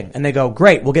asking. And they go,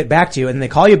 great, we'll get back to you. And they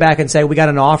call you back and say, we got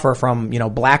an offer from,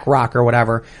 BlackRock or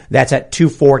whatever that's at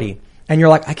 $240,000. And you're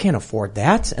like, I can't afford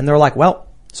that. And they're like, well,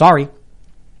 sorry.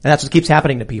 And that's what keeps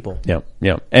happening to people. Yeah.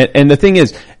 And the thing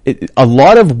is, a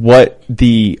lot of what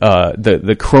the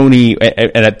crony,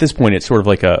 and at this point it's sort of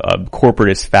like a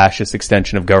corporatist fascist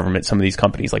extension of government, some of these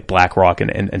companies like BlackRock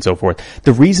and so forth.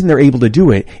 The reason they're able to do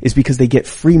it is because they get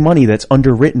free money that's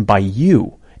underwritten by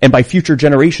you and by future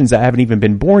generations that haven't even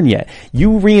been born yet.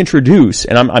 You reintroduce,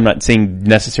 and I'm not saying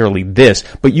necessarily this,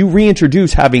 but you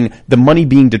reintroduce having the money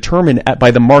being determined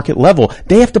by the market level.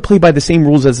 They have to play by the same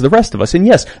rules as the rest of us. And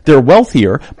yes, they're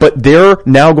wealthier, but they're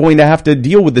now going to have to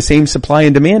deal with the same supply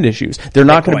and demand issues. They're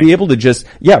not going to be able to just,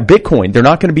 Bitcoin. They're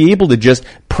not going to be able to just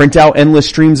print out endless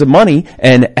streams of money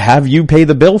and have you pay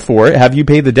the bill for it, have you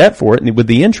pay the debt for it with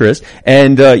the interest.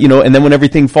 And, and then when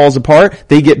everything falls apart,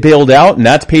 they get bailed out, and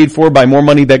that's paid for by more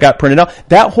money that got printed out.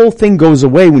 That whole thing goes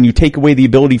away when you take away the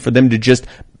ability for them to just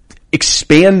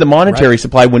expand the monetary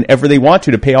supply whenever they want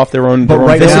to pay off their own.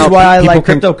 But this is why I like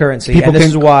cryptocurrency, and this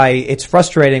is why it's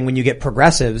frustrating when you get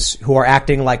progressives who are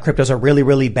acting like crypto's a really,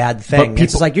 really bad thing.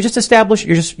 It's like you're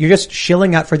just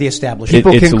shilling out for the establishment.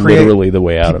 It's literally the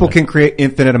way out. People can create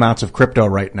infinite amounts of crypto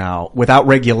right now without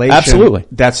regulation. Absolutely,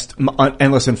 that's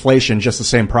endless inflation, just the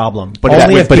same problem. But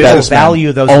only if people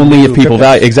value those. Only if people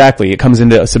value exactly. It comes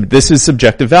into this is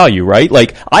subjective value, right?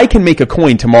 Like I can make a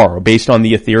coin tomorrow based on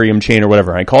the Ethereum chain or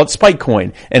whatever. I call it Spike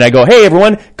Coin, and I go, hey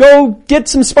everyone, go get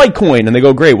some Spike Coin, and they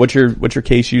go, great, what's your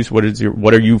case use? What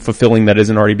are you fulfilling that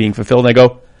isn't already being fulfilled? And I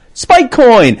go, Spike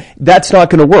Coin. That's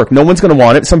not going to work. No one's going to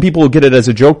want it. Some people will get it as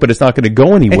a joke, but it's not going to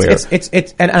go anywhere.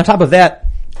 And on top of that,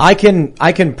 I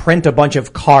can print a bunch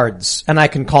of cards and I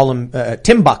can call them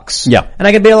Timbucks. Yeah. And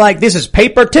I can be like, this is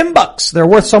paper Timbucks. They're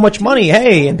worth so much money.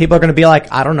 Hey. And people are going to be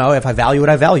like, I don't know. If I value it,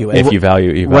 I value it. If you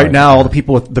value it, right now, all the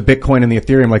people with the Bitcoin and the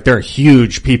Ethereum, like there are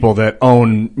huge people that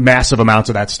own massive amounts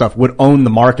of that stuff, would own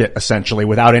the market essentially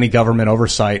without any government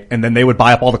oversight. And then they would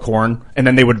buy up all the corn and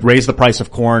then they would raise the price of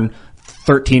corn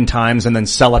 13 times and then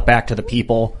sell it back to the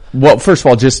people. Well, first of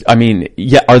all, are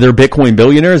there Bitcoin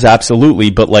billionaires? Absolutely.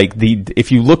 But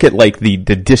if you look at the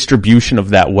distribution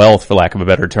of that wealth, for lack of a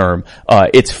better term,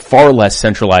 it's far less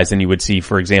centralized than you would see,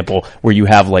 for example, where you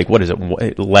have less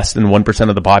than 1%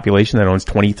 of the population that owns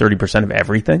 20-30% of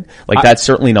everything. That's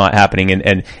certainly not happening.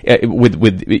 And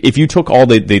if you took all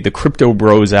the crypto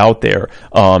bros out there,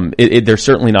 they're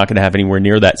certainly not going to have anywhere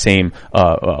near that same,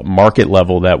 market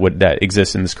level that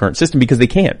exists in this current system, because they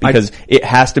can't, because it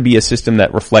has to be a system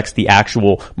that reflects the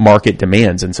actual market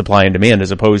demands and supply and demand,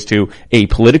 as opposed to a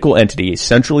political entity, a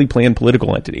centrally planned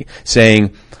political entity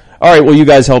saying, all right, well, you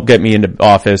guys help get me into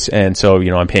office, and so,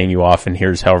 I'm paying you off, and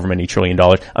here's however many $1 trillion. I'm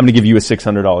going to give you a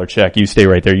 $600 check. You stay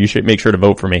right there. You should make sure to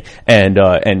vote for me. And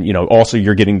also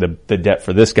you're getting the debt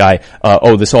for this guy.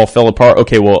 This all fell apart.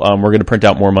 Okay, well, we're going to print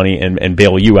out more money and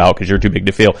bail you out because you're too big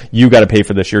to fail. You got to pay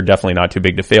for this. You're definitely not too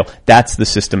big to fail. That's the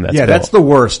system that's built. That's the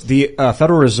worst. The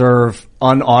Federal Reserve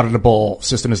unauditable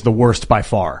system is the worst by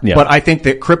far. Yeah. But I think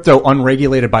that crypto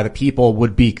unregulated by the people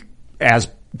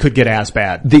could get as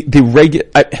bad. There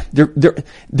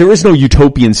is no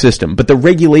utopian system, but the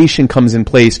regulation comes in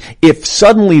place if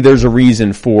suddenly there's a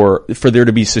reason for there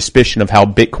to be suspicion of how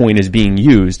Bitcoin is being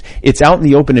used. It's out in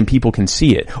the open and people can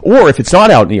see it. Or if it's not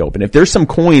out in the open, if there's some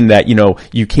coin that,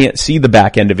 you can't see the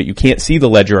back end of it, you can't see the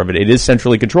ledger of it, it is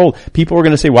centrally controlled, people are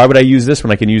going to say, why would I use this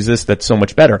when I can use this that's so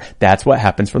much better? That's what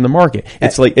happens from the market.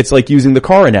 It's like using the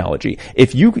car analogy.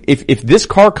 If this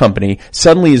car company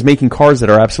suddenly is making cars that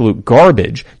are absolute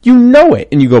garbage, you know it,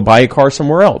 and you go buy a car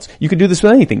somewhere else. You could do this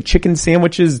with anything. Chicken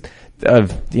sandwiches,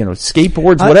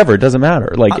 skateboards, whatever. It doesn't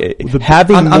matter.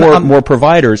 Having more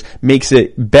providers makes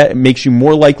you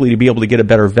more likely to be able to get a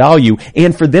better value,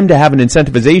 and for them to have an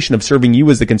incentivization of serving you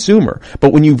as the consumer.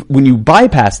 But when you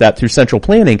bypass that through central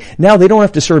planning, now they don't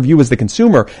have to serve you as the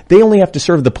consumer. They only have to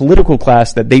serve the political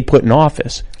class that they put in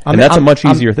office. And that's a much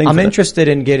easier thing. I'm interested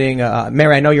in getting,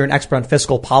 Mary, I know you're an expert on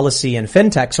fiscal policy and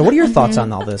fintech. So what are your thoughts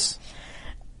on all this?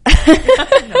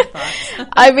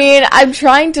 I mean, I'm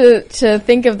trying to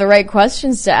think of the right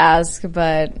questions to ask,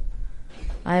 but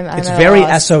it's very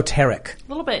esoteric. A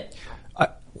little bit.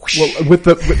 Well, with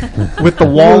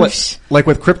the wallet, like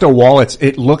with crypto wallets,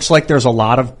 it looks like there's a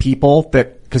lot of people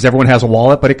because everyone has a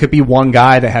wallet, but it could be one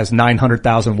guy that has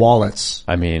 900,000 wallets.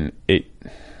 I mean,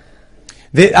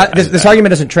 this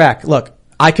argument doesn't track. Look,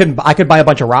 I could buy a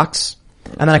bunch of rocks.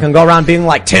 And then I can go around being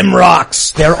like, Tim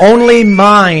Rocks, they're only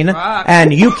mine,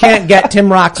 and you can't get Tim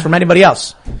Rocks from anybody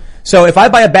else. So if I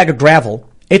buy a bag of gravel,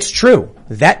 it's true.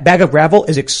 That bag of gravel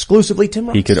is exclusively Tim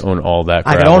Rocks. He could own all that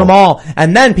gravel. I could own them all.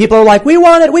 And then people are like, we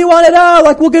want it,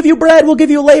 we'll give you bread, we'll give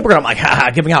you labor. And I'm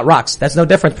like, giving out rocks. That's no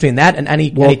difference between that and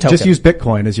any token. Just use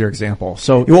Bitcoin as your example.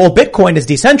 So, Bitcoin is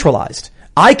decentralized.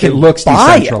 It looks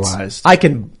decentralized. I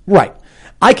can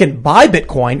buy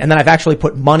Bitcoin, and then I've actually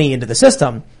put money into the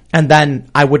system. And then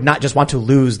I would not just want to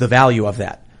lose the value of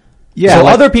that. Yeah. So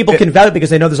other people can value it because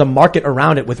they know there's a market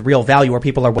around it with real value where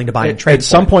people are willing to buy and trade. At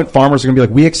some point, farmers are going to be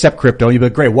like, we accept crypto. And you'll be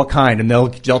like, great, what kind? And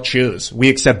they'll choose. We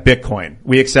accept Bitcoin.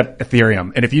 We accept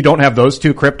Ethereum. And if you don't have those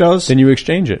two cryptos, then you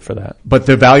exchange it for that. But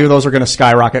the value of those are going to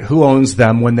skyrocket. Who owns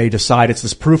them when they decide it's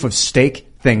this proof of stake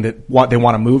thing that they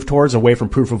want to move towards, away from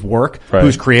proof of work? Right.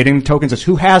 Who's creating the tokens? It's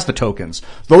who has the tokens.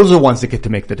 Those are the ones that get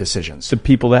to make the decisions. The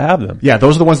people that have them. Yeah,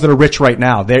 those are the ones that are rich right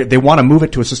now. They want to move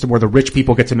it to a system where the rich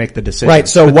people get to make the decisions. Right.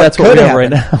 So what could happen right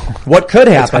now? What could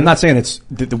happen? I'm not saying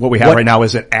what we have right now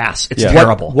is an ass. It's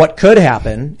terrible. What could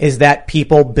happen is that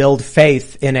people build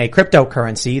faith in a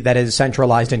cryptocurrency that is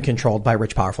centralized and controlled by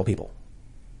rich, powerful people.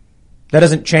 That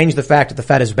doesn't change the fact that the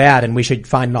Fed is bad and we should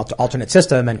find an alternate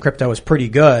system, and crypto is pretty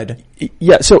good.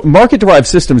 Yeah, so market-derived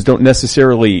systems don't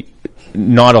necessarily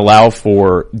not allow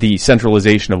for the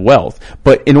centralization of wealth.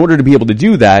 But in order to be able to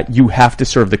do that, you have to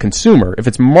serve the consumer. If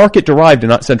it's market-derived and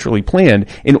not centrally planned,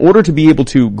 in order to be able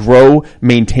to grow,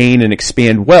 maintain, and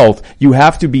expand wealth, you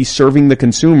have to be serving the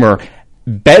consumer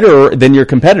better than your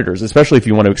competitors, especially if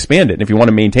you want to expand it. And if you want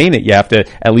to maintain it, you have to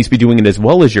at least be doing it as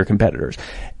well as your competitors.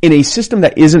 In a system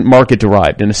that isn't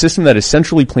market-derived, in a system that is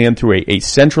centrally planned through a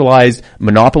centralized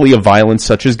monopoly of violence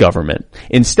such as government,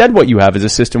 instead what you have is a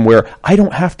system where I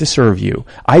don't have to serve you.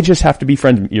 I just have to be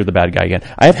friends. You're the bad guy again.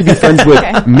 I have to be friends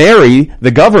with Mary, the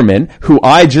government, who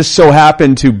I just so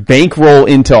happen to bankroll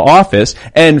into office,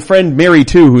 and friend Mary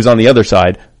too, who's on the other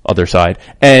side, other side,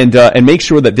 and make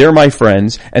sure that they're my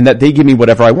friends and that they give me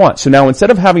whatever I want. So now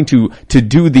instead of having to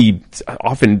do the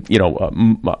often,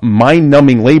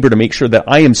 mind-numbing labor to make sure that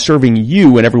I am serving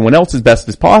you and everyone else as best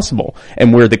as possible,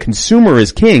 and where the consumer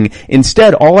is king,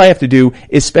 instead all I have to do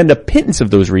is spend a pittance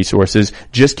of those resources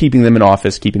just keeping them in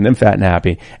office, keeping them fat and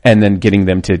happy, and then getting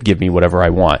them to give me whatever I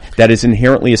want. That is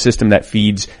inherently a system that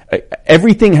feeds,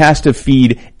 everything has to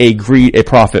feed a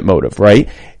profit motive, right?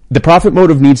 The profit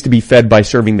motive needs to be fed by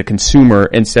serving the consumer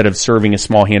instead of serving a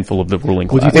small handful of the ruling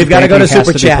class. We've got to go to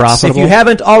Super Chats. If you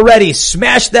haven't already,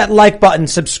 smash that like button,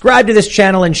 subscribe to this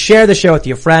channel, and share the show with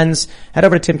your friends. Head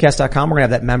over to timcast.com. We're going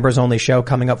to have that members-only show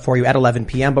coming up for you at 11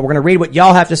 p.m., but we're going to read what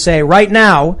y'all have to say right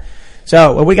now.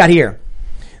 So, what we got here?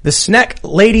 The snack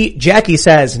lady Jackie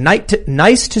says,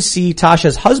 nice to see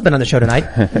Tasha's husband on the show tonight.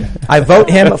 I vote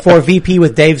him for VP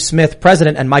with Dave Smith,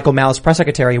 president, and Michael Malice, press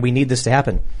secretary. We need this to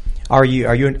happen. Are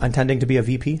you intending to be a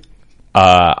VP?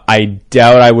 I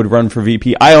doubt I would run for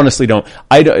VP. I honestly don't.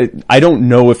 I don't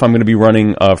know if I'm going to be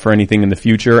running for anything in the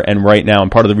future. And right now, and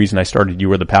part of the reason I started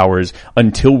You Are the Power is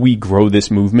until we grow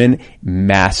this movement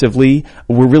massively,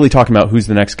 we're really talking about who's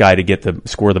the next guy to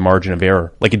score the margin of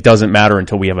error. Like, it doesn't matter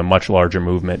until we have a much larger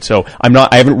movement. So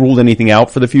I haven't ruled anything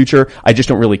out for the future. I just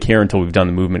don't really care until we've done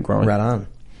the movement growing. Right on.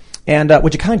 And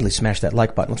would you kindly smash that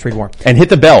like button? Let's read more. And hit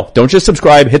the bell. Don't just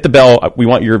subscribe. Hit the bell. We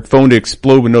want your phone to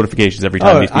explode with notifications every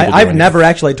time these people I've never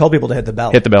actually told people to hit the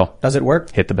bell. Hit the bell. Does it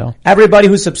work? Hit the bell. Everybody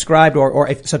who's subscribed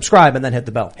or subscribe and then hit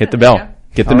the bell. Hit the bell.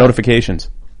 Get the notifications.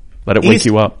 Let it wake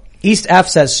you up. East F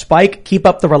says, Spike, keep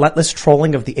up the relentless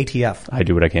trolling of the ATF. I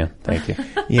do what I can. Thank you.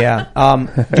 Yeah.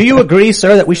 Do you agree,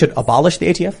 sir, that we should abolish the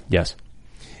ATF? Yes.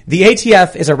 The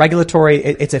ATF is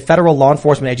it's a federal law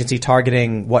enforcement agency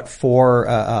targeting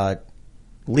four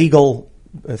legal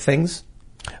things?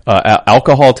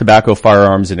 Alcohol, tobacco,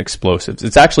 firearms, and explosives.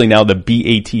 It's actually now the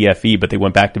BATFE, but they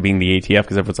went back to being the ATF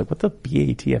because everyone's like, what the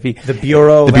BATFE? The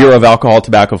Bureau of Alcohol,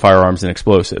 Tobacco, Firearms, and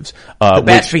Explosives.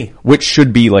 Which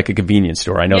should be like a convenience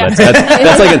store. I know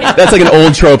that's like an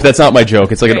old trope. That's not my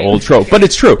joke. It's like an old trope, but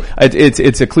it's true.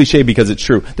 It's a cliche because it's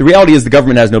true. The reality is the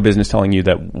government has no business telling you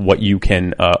that what you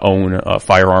can own, a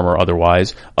firearm or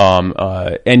otherwise.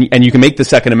 And you can make the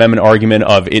Second Amendment argument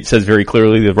of it says very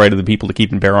clearly the right of the people to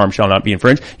keep and bear arms shall not be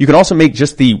infringed. You can also make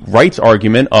just the rights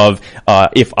argument of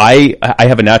if I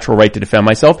have a natural right to defend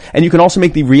myself, and you can also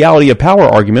make the reality of power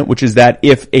argument, which is that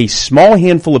if a small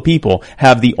handful of people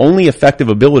have the only effective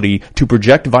ability to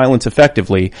project violence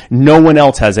effectively, no one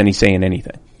else has any say in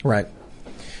anything. Right.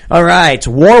 All right.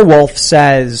 Warwolf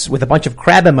says, with a bunch of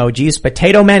crab emojis,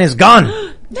 Potato Man is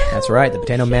gone. That's right. The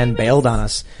Potato Man bailed on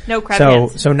us. No crab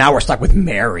hands. So now we're stuck with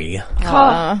Mary.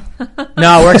 Oh.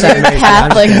 No, we're excited.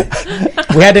 Catholic.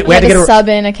 We had to get a sub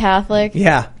in a Catholic.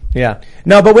 Yeah.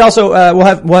 No, but we also we'll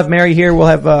have Mary here. We'll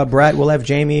have Brett. We'll have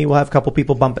Jamie. We'll have a couple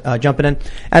people jumping in,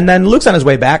 and then Luke's on his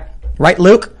way back. Right,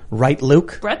 Luke? Right,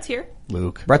 Luke? Brett's here.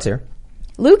 Brett's here.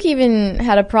 Luke even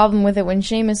had a problem with it when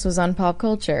Seamus was on Pop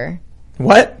Culture.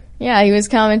 What? Yeah, he was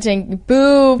commenting,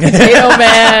 "Boo, Potato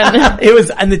Man." It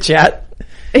was in the chat.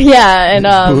 Yeah,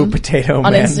 and Boo, Potato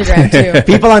on Man. Instagram too.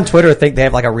 People on Twitter think they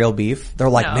have like a real beef. They're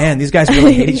like, man, these guys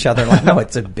really hate each other. Like, no,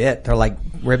 it's a bit. They're like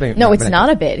ribbing. No, it's not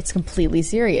a bit. It's completely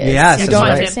serious. Yes, you don't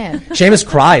understand. Seamus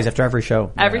cries after every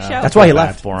show. Every show. That's why he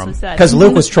left for him. because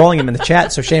Luke was trolling him in the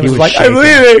chat. So Seamus was like, "I'm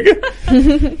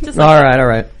leaving." All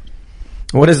right.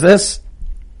 What is this?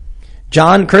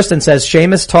 John Kirsten says,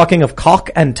 Seamus talking of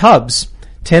caulk and tubs.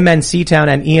 Tim and Seatown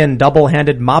and Ian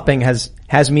double-handed mopping has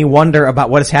me wonder about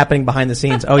what is happening behind the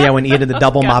scenes. Oh yeah, when Ian did the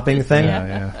double mopping thing.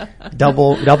 Yeah.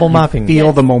 Double mopping.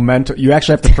 Feel the momentum. You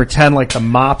actually have to pretend like the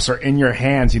mops are in your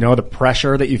hands. You know, the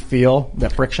pressure that you feel,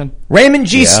 that friction. Raymond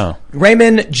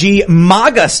G.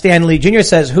 MAGA Stanley Jr.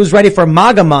 says, who's ready for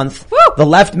MAGA month? Woo! The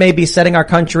left may be setting our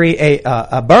country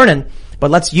a burning, but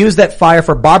let's use that fire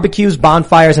for barbecues,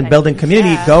 bonfires, and building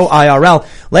community. Go IRL.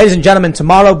 Ladies and gentlemen,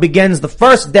 tomorrow begins the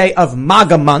first day of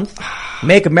MAGA month.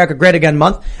 Make America Great Again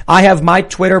month. I have my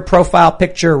Twitter profile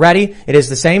picture ready. It is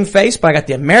the same face, but I got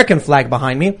the American flag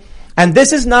behind me. And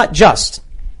this is not just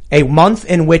a month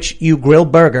in which you grill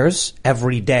burgers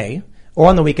every day or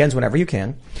on the weekends whenever you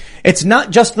can. It's not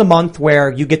just the month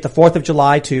where you get the 4th of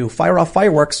July to fire off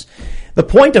fireworks. The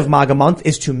point of MAGA month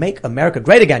is to make America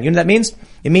great again. You know what that means?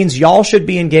 It means y'all should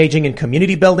be engaging in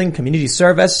community building, community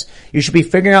service. You should be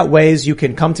figuring out ways you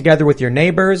can come together with your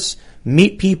neighbors,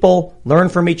 meet people, learn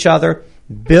from each other,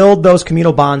 build those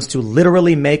communal bonds to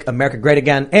literally make America great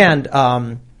again. And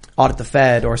audit the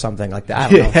Fed or something like that. I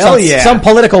don't know. Hell yeah. Some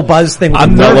political buzz thing.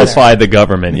 Nullify the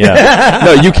government, yeah.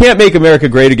 No, you can't make America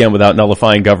great again without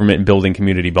nullifying government and building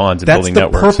community bonds and building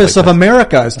networks. That's the purpose of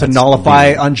America, is to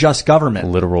nullify unjust government.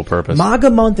 Literal purpose. MAGA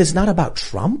month is not about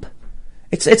Trump.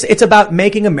 It's about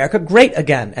making America great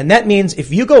again. And that means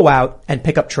if you go out and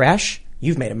pick up trash,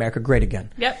 you've made America great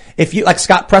again. Yep. If you, like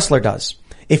Scott Pressler does,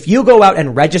 if you go out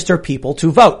and register people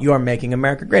to vote, you are making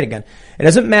America great again. It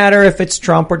doesn't matter if it's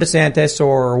Trump or DeSantis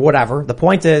or whatever. The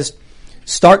point is,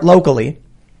 start locally,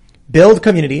 build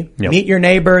community, meet your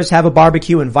neighbors, have a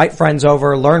barbecue, invite friends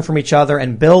over, learn from each other,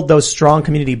 and build those strong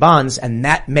community bonds, and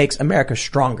that makes America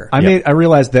stronger. I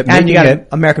realized that and you got an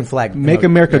American flag. Make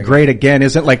America great again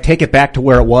isn't like take it back to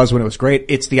where it was when it was great.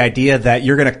 It's the idea that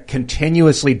you're going to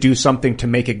continuously do something to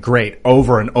make it great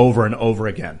over and over and over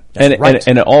again.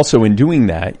 And also in doing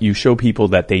that, you show people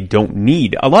that they don't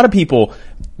need. A lot of people,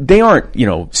 they aren't,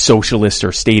 socialists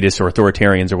or statists or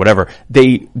authoritarians or whatever.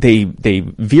 They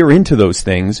veer into those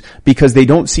things because they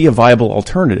don't see a viable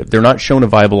alternative. They're not shown a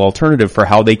viable alternative for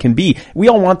how they can be. We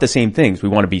all want the same things. We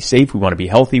want to be safe. We want to be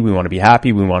healthy. We want to be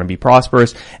happy. We want to be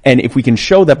prosperous. And if we can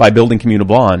show that by building communal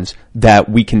bonds that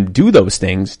we can do those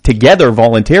things together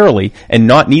voluntarily and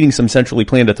not needing some centrally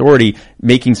planned authority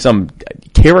making some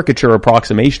caricature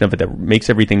approximation of it that makes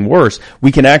everything worse,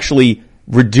 we can actually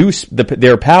reduce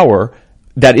their power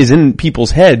that is in people's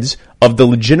heads of the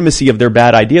legitimacy of their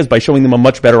bad ideas by showing them a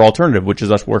much better alternative, which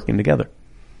is us working together.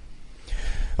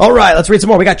 All right, let's read some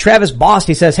more. We got Travis Bost.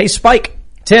 He says, "Hey, Spike,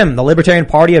 Tim, the Libertarian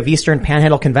Party of Eastern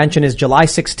Panhandle Convention is July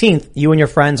 16th. You and your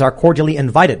friends are cordially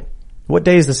invited." What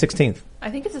day is the 16th? I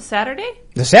think it's a Saturday.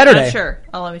 The Saturday? Not sure.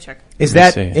 Let me check. Is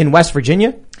that in West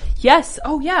Virginia? Yes.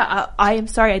 Oh, yeah. I am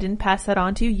sorry I didn't pass that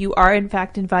on to you. You are, in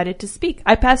fact, invited to speak.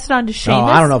 I passed it on to Seamus.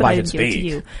 I don't know if I should should give it to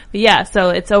you. But yeah, so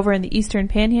it's over in the Eastern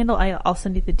Panhandle. I'll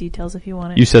send you the details if you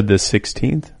want it. You said the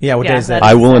 16th? Yeah, what day is that?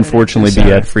 I will unfortunately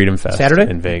be at Freedom Fest Saturday?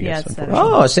 in Vegas. Yeah, it's Saturday.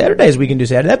 Oh, Saturdays we can do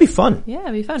Saturday. That'd be fun. Yeah,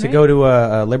 it'd be fun, to right? go to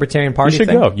a Libertarian Party You should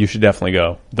thing. go. You should definitely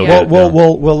go.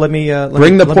 Well, let me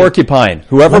bring the porcupine.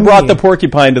 Whoever brought the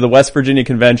porcupine to the West Virginia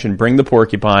convention, bring the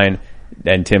porcupine,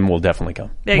 and Tim will definitely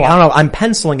come. I don't know. I'm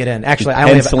penciling it in. Actually,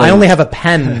 I only have a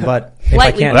pen, but if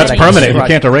I can't, that's permanent. You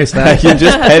can't erase that. You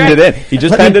just penned it in. He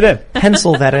just penned it in.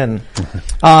 Pencil that in.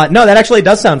 No, that actually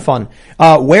does sound fun.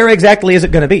 Where exactly is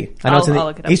it going to be? I know it's in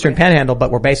the Eastern Panhandle,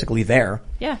 but we're basically there.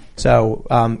 Yeah. So,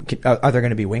 are there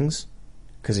going to be wings?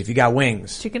 Because if you got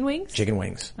wings. Chicken wings? Chicken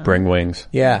wings. Bring wings.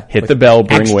 Yeah. Hit the bell,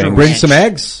 bring wings. Bring some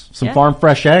eggs. Some farm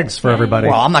fresh eggs for everybody.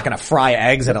 Well, I'm not going to fry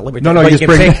eggs at a Libertarian. No, you just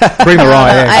bring the raw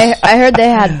eggs. I heard they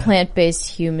had plant-based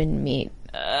human meat.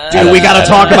 Dude, we got to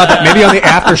talk about that. Maybe on the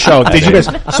after show. Did you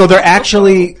guys? So they're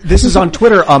actually. This is on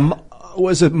Twitter.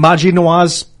 Was it Maji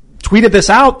Nawaz tweeted this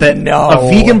out that a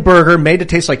vegan burger made to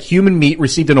taste like human meat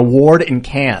received an award in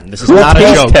Cannes. This is not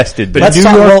a joke. Tested the New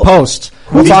York Post.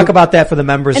 We'll talk about that for the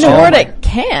members. An award at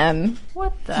Cannes?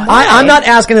 What the? I'm not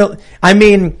asking. I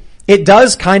mean, it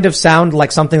does kind of sound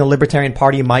like something the Libertarian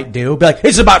Party might do. Be like,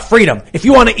 it's about freedom. If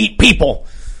you want to eat people,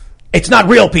 it's not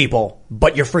real people,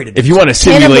 but you're free to do If you want to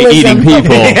simulate eating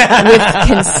people. With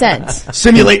consent.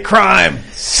 Simulate crime.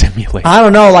 Simulate. I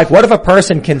don't know, like what if a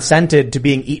person consented to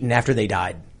being eaten after they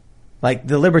died? Like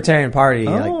the Libertarian Party.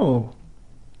 Oh.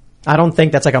 I don't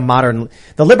think that's like a modern.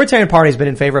 The Libertarian Party has been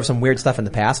in favor of some weird stuff in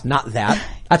the past. Not that.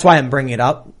 That's why I'm bringing it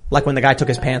up. Like when the guy took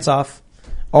his pants off.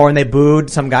 Or when they booed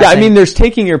some guy. Yeah, I mean, there's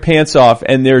taking your pants off,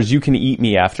 and there's you can eat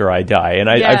me after I die, and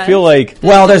I feel like.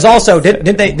 Well, there's also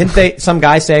didn't they? Some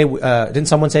guy say didn't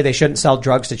someone say they shouldn't sell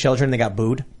drugs to children? They got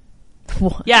booed.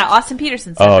 Yeah, Austin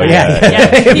Peterson said Oh,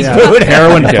 that. He's booed.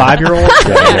 Heroin 5-year-olds?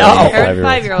 No, heroin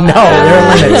 5-year-olds. No, there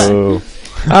are limits.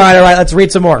 All right. Let's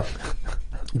read some more.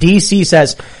 DC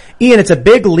says, Ian, it's a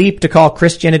big leap to call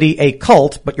Christianity a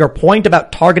cult, but your point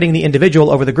about targeting the individual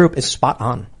over the group is spot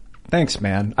on. Thanks,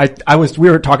 man. We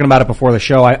were talking about it before the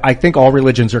show. I think all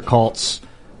religions are cults.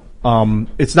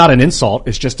 It's not an insult.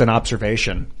 It's just an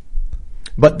observation.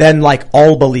 But then, like,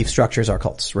 all belief structures are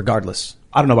cults, regardless.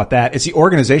 I don't know about that. It's the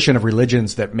organization of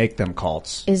religions that make them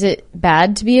cults. Is it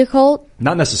bad to be a cult?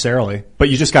 Not necessarily, but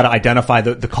you just got to identify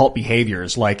the cult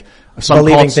behaviors, like some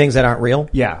believing cults, things that aren't real.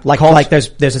 Yeah, like there's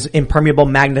this impermeable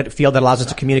magnetic field that allows us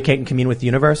to communicate and commune with the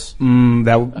universe.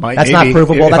 That's not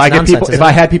provable. That's nonsense. If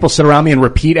I had people sit around me and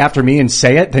repeat after me and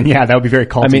say it, then yeah, that would be very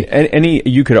culty. I mean,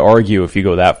 you could argue if you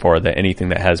go that far that anything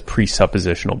that has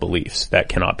presuppositional beliefs that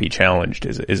cannot be challenged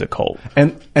is a cult.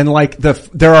 And like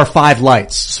there are 5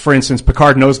 lights. For instance, Picard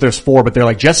Picard knows there's 4, but they're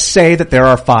like, just say that there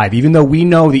are 5. Even though we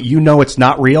know that you know it's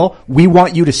not real, we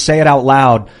want you to say it out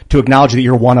loud to acknowledge that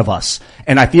you're one of us.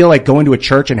 And I feel like going to a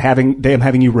church and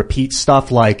having you repeat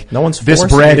stuff like, no one's this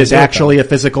bread is actually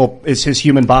is his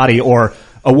human body, or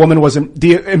a woman was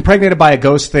impregnated by a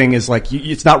ghost thing is like,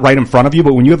 it's not right in front of you,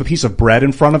 but when you have a piece of bread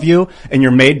in front of you and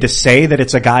you're made to say that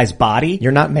it's a guy's body.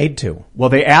 You're not made to. Well,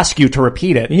 they ask you to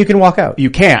repeat it. And you can walk out. You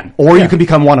can. Or you can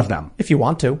become one of them. If you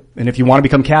want to. And if you want to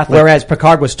become Catholic. Whereas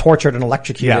Picard was tortured and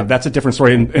electrocuted. Yeah, that's a different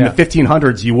story. In the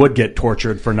 1500s, you would get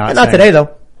tortured for not saying. Today,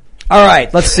 though. All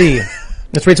right, let's see.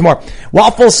 Let's read some more.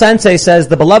 Waffle Sensei says,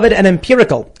 the beloved and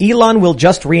empirical. Elon will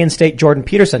just reinstate Jordan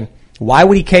Peterson. Why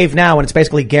would he cave now when it's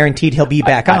basically guaranteed he'll be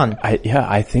back on?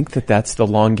 I think that's the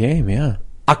long game, yeah.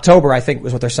 October, I think,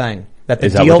 was what they're saying.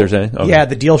 Is that what they're saying? Okay. Yeah,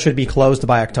 the deal should be closed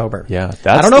by October. Yeah,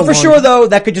 I don't know for sure, though.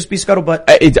 That could just be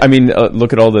scuttlebutt.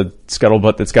 Look at all the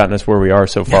scuttlebutt that's gotten us where we are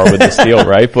so far with this deal,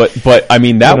 right? But I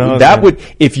mean, that would,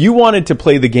 if you wanted to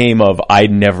play the game of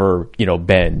I'd never,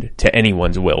 bend to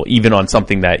anyone's will, even on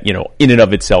something that, in and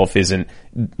of itself isn't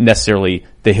necessarily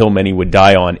the hill many would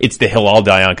die on. It's the hill I'll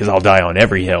die on because I'll die on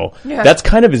every hill. Yeah. That's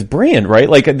kind of his brand, right?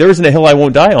 Like, there isn't a hill I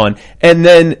won't die on. And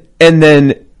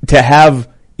then to have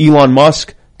Elon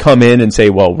Musk come in and say,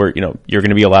 well, you're going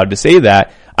to be allowed to say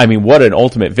that. I mean, what an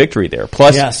ultimate victory there.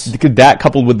 Plus, that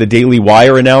coupled with the Daily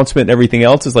Wire announcement and everything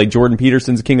else is like Jordan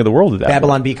Peterson's king of the world at that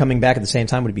Babylon point. B coming back at the same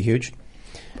time would be huge.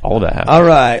 All of that happened. All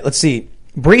right, let's see.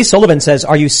 Bree Sullivan says,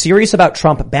 are you serious about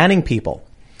Trump banning people?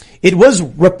 It was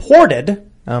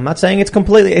reported, I'm not saying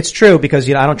it's true because,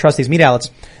 I don't trust these media outlets,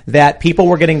 that people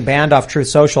were getting banned off Truth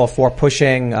Social for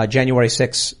pushing January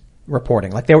 6th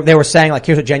reporting. Like they were saying, like,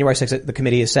 here's what January 6th the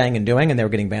committee is saying and doing, and they were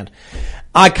getting banned.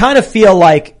 I kind of feel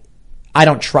like I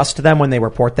don't trust them when they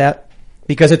report that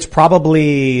because it's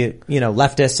probably,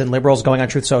 leftists and liberals going on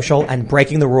Truth Social and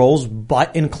breaking the rules,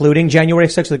 but including January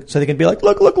 6th so they can be like,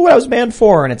 look what I was banned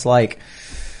for. And it's like,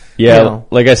 yeah,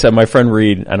 like I said, my friend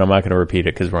Reed, and I'm not going to repeat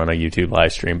it because we're on a YouTube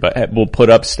live stream, but we'll put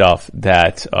up stuff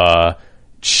that,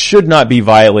 should not be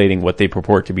violating what they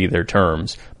purport to be their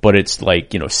terms, but it's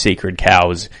like, sacred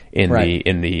cows on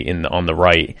the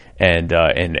right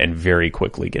and very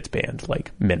quickly gets banned,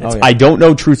 like minutes. Oh, yeah. I don't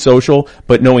know Truth Social,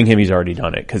 but knowing him, he's already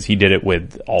done it because he did it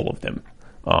with all of them.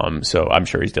 So I'm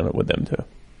sure he's done it with them too.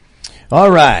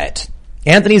 All right.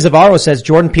 Anthony Zavarro says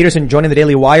Jordan Peterson joining the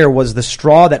Daily Wire was the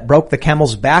straw that broke the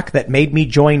camel's back that made me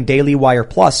join Daily Wire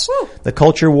Plus. Woo. The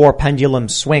culture war pendulum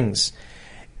swings.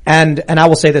 And I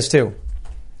will say this too.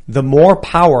 The more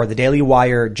power the Daily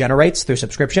Wire generates through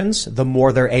subscriptions, the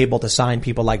more they're able to sign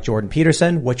people like Jordan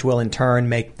Peterson, which will in turn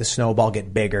make the snowball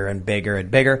get bigger and bigger and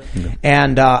bigger. Mm-hmm.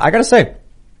 And I gotta say,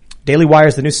 Daily Wire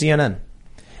is the new CNN.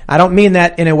 I don't mean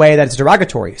that in a way that's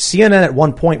derogatory. CNN at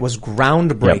one point was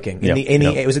groundbreaking.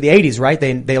 It was in the 80s, right?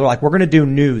 They were like, we're gonna do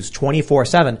news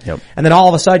 24/7. Yep. And then all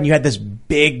of a sudden you had this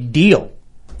big deal.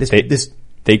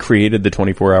 They created the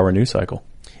 24-hour news cycle.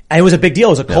 And it was a big deal.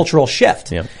 It was a cultural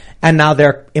shift. Yep. And now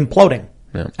they're imploding.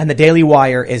 Yeah. And the Daily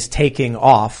Wire is taking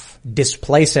off,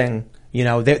 displacing,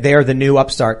 they're the new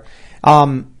upstart.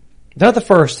 They're not the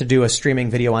first to do a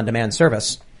streaming video on demand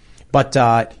service. But,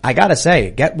 I gotta say,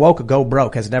 get woke, go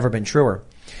broke has never been truer.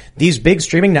 These big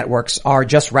streaming networks are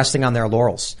just resting on their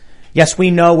laurels. Yes, we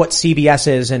know what CBS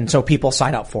is and so people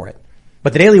sign up for it.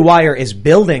 But the Daily Wire is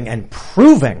building and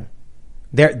proving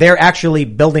they're actually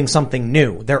building something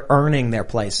new. They're earning their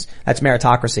place. That's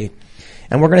meritocracy.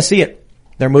 And we're going to see it.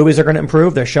 Their movies are going to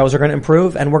improve. Their shows are going to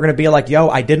improve. And we're going to be like, yo,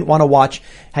 I didn't want to watch.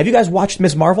 Have you guys watched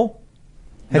Ms. Marvel?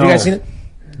 Have you guys seen it?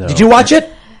 No. Did you watch it?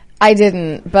 I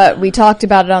didn't, but we talked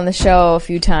about it on the show a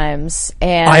few times.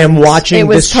 And I am watching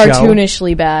this show. It was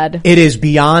cartoonishly bad. It is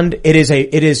beyond. It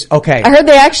is okay. I heard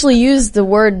they actually used the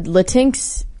word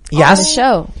Latinx on the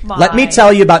show. Let me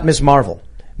tell you about Ms. Marvel.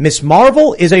 Ms.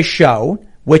 Marvel is a show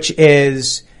which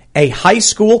is a high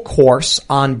school course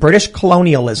on British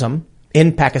colonialism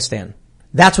in Pakistan.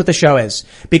 That's what the show is.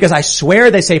 Because I swear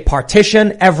they say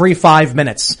partition every 5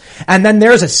 minutes. And then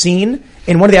there's a scene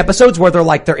in one of the episodes where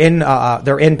they're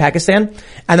in Pakistan,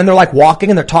 and then they're like walking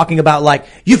and they're talking about like,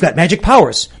 you've got magic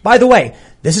powers. By the way,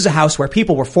 this is a house where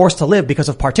people were forced to live because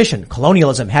of partition.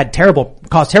 Colonialism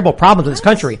caused terrible problems in this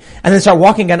country. And then start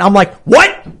walking and I'm like,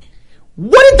 what?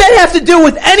 What did that have to do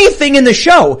with anything in the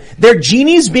show? They're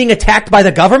genies being attacked by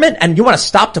the government and you want to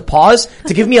stop to pause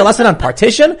to give me a lesson on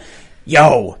partition?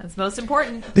 Yo. That's most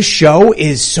important. The show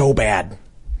is so bad.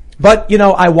 But,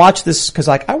 I watch this cause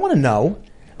I want to know.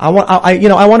 I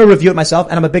want to review it myself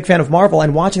and I'm a big fan of Marvel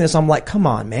and watching this I'm like, come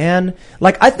on, man.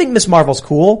 Like, I think Ms. Marvel's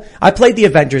cool. I played the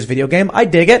Avengers video game. I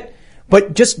dig it.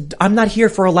 But I'm not here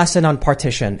for a lesson on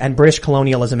partition and British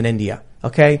colonialism in India.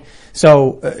 Okay?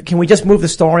 So, can we just move the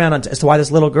story on as to why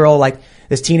this little girl, like,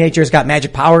 this teenager's got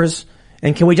magic powers?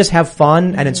 And can we just have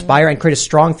fun and inspire and create a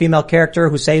strong female character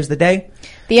who saves the day?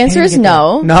 The answer is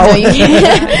no. No, you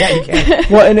can't. Yeah, you can't.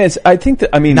 Well, and I think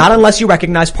that, not unless you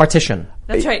recognize partition.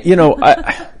 That's right.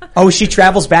 She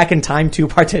travels back in time to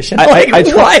partition.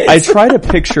 I try to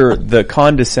picture the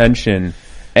condescension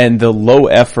and the low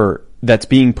effort that's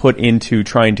being put into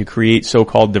trying to create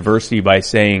so-called diversity by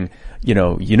saying,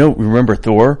 remember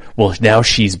Thor? Well, now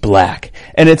she's black.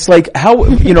 And it's like,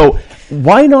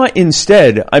 why not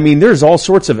instead, there's all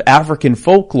sorts of African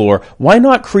folklore. Why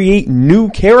not create new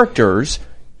characters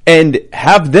and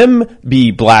have them be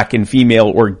black and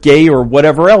female or gay or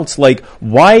whatever else? Like,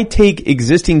 why take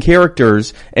existing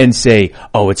characters and say,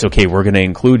 oh, it's okay, we're going to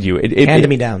include you?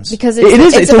 Hand-me-downs. Because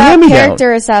it's about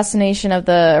character assassination of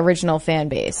the original fan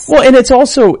base. Well, and it's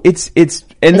also, it's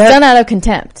done out of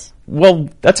contempt. Well,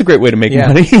 that's a great way to make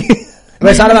money. But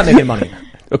it's not about making money.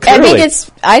 I think it's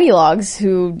ideologues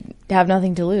who have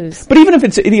nothing to lose. But even if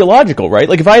it's ideological, right?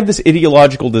 Like if I have this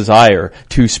ideological desire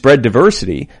to spread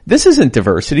diversity, this isn't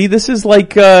diversity. This is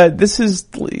like,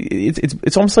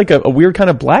 it's almost like a weird kind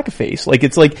of blackface. Like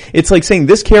it's like saying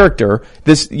this character,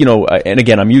 and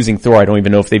again, I'm using Thor. I don't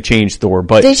even know if they've changed Thor,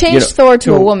 but they changed Thor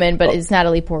to a woman, but it's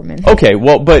Natalie Portman. Okay,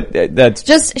 well, but that's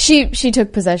just, she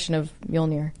took possession of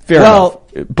Mjolnir. Fair enough.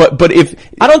 But if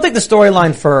I don't think the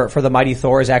storyline for the Mighty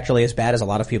Thor is actually as bad as a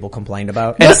lot of people complained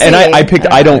about. And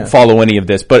I don't follow any of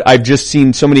this, but I've just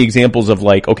seen so many examples of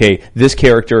like, okay, this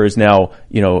character is now,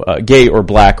 gay or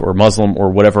black or Muslim or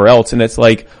whatever else. And it's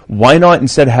like, why not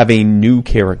instead have a new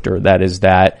character that is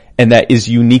that and that is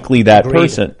uniquely that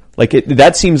person? Like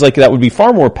that seems like that would be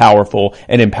far more powerful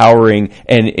and empowering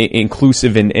and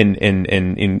inclusive and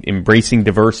embracing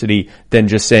diversity than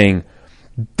just saying,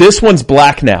 this one's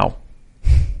black now.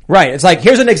 Right. It's like,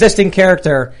 here's an existing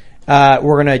character.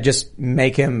 We're gonna just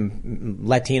make him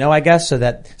Latino, I guess, so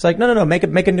that it's like, no, make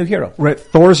a new hero. Right.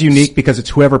 Thor's unique because it's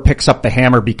whoever picks up the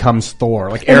hammer becomes Thor.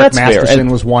 Like Eric Masterson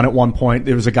was one at one point.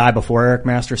 There was a guy before Eric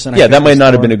Masterson. Yeah, that might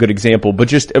not have been a good example, but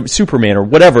just Superman or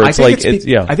whatever. I think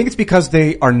it's because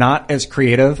they are not as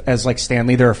creative as like Stan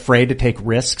Lee. They're afraid to take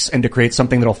risks and to create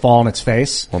something that'll fall on its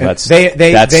face. Well, that's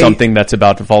something that's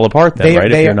about to fall apart then,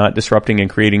 right? If you're not disrupting and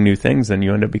creating new things, then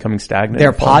you end up becoming stagnant.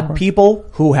 They're pod people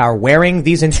who are wearing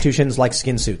these institutions like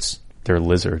skin suits. They're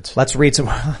lizards. Let's read some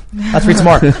more.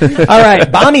 All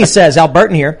right. Bonnie says,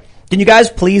 Albertan here. Can you guys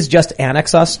please just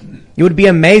annex us? It would be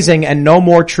amazing and no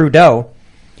more Trudeau.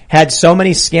 Had so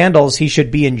many scandals he should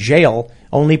be in jail.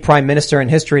 Only prime minister in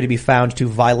history to be found to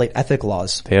violate ethic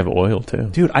laws. They have oil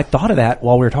too. Dude, I thought of that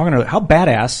while we were talking earlier. How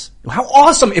badass, how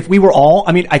awesome if we were all,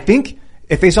 I think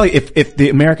if they saw, if the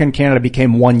American Canada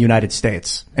became one United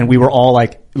States and we were all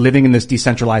like living in this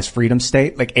decentralized freedom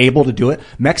state, like able to do it.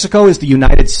 Mexico is the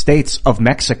United States of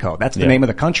Mexico. That's the name of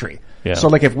the country. Yeah. So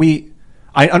like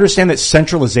I understand that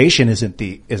centralization isn't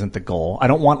the goal. I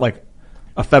don't want like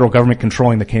a federal government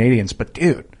controlling the Canadians, but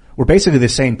dude, we're basically the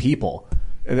same people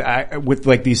with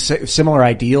like these similar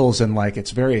ideals and like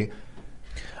it's very.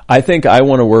 I think I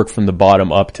want to work from the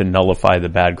bottom up to nullify the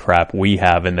bad crap we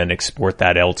have and then export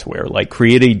that elsewhere. Like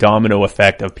create a domino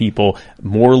effect of people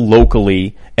more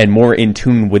locally and more in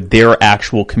tune with their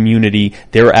actual community,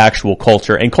 their actual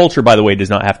culture. And culture, by the way, does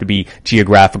not have to be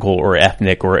geographical or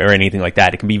ethnic or anything like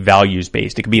that. It can be values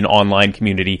based. It can be an online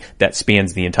community that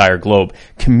spans the entire globe.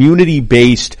 Community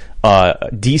based,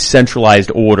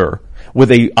 decentralized order with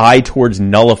an eye towards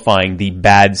nullifying the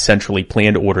bad centrally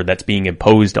planned order that's being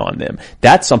imposed on them.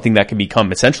 That's something that can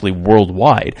become essentially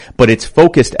worldwide, but it's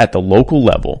focused at the local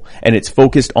level and it's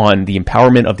focused on the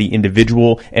empowerment of the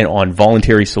individual and on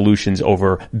voluntary solutions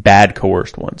over bad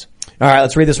coerced ones. All right,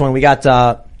 let's read this one. We got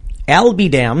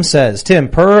Albidam says, Tim,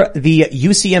 per the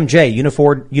UCMJ,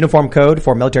 Uniform Code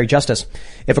for Military Justice,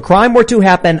 if a crime were to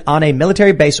happen on a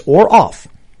military base or off,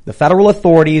 the federal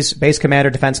authorities, base commander,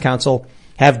 defense counsel,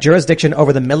 have jurisdiction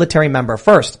over the military member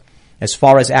first, as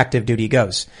far as active duty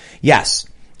goes. Yes.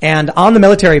 And on the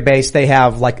military base, they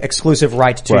have like exclusive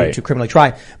right to criminally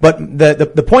try. But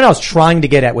the point I was trying to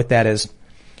get at with that is,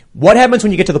 what happens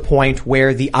when you get to the point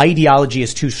where the ideology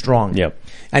is too strong? Yep.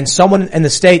 And someone in the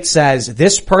state says,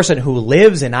 this person who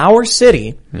lives in our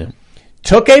city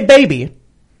took a baby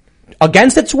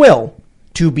against its will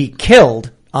to be killed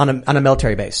on a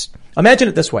military base. Imagine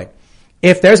it this way.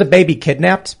 If there's a baby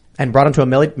kidnapped and brought into a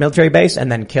military base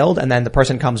and then killed and then the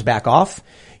person comes back off,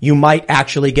 you might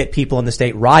actually get people in the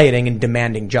state rioting and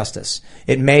demanding justice.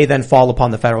 It may then fall upon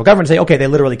the federal government to say, okay, they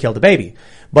literally killed a baby.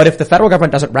 But if the federal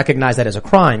government doesn't recognize that as a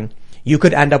crime, you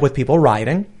could end up with people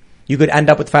rioting you could end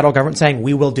up with the federal government saying,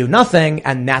 we will do nothing,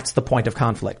 and that's the point of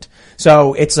conflict.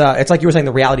 So it's like you were saying,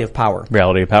 the reality of power.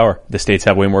 Reality of power. The states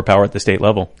have way more power at the state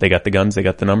level. They got the guns, they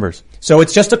got the numbers. So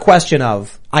it's just a question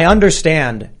of, I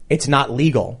understand it's not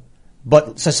legal,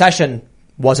 but secession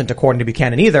wasn't according to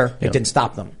Buchanan either. It didn't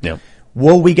stop them. Yeah.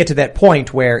 Will we get to that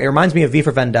point where, it reminds me of V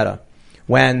for Vendetta,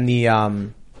 when the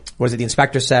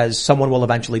inspector says someone will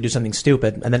eventually do something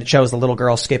stupid, and then it shows the little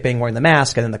girl skipping wearing the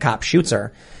mask, and then the cop shoots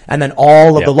her, and then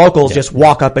all of the locals just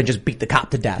walk up and just beat the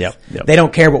cop to death. They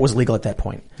don't care what was legal at that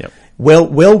point.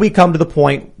 Will we come to the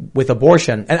point with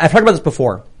abortion? And I've talked about this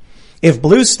before. If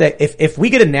blue state, if we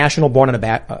get a national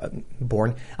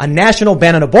a national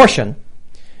ban on abortion,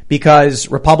 because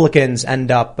Republicans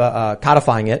end up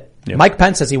codifying it. Mike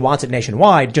Pence says he wants it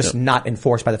nationwide, just not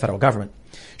enforced by the federal government.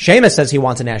 Seamus says he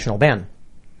wants a national ban.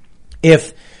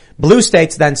 If blue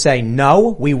states then say, no,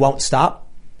 we won't stop.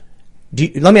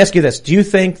 Let me ask you this. Do you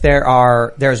think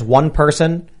there's one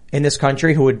person in this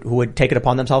country who would take it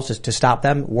upon themselves to stop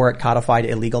them were it codified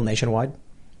illegal nationwide?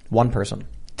 One person.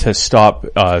 To stop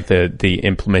the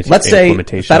implementation. Let's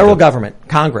say federal government,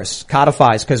 Congress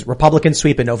codifies, because Republicans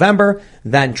sweep in November,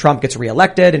 then Trump gets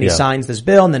reelected and he signs this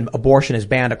bill, and then abortion is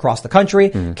banned across the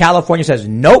country. California says,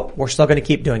 nope, we're still going to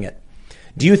keep doing it.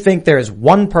 Do you think there is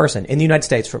one person in the United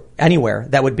States from anywhere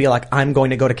that would be like, I'm going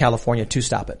to go to California to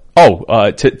stop it?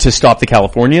 To stop the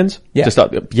Californians? Yeah. To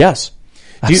stop, yes.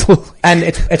 Absolutely. And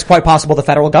it's quite possible the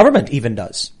federal government even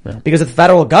does. Because if the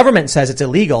federal government says it's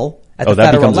illegal at the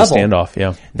federal level, that becomes a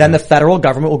standoff, then the federal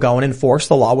government will go and enforce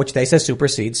the law, which they say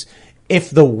supersedes, if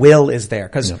the will is there.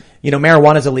 Because,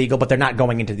 marijuana is illegal, but they're not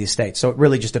going into these states. So it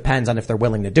really just depends on if they're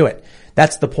willing to do it.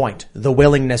 That's the point. The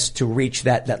willingness to reach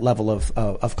that level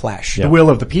of clash. The will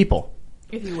of the people.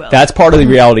 If you will. That's part of the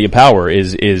reality of power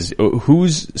is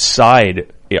whose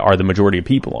side are the majority of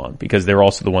people on, because they're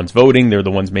also the ones voting. They're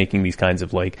the ones making these kinds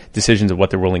of decisions of what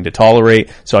they're willing to tolerate.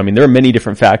 So, I mean, there are many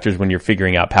different factors when you're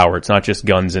figuring out power. It's not just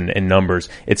guns and numbers.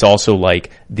 It's also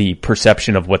the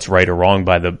perception of what's right or wrong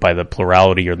by the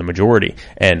plurality or the majority.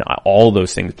 And all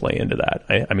those things play into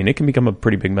that. I mean, it can become a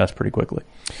pretty big mess pretty quickly.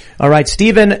 All right.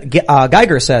 Stephen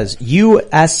Geiger says,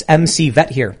 USMC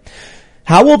vet here.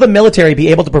 How will the military be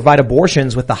able to provide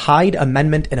abortions with the Hyde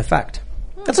Amendment in effect?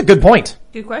 That's a good point.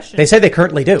 Good question. They say they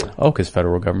currently do. Because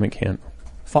federal government can't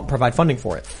provide funding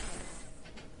for it.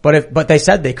 But they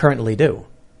said they currently do.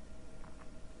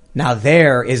 Now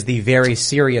there is the very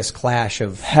serious clash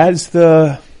of...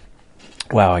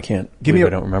 Wow, I don't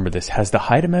remember this. Has the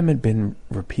Hyde Amendment been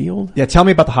repealed? Yeah, tell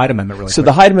me about the Hyde Amendment really quick.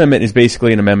 The Hyde Amendment is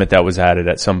basically an amendment that was added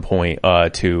at some point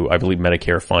to, I believe,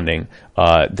 Medicare funding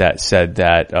that said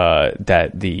that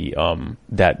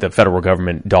the federal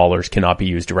government dollars cannot be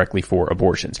used directly for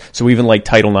abortions. So even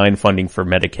Title IX funding for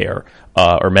Medicare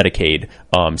or Medicaid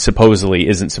supposedly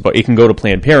it can go to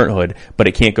Planned Parenthood, but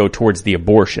it can't go towards the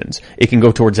abortions. It can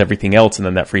go towards everything else, and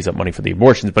then that frees up money for the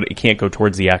abortions, but it can't go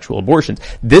towards the actual abortions.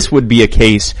 This would be a case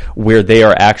where they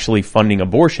are actually funding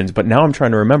abortions, but now I'm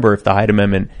trying to remember if the Hyde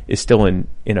Amendment is still in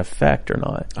effect or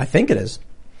not. I think it is.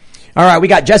 All right, we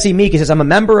got Jesse Meek. He says, I'm a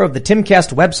member of the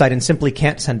Timcast website and simply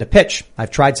can't send a pitch. I've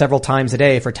tried several times a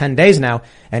day for 10 days now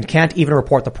and can't even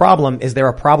report the problem. Is there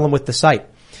a problem with the site?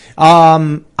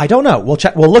 I don't know. We'll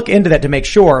check. We'll look into that to make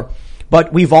sure.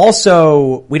 But we don't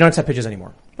accept pitches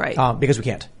anymore. Right. Because we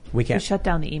can't. We shut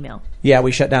down the email. Yeah,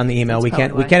 we shut down the email. We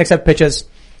can't accept pitches.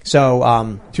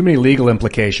 So, too many legal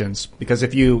implications, because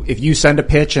if you send a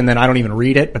pitch and then I don't even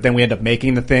read it, but then we end up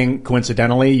making the thing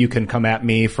coincidentally, you can come at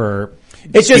me for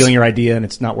stealing your idea, and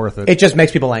it's not worth it. It just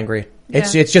makes people angry. Yeah.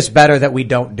 It's just better that we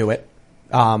don't do it.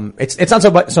 It's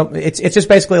not it's just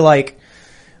basically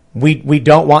we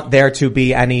don't want there to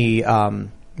be any,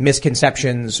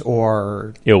 misconceptions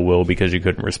or ill will because you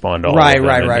couldn't respond to all right, of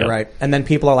them. Right. And then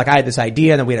people are like, I had this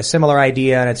idea, and then we had a similar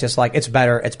idea, and it's just it's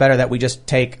better that we just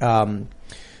take,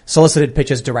 solicited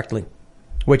pitches directly,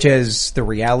 which is the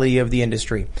reality of the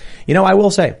industry. I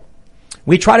will say,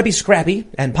 we try to be scrappy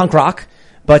and punk rock,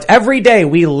 but every day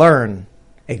we learn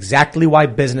exactly why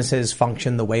businesses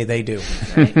function the way they do.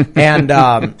 Right. And,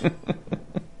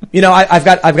 I've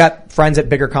got friends at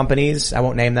bigger companies. I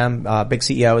won't name them, big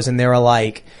CEOs, and they're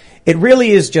like, it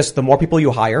really is just the more people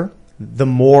you hire, the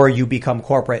more you become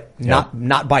corporate,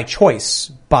 not by choice,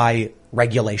 by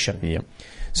regulation. Yep.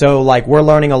 So we're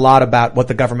learning a lot about what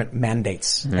the government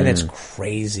mandates, and it's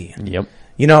crazy. Yep.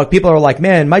 People are like,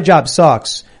 man, my job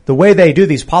sucks. The way they do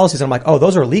these policies, I'm like, oh,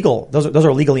 those are legal. Those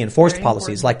are legally enforced very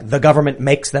policies. Important. The government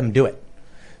makes them do it.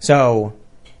 So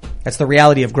that's the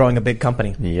reality of growing a big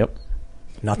company. Yep.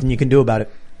 Nothing you can do about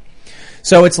it.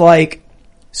 So it's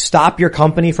stop your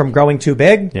company from growing too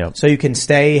big, Yep. so you can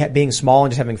stay being small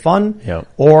and just having fun, Yep.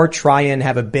 or try and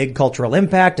have a big cultural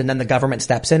impact, and then the government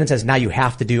steps in and says, now you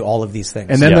have to do all of these things.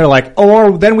 And then they're like,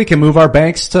 or then we can move our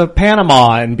banks to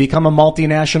Panama and become a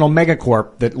multinational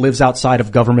megacorp that lives outside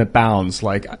of government bounds.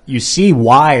 Like, you see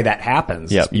why that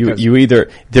happens. Yeah, you either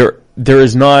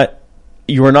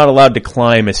you are not allowed to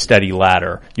climb a steady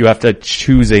ladder. You have to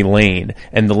choose a lane,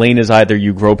 and the lane is either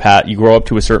you grow up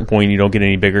to a certain point and you don't get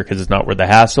any bigger because it's not worth the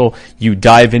hassle. You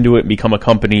dive into it and become a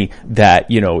company that,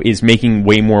 is making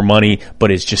way more money, but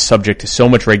is just subject to so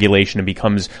much regulation and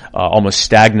becomes almost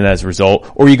stagnant as a result.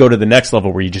 Or you go to the next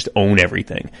level where you just own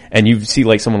everything. And you see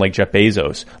like someone like Jeff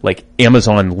Bezos, like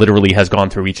Amazon literally has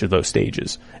gone through each of those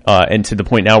stages. And to the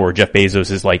point now where Jeff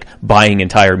Bezos is like buying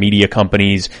entire media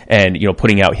companies and,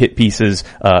 putting out hit pieces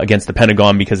against the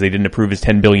Pentagon because they didn't approve his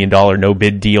 $10 billion no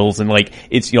bid deals, and like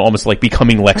it's almost like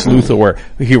becoming Lex Luthor, where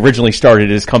he originally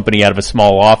started his company out of a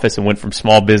small office and went from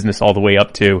small business all the way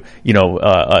up to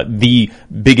the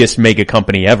biggest mega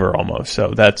company ever almost.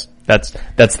 So that's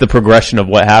the progression of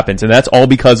what happens, and that's all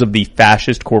because of the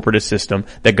fascist corporatist system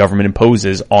that government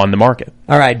imposes on the market.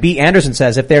 All right, B. Anderson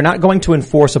says, if they're not going to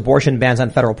enforce abortion bans on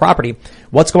federal property,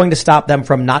 what's going to stop them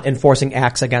from not enforcing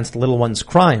acts against little ones'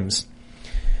 crimes?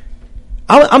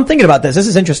 I'm thinking about this. This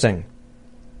is interesting.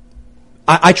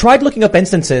 I tried looking up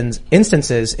instances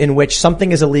in which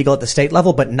something is illegal at the state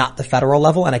level but not the federal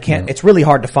level, and I can't. It's really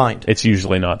hard to find. It's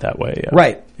usually not that way. Yeah.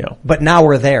 Right. Yeah. But now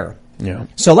we're there. Yeah.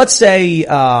 So let's say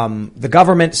the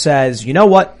government says, you know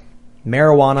what,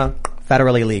 marijuana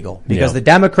federally legal, because the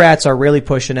Democrats are really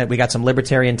pushing it. We got some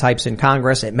libertarian types in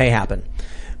Congress. It may happen.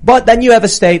 But then you have a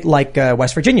state like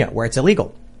West Virginia where it's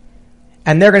illegal.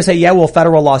 And they're going to say, yeah, well,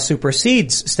 federal law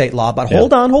supersedes state law, but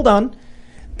hold on.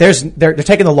 They're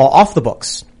taking the law off the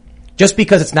books. Just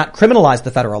because it's not criminalized at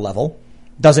the federal level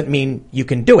doesn't mean you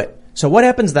can do it. So what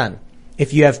happens then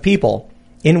if you have people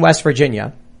in West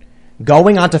Virginia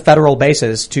going onto federal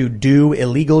bases to do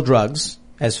illegal drugs,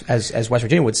 as West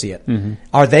Virginia would see it? Mm-hmm.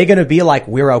 Are they going to be like,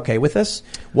 we're okay with this?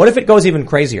 What if it goes even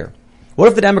crazier? What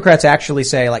if the Democrats actually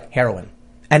say, like, heroin?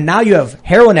 And now you have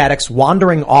heroin addicts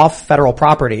wandering off federal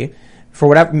property for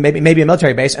whatever, maybe a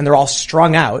military base, and they're all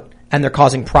strung out and they're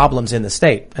causing problems in the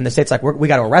state. And the state's like, we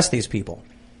got to arrest these people.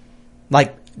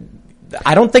 Like,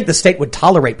 I don't think the state would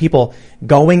tolerate people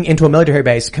going into a military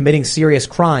base, committing serious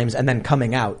crimes, and then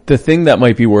coming out. The thing that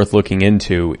might be worth looking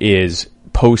into is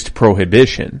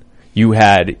post-prohibition. You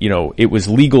had, it was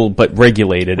legal but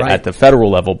regulated at the federal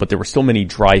level, but there were still many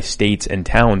dry states and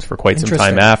towns for quite some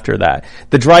time after that.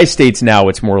 The dry states now,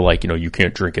 it's more like, you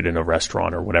can't drink it in a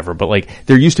restaurant or whatever, but like,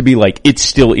 there used to be like, it's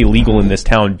still illegal in this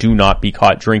town, do not be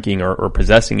caught drinking or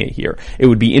possessing it here. It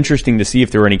would be interesting to see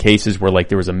if there were any cases where like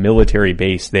there was a military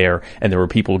base there and there were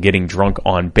people getting drunk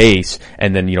on base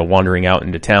and then, wandering out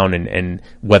into town and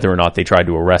whether or not they tried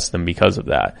to arrest them because of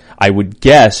that. I would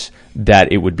guess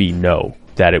that it would be no.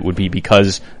 That it would be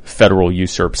because federal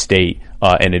usurp state,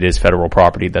 and it is federal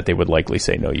property, that they would likely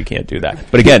say, no, you can't do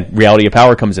that. But again, reality of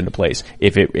power comes into place.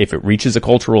 If it reaches a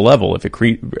cultural level, if it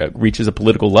reaches a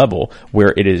political level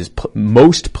where it is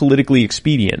most politically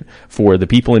expedient for the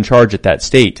people in charge at that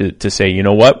state to say, you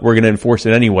know what, we're going to enforce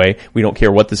it anyway. We don't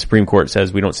care what the Supreme Court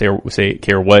says. We don't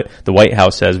care what the White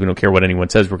House says. We don't care what anyone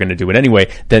says. We're going to do it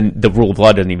anyway. Then the rule of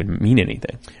law doesn't even mean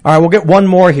anything. All right, we'll get one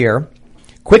more here.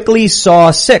 Quickly Saw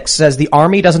 6 says the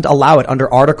Army doesn't allow it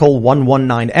under Article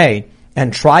 119A,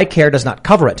 and TRICARE does not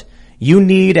cover it. You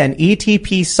need an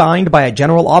ETP signed by a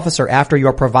general officer after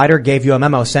your provider gave you a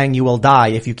memo saying you will die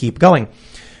if you keep going.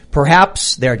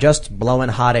 Perhaps they're just blowing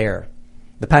hot air.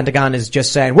 The Pentagon is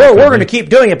just saying, we're going to keep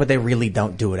doing it, but they really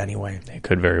don't do it anyway. It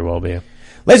could very well be.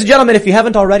 Ladies and gentlemen, if you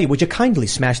haven't already, would you kindly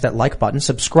smash that like button,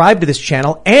 subscribe to this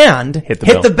channel, and hit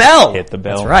the bell. Hit the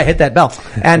bell. That's right, hit that bell.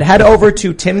 And head over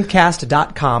to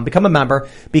timcast.com, become a member,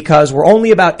 because we're only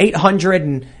about 800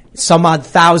 and some odd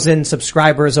thousand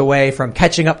subscribers away from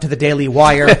catching up to the Daily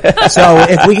Wire. So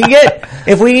if we can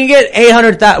get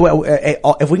 800,000,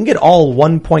 if we can get all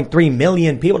 1.3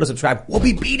 million people to subscribe, we'll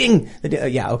be beating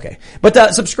okay.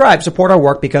 But subscribe, support our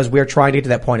work, because we're trying to get to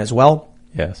that point as well.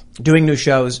 Yes. Doing new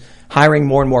shows, hiring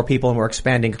more and more people, and we're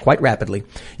expanding quite rapidly.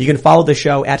 You can follow the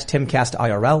show at Timcast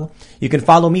IRL. You can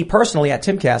follow me personally at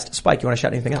Timcast. Spike, you want to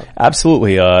shout anything out?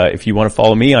 Absolutely. If you want to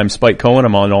follow me, I'm Spike Cohen.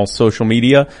 I'm on all social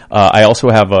media. I also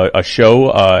have a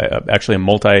show, actually a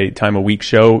multi-time-a-week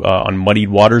show on Muddied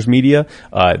Waters Media.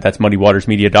 That's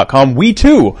muddywatersmedia.com. We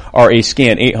too are a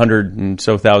scant 800 and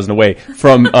so thousand away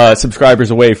from subscribers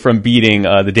away from beating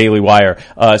the Daily Wire.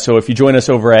 So if you join us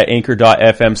over at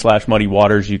anchor.fm/muddywaters,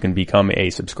 waters, you can become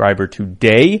a subscriber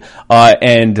today.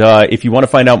 And if you want to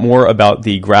find out more about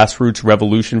the grassroots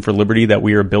revolution for liberty that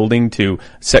we are building to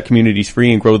set communities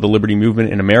free and grow the liberty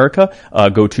movement in America,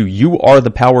 go to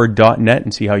youarethepower.net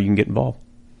and see how you can get involved.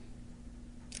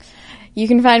 You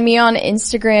can find me on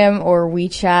Instagram or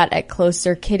WeChat at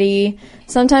CloserKitty.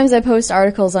 Sometimes I post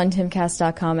articles on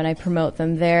timcast.com and I promote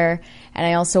them there. And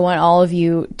I also want all of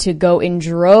you to go in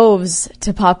droves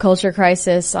to Pop Culture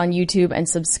Crisis on YouTube and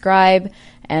subscribe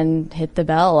and hit the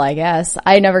bell, I guess.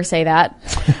 I never say that.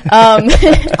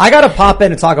 I gotta pop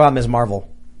in and talk about Ms. Marvel.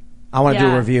 I want to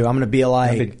do a review. I'm gonna be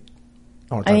like...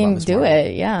 I mean, do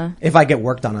it, yeah. If I get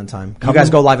work done on time. You guys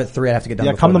go live at 3, I have to get done.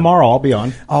 Yeah, come tomorrow, I'll be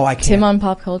on. Oh, I can't. Tim on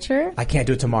Pop Culture? I can't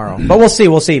do it tomorrow. But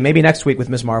we'll see. Maybe next week with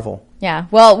Ms. Marvel. Yeah.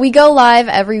 Well, we go live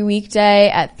every weekday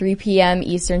at 3 p.m.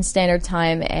 Eastern Standard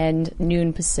Time and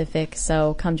noon Pacific,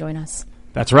 so come join us.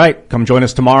 That's right. Come join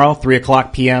us tomorrow, 3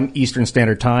 o'clock p.m. Eastern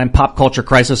Standard Time. Pop Culture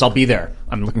Crisis, I'll be there.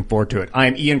 I'm looking forward to it. I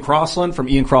am Ian Crossland from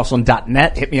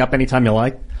iancrossland.net. Hit me up anytime you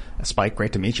like. Spike,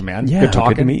 great to meet you, man. Yeah, good talking.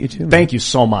 Good to meet you too, man. Thank you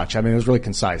so much. I mean, it was really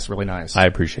concise, really nice. I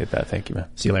appreciate that. Thank you, man.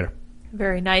 See you later.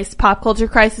 Very nice Pop Culture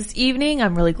Crisis evening.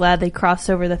 I'm really glad they crossed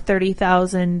over the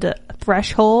 30,000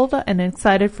 threshold and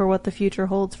excited for what the future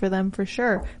holds for them for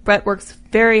sure. Brett works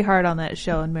very hard on that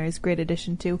show and Mary's a great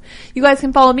addition too. You guys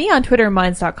can follow me on Twitter and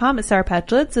Minds.com at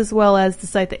SarahPatchLids, as well as the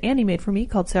site that Andy made for me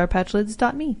called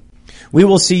SarahPatchLids.me. We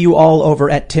will see you all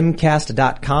over at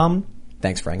timcast.com.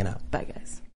 Thanks for hanging out. Bye, guys.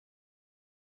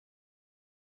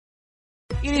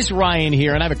 It is Ryan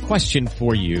here, and I have a question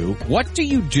for you. What do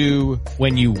you do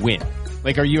when you win?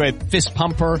 Like, are you a fist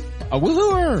pumper, a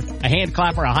woohooer, a hand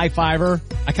clapper, a high fiver?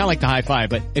 I kind of like the high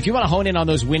five, but if you want to hone in on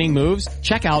those winning moves,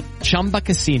 check out Chumba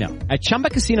Casino. At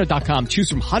ChumbaCasino.com, choose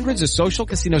from hundreds of social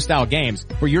casino-style games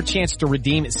for your chance to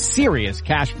redeem serious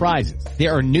cash prizes.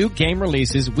 There are new game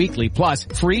releases weekly, plus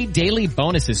free daily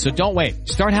bonuses, so don't wait.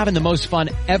 Start having the most fun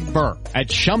ever at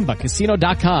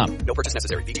ChumbaCasino.com. No purchase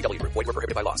necessary. VGW Group. Void where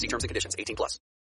prohibited by law. See terms and conditions. 18+.